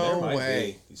 So No there might way.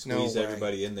 be. You squeeze No way.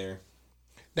 everybody in there.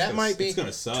 That might be. It's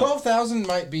gonna suck. 12,000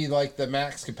 might be like the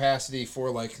max capacity for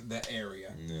like the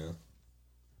area. Yeah.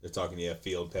 They're talking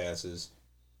field passes.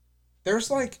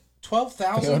 There's like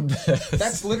 12,000. Field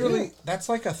That's literally that's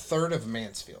like a third of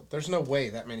Mansfield. There's no way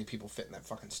that many people fit in that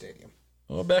fucking stadium.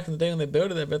 Well, back in the day when they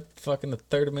built it, I bet fucking a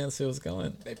third of Mansfield was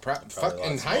going. They Probably fuck a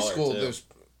lot in high smaller, school. too. There's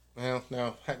well,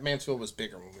 no, Mansfield was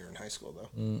bigger when we were in high school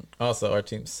though. Also, our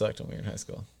team sucked when we were in high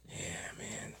school. Yeah,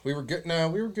 man, we were good. No,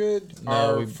 we were good. No,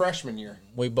 our we- freshman year.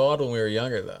 We balled when we were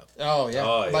younger, though. Oh yeah,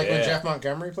 Oh, like when yeah. Jeff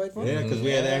Montgomery played for. Yeah, because we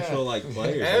had actual like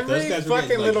players. Like, Every those guys were fucking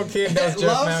getting, like, little kid knows Jeff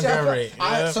Loves Montgomery.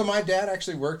 Yeah. So my dad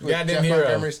actually worked with Goddamn Jeff hero.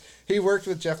 Montgomery's. He worked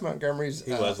with Jeff Montgomery's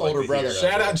was like older the brother. hero.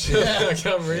 Shout out Jeff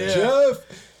Montgomery. Yeah.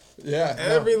 Jeff. Yeah. no.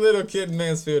 Every little kid in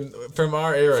Mansfield from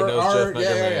our era For knows our- Jeff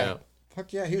Montgomery. yeah.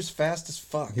 Fuck yeah, he was fast as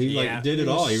fuck. He Yeah. like did it He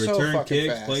was all. He so returned fucking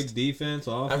kicks, fast. played defense,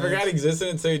 offense. I forgot he existed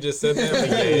until you just said that. But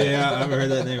yeah, Yeah, I haven't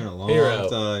heard that name in a long Hero.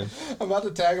 time. I'm about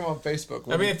to tag him on Facebook.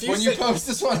 When, I mean, if you when you sit- post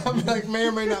this one, I'm like, may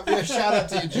or may not be a shout out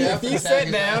to you, Jeff. If you and tag sat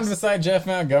his down ass. beside Jeff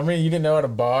Montgomery, you didn't know at a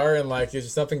bar, and like it's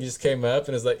just something just came up,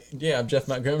 and it's like, yeah, I'm Jeff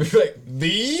Montgomery. You're like,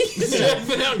 the Jeff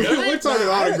Montgomery. We're talking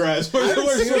autographs. Where's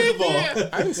the ball?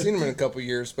 I haven't seen him in a couple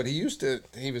years, but he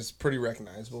was pretty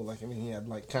recognizable. Like, I mean, he had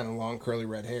like kind of long curly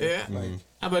red hair. Yeah. Like,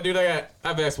 How about, dude?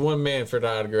 I've asked one man for the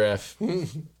autograph.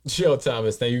 Joe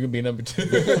Thomas. Now you can be number 2.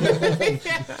 I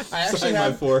actually Sign my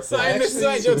have. fourth. Sign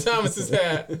Joe Thomas's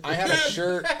hat. I had a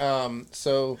shirt.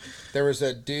 So there was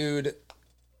a dude.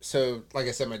 So like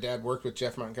I said, my dad worked with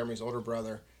Jeff Montgomery's older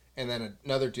brother, and then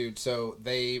another dude. So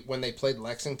when they played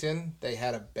Lexington, they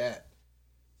had a bet,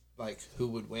 like who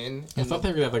would win. I thought they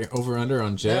were gonna have like an over under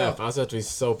on Jeff. No. I was about to be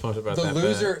so pumped about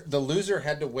the that. loser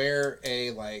had to wear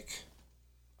a like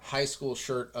high school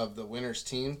shirt of the winner's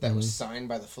team that was signed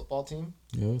by the football team.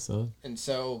 Yeah, so And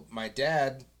so my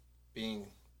dad, being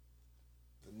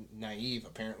naive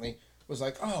apparently, was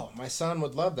like, "Oh, my son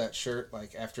would love that shirt."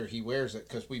 Like after he wears it,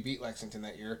 because we beat Lexington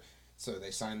that year, so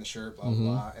they signed the shirt, blah blah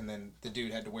blah, and then the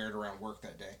dude had to wear it around work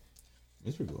that day.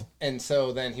 That's pretty cool. And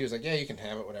so then he was like, "Yeah, you can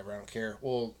have it, whatever. I don't care."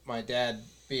 Well, my dad,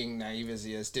 being naive as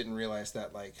he is, didn't realize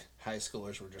that like high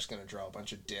schoolers were just gonna draw a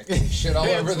bunch of dicks and shit all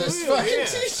over this fucking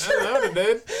t-shirt. I know it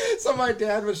did. So my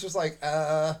dad was just like,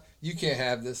 you can't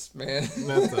have this, man."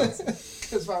 That's awesome.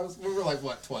 Because we were like,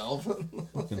 what, 12?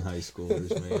 Fucking high schoolers,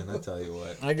 man. I tell you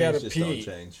what. I gotta Things just pee.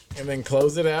 don't change. And then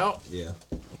close it out. Yeah.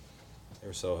 They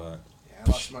were so hot. Yeah, I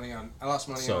lost money on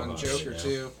So on hot Joker right now.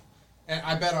 too. And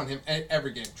I bet on him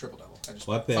every game, triple double. I just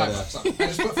Well, I put bet, $5 on him. I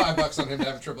just put $5 on him to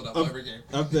have a triple double every game.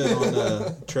 I've been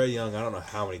on Trey Young. I don't know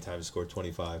how many times he scored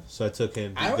 25. So I took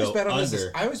him to I always go bet on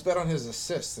under. I always bet on his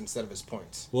assists instead of his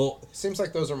points. Well, Seems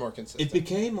like those are more it consistent.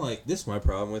 became like this is my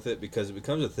problem with it because it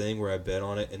becomes a thing where I bet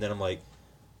on it and then I'm like,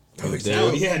 Oh,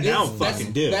 dude, yeah, now I'm that's,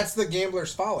 fucking due. That's the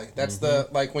gambler's folly. That's the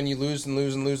like when you lose and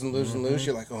lose and lose and lose and lose,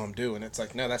 you're like, oh, I'm due, and it's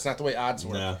like, no, that's not the way odds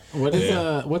work. Nah. What is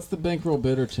Yeah. what's the bankroll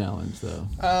bidder challenge though?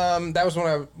 That was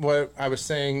what I was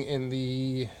saying in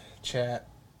the chat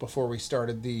before we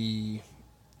started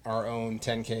our own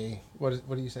 10K. What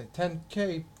do you say?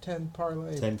 10K 10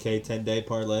 parlay. 10K 10-day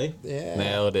parlay. Yeah.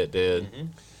 Nailed it, dude.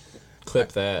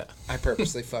 Clip that. I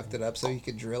purposely fucked it up so you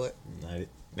could drill it.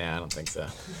 Nah, I don't think so.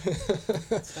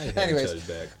 Anyways,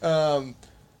 back.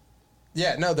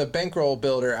 yeah, no, the bankroll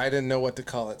builder. I didn't know what to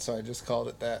call it, so I just called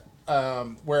it that.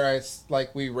 Whereas,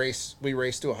 like we race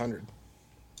to 100.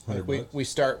 Like we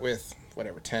start with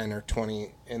whatever 10 or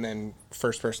 20, and then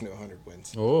first person to 100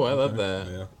 wins. Oh, I love that.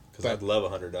 Yeah, because But- I'd love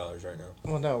 $100 right now.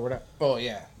 Well, no, we're not. Oh,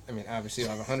 yeah. I mean, obviously you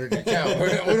have 100 to count.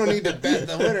 We don't need to bet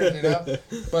the winner, you know.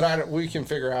 But we can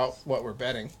figure out what we're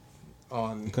betting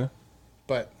on. Okay.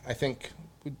 But I think,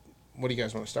 what do you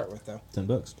guys want to start with, though?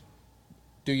 $10.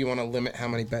 Do you want to limit how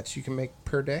many bets you can make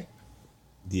per day?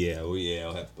 Yeah, well, yeah,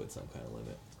 I'll have to put some kind of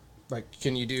limit. Like,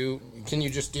 can you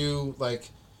just do, like,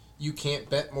 you can't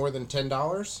bet more than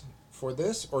 $10 for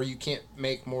this, or you can't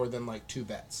make more than, like, 2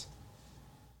 bets?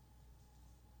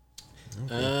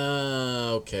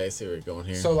 Okay, I see where you're going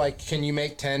here. So, like, can you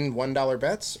make 10 $1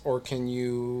 bets, or can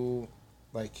you,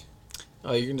 like...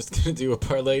 Oh, you're just gonna do a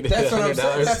parlay to That's hit what I'm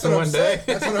saying. $100 That's in what one I'm day? saying.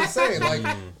 That's what I'm saying.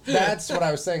 Like, that's what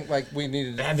I was saying. Like, we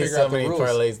needed to That'd be figure so out the many rules.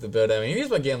 parlays to build. I mean, here's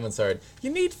what gambling's hard.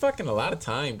 You need fucking a lot of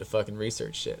time to fucking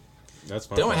research shit. That's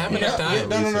fine. Don't have enough time.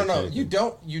 No.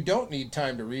 You don't need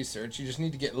time to research. You just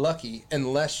need to get lucky,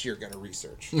 unless you're gonna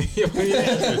research. That's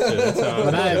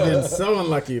But I have been so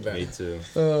unlucky Me then. too.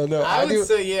 No, I would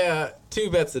say, yeah, 2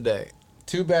 bets a day.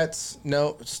 2 bets.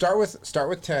 No, start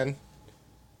with 10.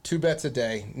 2 bets a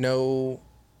day. No,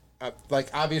 like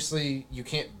obviously you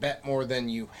can't bet more than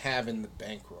you have in the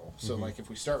bankroll. So like if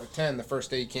we start with 10, the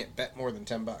first day you can't bet more than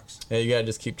 $10. Yeah, you gotta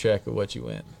just keep track of what you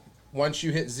win. Once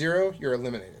you hit 0, you're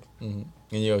eliminated. And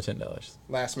you owe $10.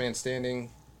 Last man standing.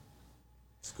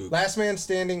 Scoop. Last man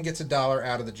standing gets $1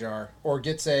 out of the jar, or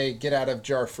gets a get out of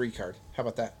jar free card. How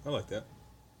about that? I like that.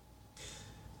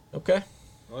 Okay.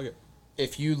 I like it.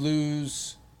 If you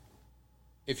lose,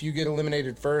 if you get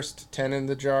eliminated first, 10 in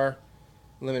the jar.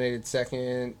 Eliminated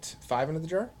second, 5 into the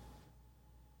jar.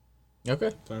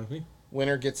 Okay. Fine with me.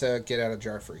 Winner gets a get out of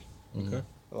jar free. Okay.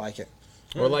 I like it.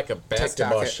 Or like a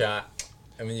basketball it. shot.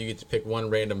 I mean, you get to pick one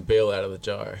random bill out of the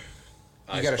jar.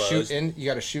 You gotta shoot in. You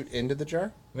gotta shoot into the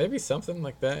jar. Maybe something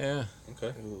like that, yeah.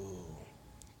 Okay.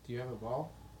 Do you have a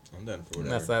ball? I'm done for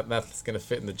That's whatever. that's gonna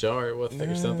fit in the jar. We'll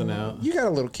figure something out. You got a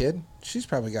little kid. She's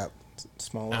probably got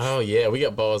smaller. Oh yeah, we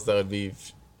got balls that would be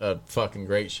a fucking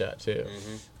great shot too.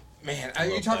 Man, are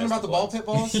you Little talking about the plastic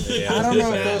ball pit balls? Yeah, I don't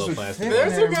know if little those would plastic fit.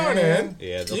 There's in some there, going man. in.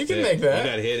 Yeah, they'll You can fit. make that. You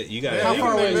gotta hit it. You gotta How hit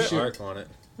far it. away You you gotta shoot? arc on it.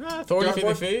 40, 40, 50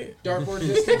 Dartboard? feet. Dartboard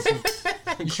distance.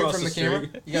 You shoot Across from the the camera.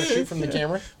 street. You gotta shoot from the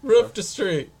camera. Roof to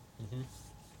street.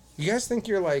 You guys think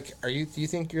you're like? Do you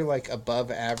think you're like above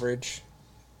average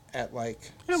at like?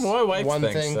 Yeah, my wife one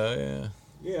thinks thing? so,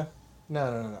 yeah. Yeah.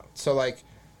 No. So like,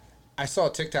 I saw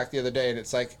a TikTok the other day, and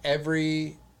it's like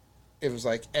every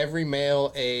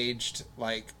male aged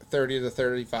like 30 to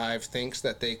 35 thinks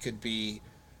that they could be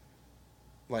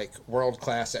like world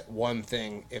class at one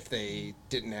thing if they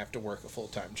didn't have to work a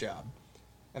full-time job.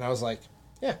 And I was like,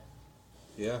 yeah,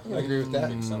 Yeah. I agree with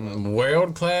that.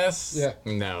 World class? Yeah.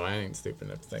 No, I ain't stupid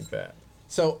enough to think that.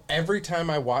 So every time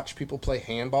I watch people play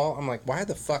handball, I'm like, why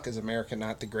the fuck is America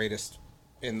not the greatest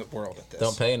in the world at this?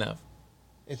 Don't pay enough.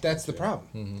 That's the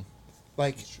problem.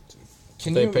 Like,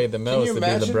 can They you paid the can most you to be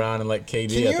imagine- LeBron and like KD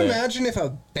Can out you there. imagine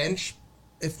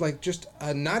if like just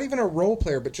not even a role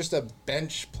player, but just a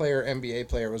bench player, NBA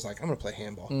player was like, I'm gonna play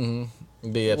handball.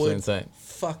 It'd be absolutely Would insane.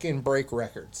 fucking break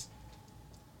records.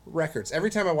 Every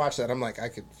time I watch that, I'm like, I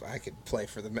could play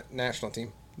for the national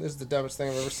team. This is the dumbest thing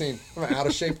I've ever seen. I'm an out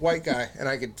of shape white guy, and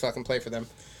I could fucking play for them.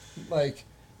 Like,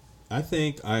 I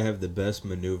think I have the best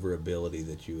maneuverability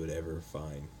that you would ever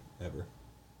find, ever.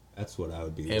 That's what I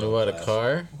would be. In world what, a class.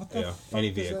 car? Yeah,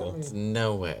 any does that vehicle. mean?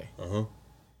 No way. Uh huh.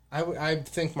 I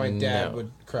think my dad No.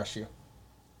 would crush you.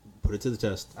 Put it to the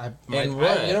test. In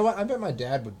what? You know what? I bet my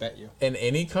dad would bet you. In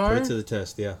any Put car? it to the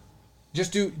test. Yeah.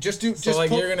 Just like,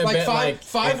 pull, you're gonna bet, like,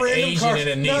 five an random Asian cars. in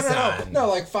a No, Nissan. no,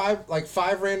 like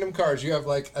five random cars. You have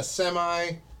like a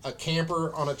semi, a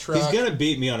camper on a truck. He's gonna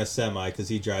beat me on a semi because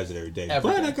he drives it every day.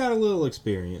 Every but day. I got a little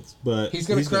experience. But He's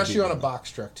gonna crush beat you me on a that. box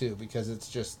truck too, because it's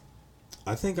just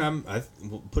I think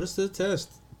well, put us to the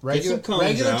test. regular Get some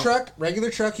cones out. truck. Regular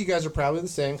truck. You guys are probably the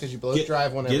same because you both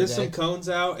drive one every Get day. us some cones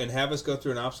out and have us go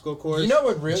through an obstacle course. You know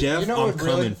what really? Jeff, you know I'm what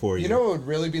really? coming for you. You know what would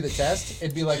really be the test?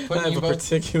 It'd be like I putting have you a both.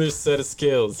 particular set of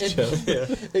skills, Jeff.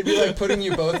 It'd be like putting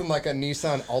you both in like a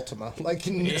Nissan Altima, like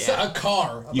a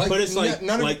car. You put us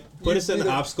put us in the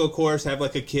the obstacle course. Have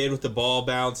like a kid with the ball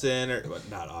bouncing, or well,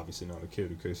 obviously not a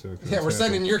kid. Okay, so Yeah, we're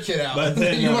sending your kid out. But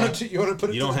then, you want to put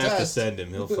it You to don't the have to test. send him;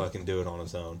 he'll fucking do it on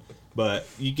his own. But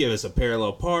you give us a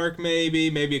parallel park, maybe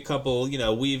a couple,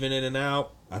 weaving in and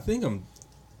out. I think I'm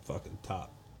fucking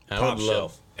top I top would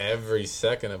shelf. love every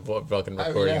second of what fucking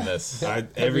recording yeah. this.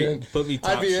 Put me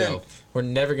top I'd be in. shelf. We're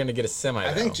never gonna get a semi.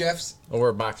 I think though. Jeff's. Or we're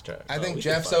a box truck. I think we can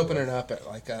Jeff's find opening up at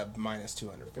like a minus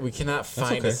 200. We cannot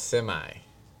find a okay. semi.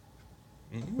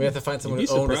 We have to find someone You'd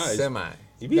who be owns a surprised. semi.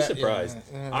 You'd be surprised.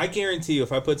 Yeah. I guarantee you,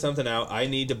 if I put something out, I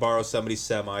need to borrow somebody's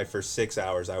semi for 6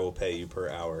 hours. I will pay you per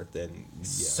hour. Then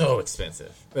So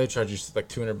expensive. They charge you like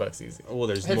 $200 easy. well,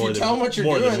 there's If more you than tell them what you're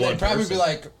more doing, than they'd one probably person. be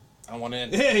like, I want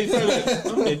in. Yeah, he's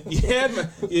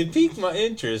like, you piqued my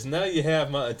interest. Now you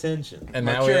have my attention. And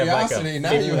My now we have like curiosity, a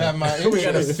now you have my we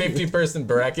got a interest. 50-person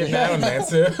bracket now in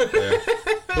Mansu.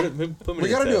 Put me We to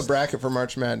got to the do a test. bracket for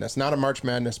March Madness. Not a March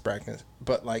Madness bracket,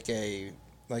 but like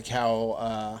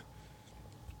how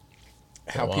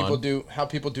Go people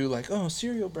do like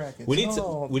cereal brackets. We need this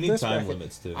time bracket.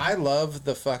 limits too. I love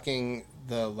the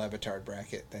Levitard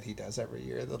bracket that he does every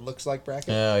year. That looks like bracket.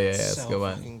 Oh, yeah, It's that's a so good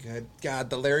one. fucking good. God,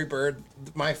 the Larry Bird,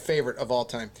 my favorite of all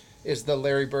time, is the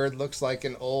Larry Bird looks like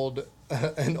an old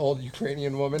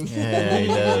Ukrainian woman. Yeah, he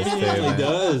does. Too, He really man.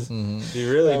 does. He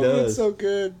really Oh, does. it's so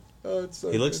good. Oh, it's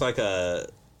so. He looks good. like a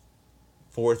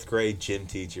 4th grade gym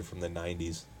teacher from the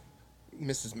 90s.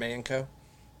 Mrs. Manco.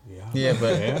 Yeah,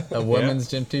 but a woman's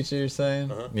gym teacher, you're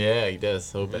saying? Uh-huh. Yeah, he does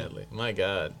so badly. My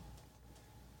God.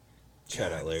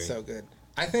 Shout out, Larry. So good.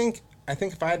 I think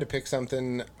if I had to pick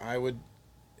something, I would.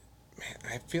 Man,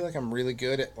 I feel like I'm really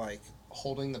good at like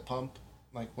holding the pump,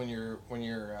 like when you're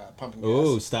pumping gas.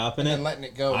 Ooh, stopping and it. then letting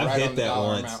it go I've right hit on the that dollar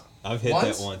once. amount. I've hit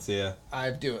Once? that once. Yeah.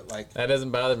 I do it like. That doesn't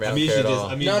bother me. I I'm don't care usually at just.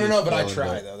 all. I'm No, usually but I flowing,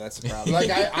 try though. That's the problem. Like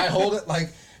I hold it like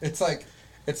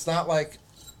it's not like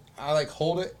I like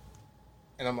hold it,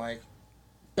 and I'm like,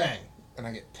 bang, and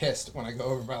I get pissed when I go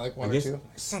over by like one I or guess- two. Like,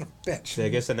 son of a bitch. See, I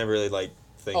guess I never really like.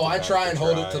 Think Oh, I about try it and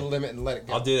hold it to the limit and let it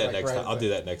go. I'll do that like, next right time. I'll away. do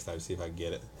that next time. See if I can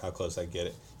get it. How close I can get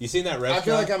it. You seen that restaurant? I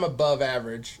feel like I'm above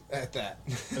average at that.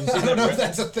 Have I don't know if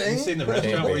that's a thing. You seen the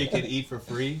restaurant where you can eat for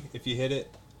free if you hit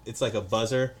it? It's like a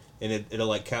buzzer, and it'll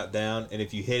like count down. And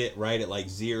if you hit it right at like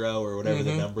 0 or whatever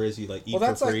the number is, you like eat Well,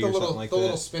 that's for like free the or little something like the that.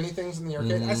 little spinny things in the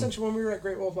arcade. I sent you when we were at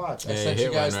Great Wolf Lodge. I Yeah, sent you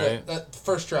you hit guys one, right? that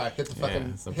first try. Hit the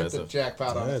fucking it's hit the impressive.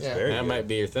 jackpot on Yeah, it. it's Yeah. very- That good. might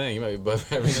be your thing. You might be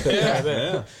above everything.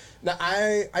 Yeah. Now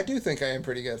I do think I am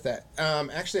pretty good at that.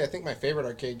 Actually, I think my favorite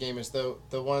arcade game is the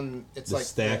one. It's The like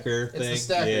stacker It's the thing?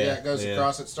 stacker. Yeah, Yeah, it goes yeah.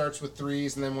 across. It starts with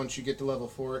 3s, and then once you get to level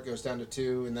 4, it goes down to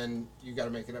 2, and then you got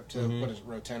to make it up to what is it,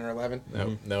 row 10 or 11.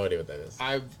 No, no idea what that is.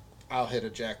 I'll hit a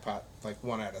jackpot like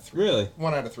 1 out of 3. Really?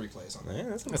 1 out of 3 plays on that. Yeah,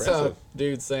 that's I impressive. saw a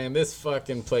dude saying this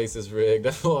fucking place is rigged. I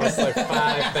lost like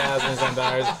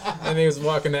 $5,000, and he was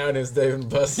walking out in his Dave and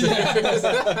Buster's.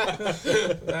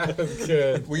 That was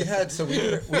good. We had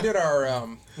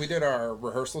we did our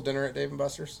rehearsal dinner at Dave and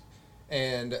Buster's,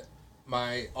 and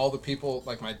all the people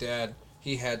like my dad,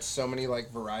 he had so many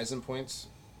like Verizon points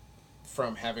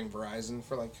from having Verizon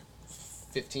for like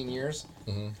 15 years,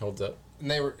 Holds up.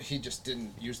 and he just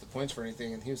didn't use the points for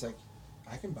anything, and he was like,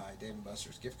 I can buy Dave and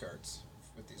Buster's gift cards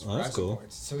with these Oh, that's Verizon cool.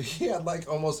 points. So he had like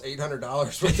almost $800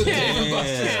 worth of Dave and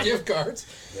Buster's Damn. gift cards.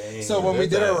 Dang, So when we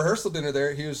that's did our that. rehearsal dinner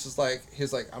there, he was like,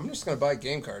 I'm just gonna buy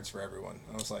game cards for everyone.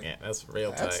 I was like, Yeah, that's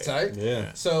real that's tight. tight.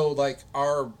 Yeah. So like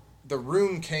the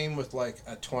room came with like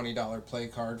a $20 play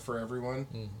card for everyone,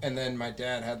 and then my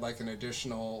dad had like an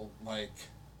additional like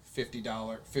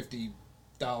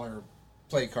 $50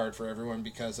 play card for everyone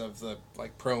because of the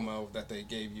like promo that they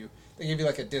gave you. They gave you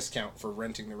like a discount for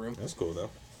renting the room. That's cool though.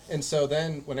 And so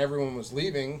then when everyone was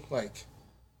leaving, like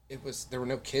there were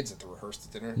no kids at the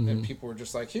rehearsal dinner, and people were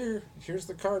just like, here's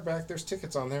the card back. There's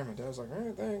tickets on there. My dad was like, all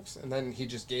right, thanks. And then he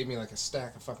just gave me like a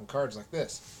stack of fucking cards like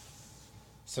this.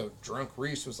 So drunk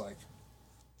Reese was like,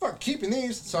 fuck, keeping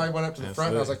these. So I went up to the front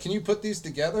and I was like, can you put these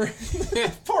together?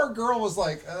 Poor girl was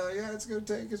like, yeah, it's going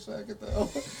to take a second though.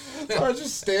 So I was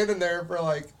just standing there for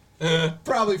like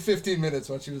probably 15 minutes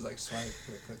while she was like, swipe,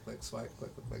 click, click, click, swipe,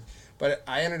 click, click, click. But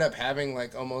I ended up having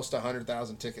like almost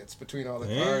 100,000 tickets between all the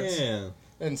cards. Yeah.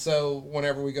 And so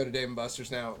whenever we go to Dave and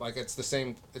Buster's now, like it's the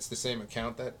same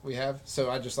account that we have. So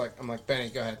I'm like, Benny,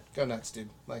 go ahead, go nuts, dude.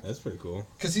 Like, That's pretty cool.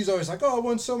 because he's always like, oh, I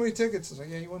won so many tickets. I was like,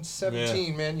 yeah, you won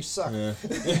 17, man, you suck. Yeah.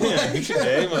 Yeah. Get your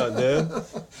game up,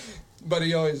 dude. But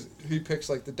he picks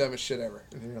like the dumbest shit ever.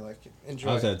 And you're like, I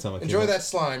enjoy was at a time I came enjoy up- that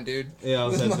slime, dude. Yeah, I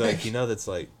was Like- like, that's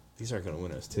like, these aren't going to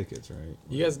win us tickets, right?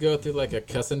 You guys go through like a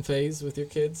cussing phase with your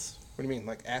kids? What do you mean,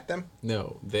 like at them?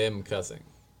 No, them cussing.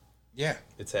 Yeah.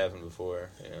 It's happened before,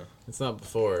 yeah. It's not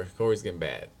before. Corey's getting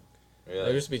bad. They'll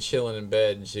Really? just be chilling in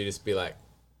bed, and she'd just be like,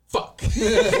 "Fuck."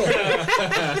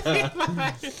 Yeah,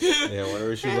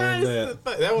 whenever she learned that.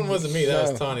 That one wasn't me. That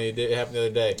was No. Tawny. It happened the other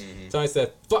day. Tawny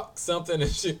said, "Fuck something,"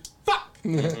 and she, "Fuck,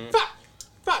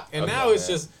 fuck," and Okay, now it's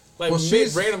yeah. just like Well,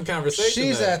 mid random conversation.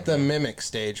 She's then. at the mimic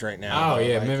stage right now. Oh though,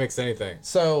 yeah, like- mimics anything.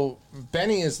 So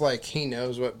Benny is like, he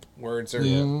knows what words are.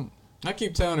 Mm, I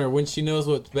keep telling her when she knows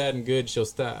what's bad and good, she'll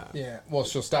stop. Yeah. Well,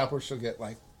 she'll stop or she'll get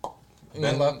like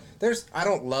I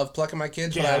don't love plucking my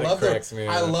kids, but God, I it love cracks me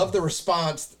I up. love the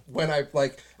response when I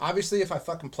like. Obviously, if I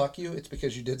fucking pluck you, it's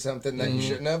because you did something that you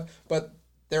shouldn't have. But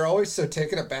they're always so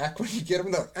taken aback when you get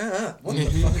them. They're like, what the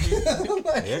fuck?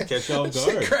 Like, Yeah, catch you off that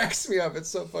shit guard. cracks me up. It's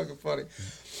so fucking funny.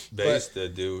 They used to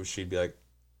do. She'd be like,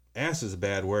 "Ass is a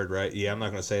bad word, right?" Yeah, I'm not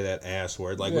gonna say that ass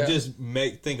word. Like, Yeah. we just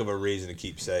think of a reason to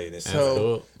keep saying it. So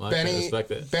cool. Like, I Benny,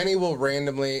 respect it. Benny will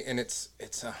randomly, and it's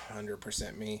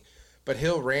 100% me, but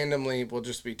he'll randomly will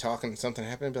just be talking, something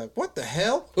happening, and be like, "What the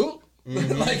hell? Who?"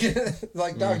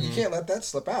 like dog, you can't let that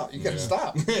slip out. You gotta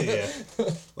stop. Yeah,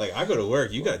 like I go to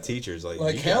work. You got teachers. Like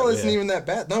Like you hell got, isn't even that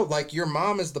bad. No, like your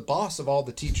mom is the boss of all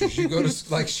the teachers. You go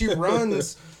to like she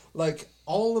runs like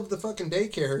all of the fucking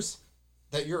daycares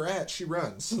that you're at. She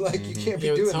runs. Like you can't be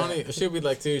Yeah, doing Tony, that. she'll be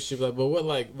like, well,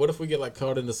 what if we get like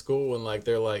caught into school and like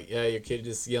they're like, yeah, your kid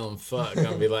just yelling fuck.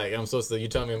 I'm be like, I'm supposed to. You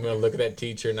tell me I'm gonna look at that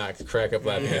teacher and not crack up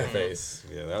laughing in her face.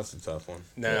 Yeah, that's a tough one.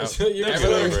 No, You're Get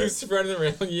everyone over it. keeps running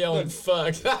around yelling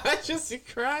fuck. I just see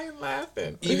crying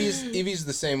laughing. Evie's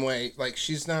the same way. Like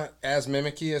she's not as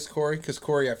mimicky as Corey, because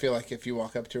Corey, I feel like if you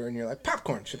walk up to her and you're like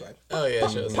popcorn, she'll be like Oh yeah,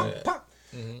 she was pop, like, pop.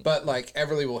 But like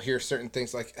Everly will hear certain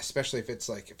things, like especially if it's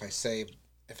like if I say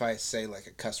like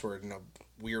a cuss word in a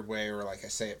weird way, or like I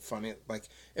say it funny, like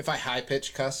if I high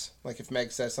pitch cuss, like if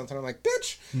Meg says something, I'm like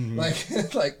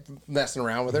bitch, like messing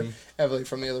around with her. Everly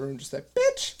from the other room just like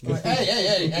bitch. I'm like,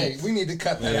 hey, we need to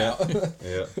cut that out.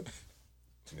 Yeah,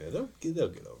 yeah, they'll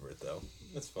get over it though.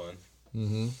 That's fun.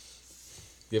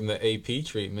 give him the AP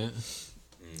treatment.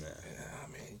 Nah.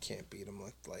 Oh man, you can't beat them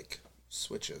with like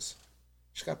switches.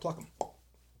 Just gotta pluck them.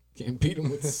 Can't beat him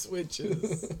with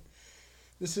switches.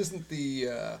 This isn't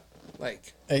the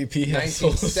like AP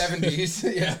assholes.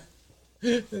 1970s. Yeah,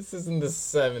 This isn't the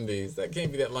 70s. That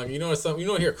can't be that long. You know something? You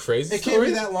know hear a crazy it story? can't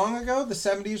be that long ago. The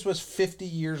 70s was 50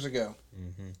 years ago.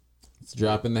 It's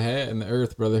dropping the hat in the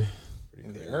earth, brother.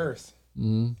 In the Earth,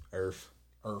 Earth.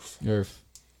 Earth.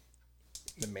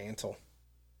 the mantle.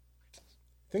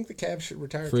 Think the Cavs should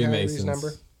retire Kyrie's Freemasons.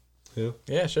 number? Who?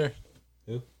 Yeah, sure.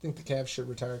 Think the Cavs should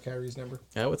retire Kyrie's number?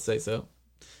 I would say so.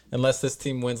 Unless this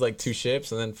team wins like 2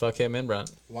 ships and then fuck him and Bron.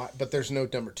 Why? But there's no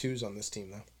number 2s on this team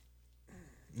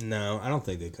though. No, I don't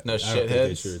think they. No I don't think they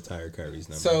shitheads? should retire Kyrie's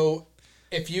number. So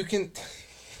if you can,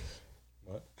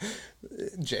 what?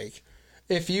 Jake,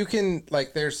 if you can,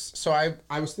 like, there's. So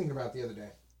I was thinking about it the other day,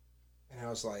 and I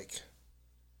was like,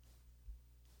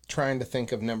 trying to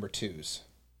think of number 2s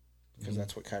because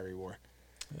that's what Kyrie wore.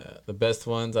 The best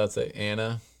ones, I'd say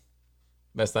Anna.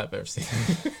 Best I've ever seen.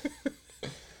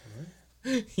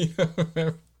 You don't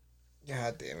remember?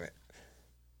 God damn it.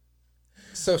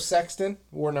 So Sexton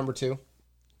wore number 2,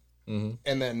 and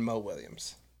then Mo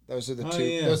Williams. Those are the two.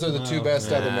 yeah. Those are the two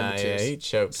best other number 2s. Yeah, he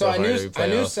choked So so I hard knew every I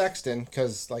knew playoff. Sexton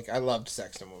because like I loved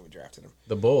Sexton when we drafted him.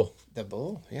 The Bull. The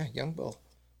Bull, yeah, young Bull.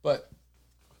 But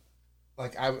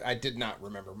like I did not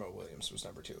remember Mo Williams was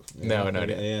number 2. No, no,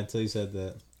 no. Yeah, until you said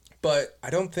that. But I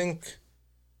don't think.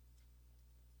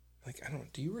 Like I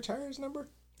don't. Do you retire his number?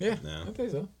 Yeah, No. I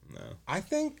think so. No. I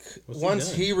think What's he once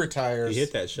done? he retires, He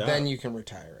hit that shot. then you can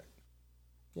retire it.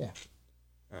 Yeah.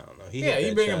 I don't know. Yeah, hit you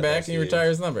that bring shot him back last and you year. retire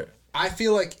his number. I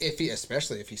feel like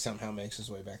especially if he somehow makes his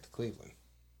way back to Cleveland,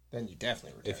 then you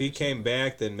definitely retire. If he came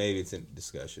back, then maybe it's in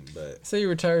discussion. But Say you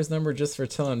retire his number just for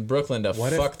telling Brooklyn to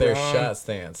What if fuck their Bron- shot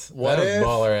stance. what That if-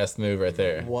 baller ass move right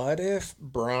there. What if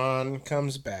Braun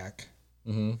comes back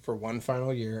for one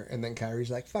final year and then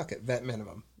Kyrie's like, fuck it, vet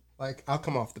minimum. Like, I'll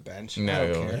come off the bench. I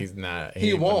don't No, care. he's not.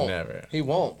 He would won't. Never. He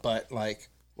won't, but like,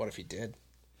 what if he did?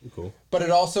 cool. But it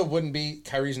also wouldn't be,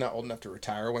 Kyrie's not old enough to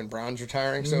retire when Braun's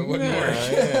retiring, so it wouldn't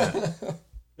Yeah, work. yeah.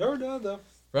 Never done though.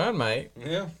 Ron might.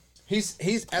 Yeah. He's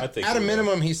I at think a he will.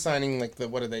 minimum, he's signing like the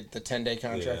 10-day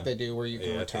contract Yeah. they do where you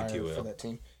can Yeah, I think he retire will. for that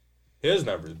team. His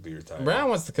number would be retired. Brown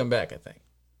wants to come back, I think.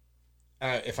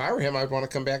 If I were him, I'd want to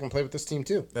come back and play with this team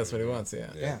too. That's what he wants, yeah.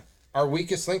 Yeah. Our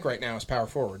weakest link right now is power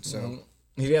forward, so. Mm-hmm.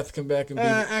 He'd have to come back and be.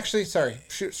 Actually, sorry,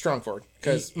 strong forward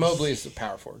because Mobley is the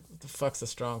power forward. What the fuck's a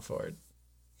strong forward?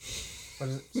 What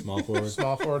is it? Small forward.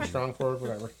 Small forward, strong forward,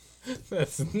 whatever.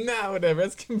 That's not whatever.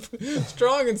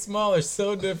 Strong and small are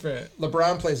so different.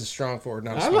 LeBron plays a strong forward,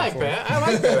 not a I small like forward. that. I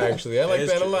like that actually. I like is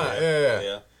that a true, lot.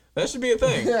 Yeah. That should be a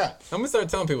thing. Yeah. I'm gonna start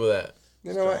telling people that.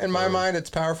 You know what? In my mind, it's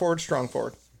power forward, strong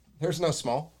forward. There's no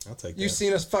small. I'll take You that.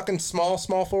 seen us fucking small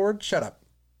forward? Shut up.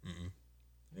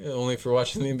 Yeah, only for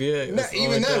watching the NBA. No, That's the even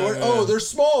only then, time, we're, yeah. oh, they're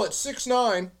small at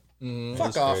 6'9". Fuck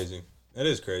It's off. crazy. It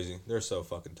is crazy. They're so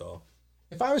fucking tall.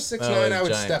 If I was 6'9", Oh, I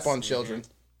would Giants. step on children.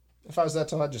 If I was that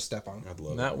tall, I'd just step on them. I'd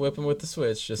love Not whipping with the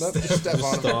switch. Just Nope, just step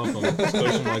on it. them. Stomp them. Push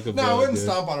them like a No, I bug, wouldn't dude.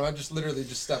 stomp on them. I'd just literally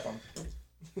just step on them.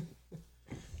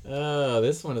 Oh,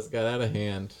 this one has got out of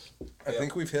hand. I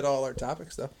think we've hit all our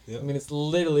topics, though. I mean, it's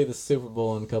literally the Super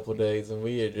Bowl in a couple of days, and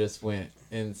we just went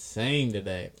insane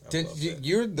today.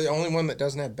 You're the only one that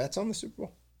doesn't have bets on the Super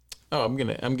Bowl? Oh, I'm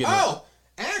getting. Oh,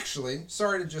 actually,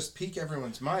 sorry to just pique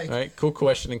everyone's mic. All right, cool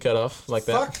question and cut off like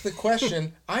that. Fuck the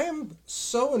question. I am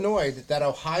so annoyed that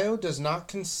Ohio does not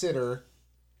consider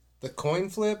the coin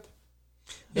flip,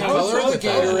 the color of the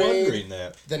wondering Gatorade,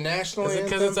 that. the national Is it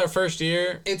because anthem. it's our first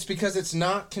year? It's because it's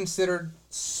not considered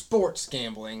sports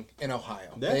gambling in Ohio.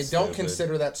 That's they don't stupid.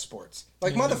 consider that sports.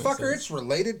 Like, that makes motherfucker, sense. it's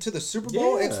related to the Super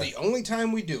Bowl. Yeah. It's the only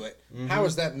time we do it. How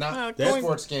is that not That's-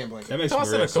 sports gambling? That makes me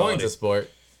Tossing real a coin's salty. a sport.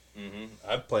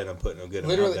 I plan on putting a good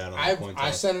Literally, amount down on the coin I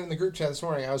toss. sent it in the group chat this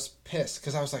morning. I was pissed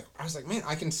because I was like, man,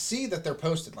 I can see that they're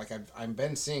posted. Like I've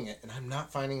been seeing it, and I'm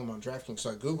not finding them on DraftKings.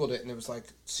 So I googled it, and it was like,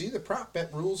 see the prop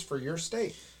bet rules for your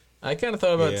state. I kind of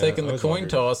thought about Yeah, taking I the was coin wondering.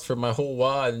 toss for my whole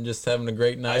wad and just having a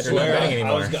great night or not Swear, betting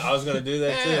anymore. I was gonna do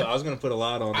that too. Yeah. I was gonna put a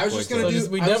lot on. I was the just coin gonna So toss. do-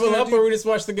 just we I was double gonna up do- or we just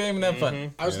watch the game and have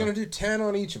fun. I was gonna do 10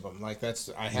 on each of them. Like I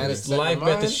had it set in Live my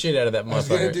bet the mind. shit out of that I was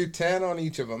gonna motherfucker. do 10 on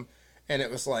each of them, and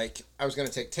it was like I was gonna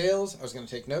take tails. I was gonna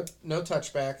take no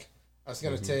touchback. I was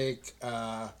gonna take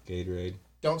Gatorade.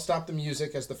 Don't Stop the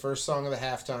Music as the first song of the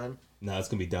halftime. No, it's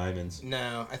gonna be diamonds.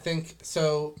 No, I think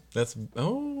so. That's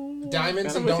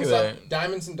Diamonds kinda and with Don't you Stop there.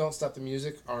 Diamonds and Don't Stop the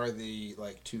Music are the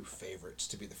like two favorites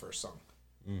to be the first song.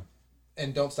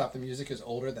 And Don't Stop the Music is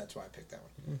older. That's why I picked that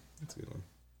one. That's a good one.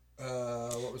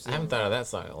 What was the I haven't other thought of that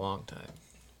song in a long time.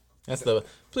 That's the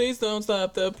please don't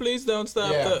stop Yeah.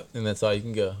 the, and that's all you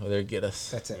can go. Oh, there, get us.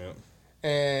 That's it. Yeah.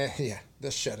 Yeah,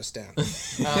 they'll shut us down.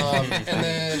 And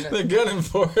then They're gunning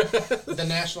for it. the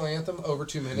national anthem over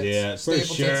 2 minutes. Yeah, for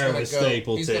Stapleton's sure. gonna With go.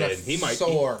 Stapleton, He's gonna he might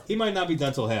soar. He might not be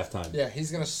done till halftime. Yeah,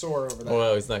 he's gonna soar over that.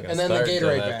 Well, he's not gonna and then the start until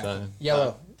Gatorade bath. halftime.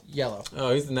 Yellow.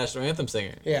 Oh, he's the national anthem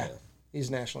singer. Yeah, he's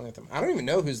national anthem. I don't even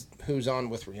know who's on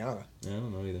with Rihanna. I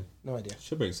don't know either. No idea.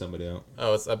 Should bring somebody out.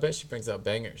 Oh, I bet she brings out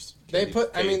bangers. They Katy- put.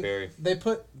 I Katy mean, Perry.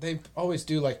 they always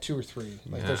do like 2 or 3.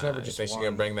 Like there's never You just think she's one.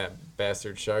 gonna bring that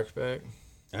bastard shark back?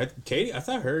 I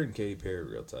thought her and Katy Perry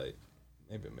were real tight.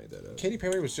 Maybe I made that up. Katy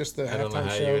Perry was just the I don't know halftime how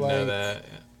show you would know like that.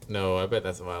 No, I bet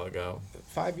that's a while ago.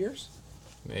 5 years.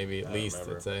 Maybe at don't least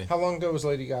remember. I'd say. How long ago was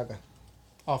Lady Gaga?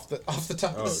 Off the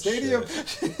top of Oh, the stadium.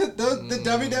 the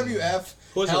WWF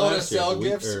Was it Hell in a last year? Cell The week-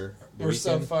 gifts or the were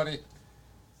so weekend? funny.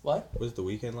 What? Was it the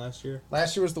weekend last year?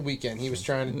 Last year was the weekend. He was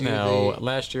trying to do No, the.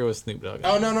 last year was Snoop Dogg.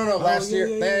 Oh no! Last yeah, year,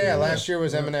 yeah. last year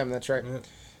was Eminem. That's right.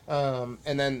 Yeah.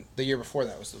 And then the year before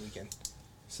that was the weekend.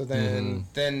 So then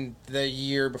the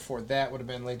year before that would have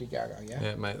been Lady Gaga.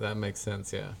 Yeah. Yeah, that makes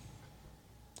sense. Yeah. You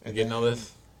And getting all then-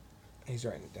 this? He's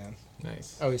writing it down.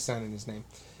 Nice. Oh, he's signing his name.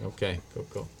 Okay.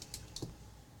 Cool.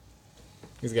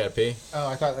 He's got to pee. Oh,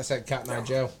 I thought that said Cotton Eye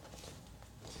Joe.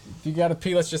 If you got to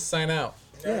pee, let's just sign out.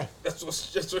 Yeah. That's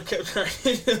what kept trying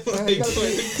to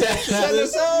Send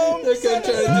us home. Trying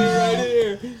to do right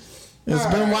here. It's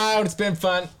been wild. It's been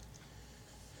fun.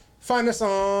 Find us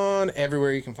on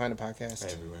everywhere you can find a podcast.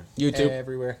 Everywhere. YouTube.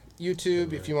 Everywhere.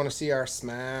 YouTube, if you want to see our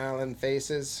smiling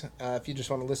faces. If you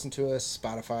just want to listen to us,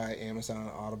 Spotify, Amazon,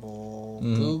 Audible,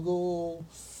 Google.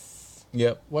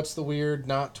 Yep. What's the weird,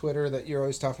 not Twitter, that you're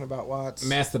always talking about, Watts?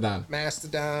 Mastodon.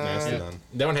 Mastodon. Mastodon.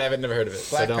 Don't have it. Never heard of it.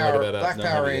 Black so don't Power, look that up. Black Don't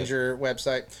Power have it yet. Ranger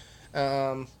website.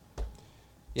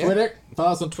 Yeah. Twitter.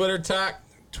 Follow us on Twitter. Talk.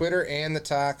 Twitter and the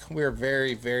Talk. We're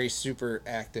very, very super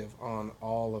active on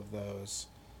all of those.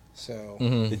 So,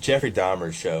 The Jeffrey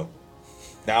Dahmer show.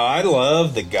 Now I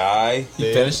love the guy.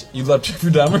 You finished? You love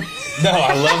Jeffrey Dahmer? No,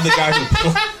 I love the guy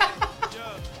who.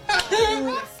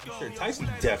 Sure, Tyson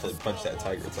definitely punched that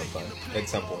tiger at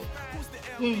some point.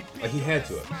 Like he had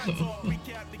to have.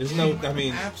 There's no. I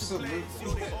mean, absolutely.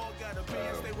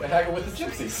 Haggle with the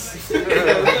gypsies. they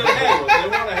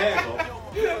want to haggle.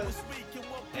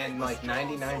 And like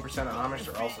 99% of Amish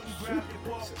are also super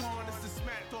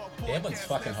racist. Gambling's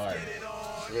fucking hard.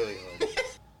 Really.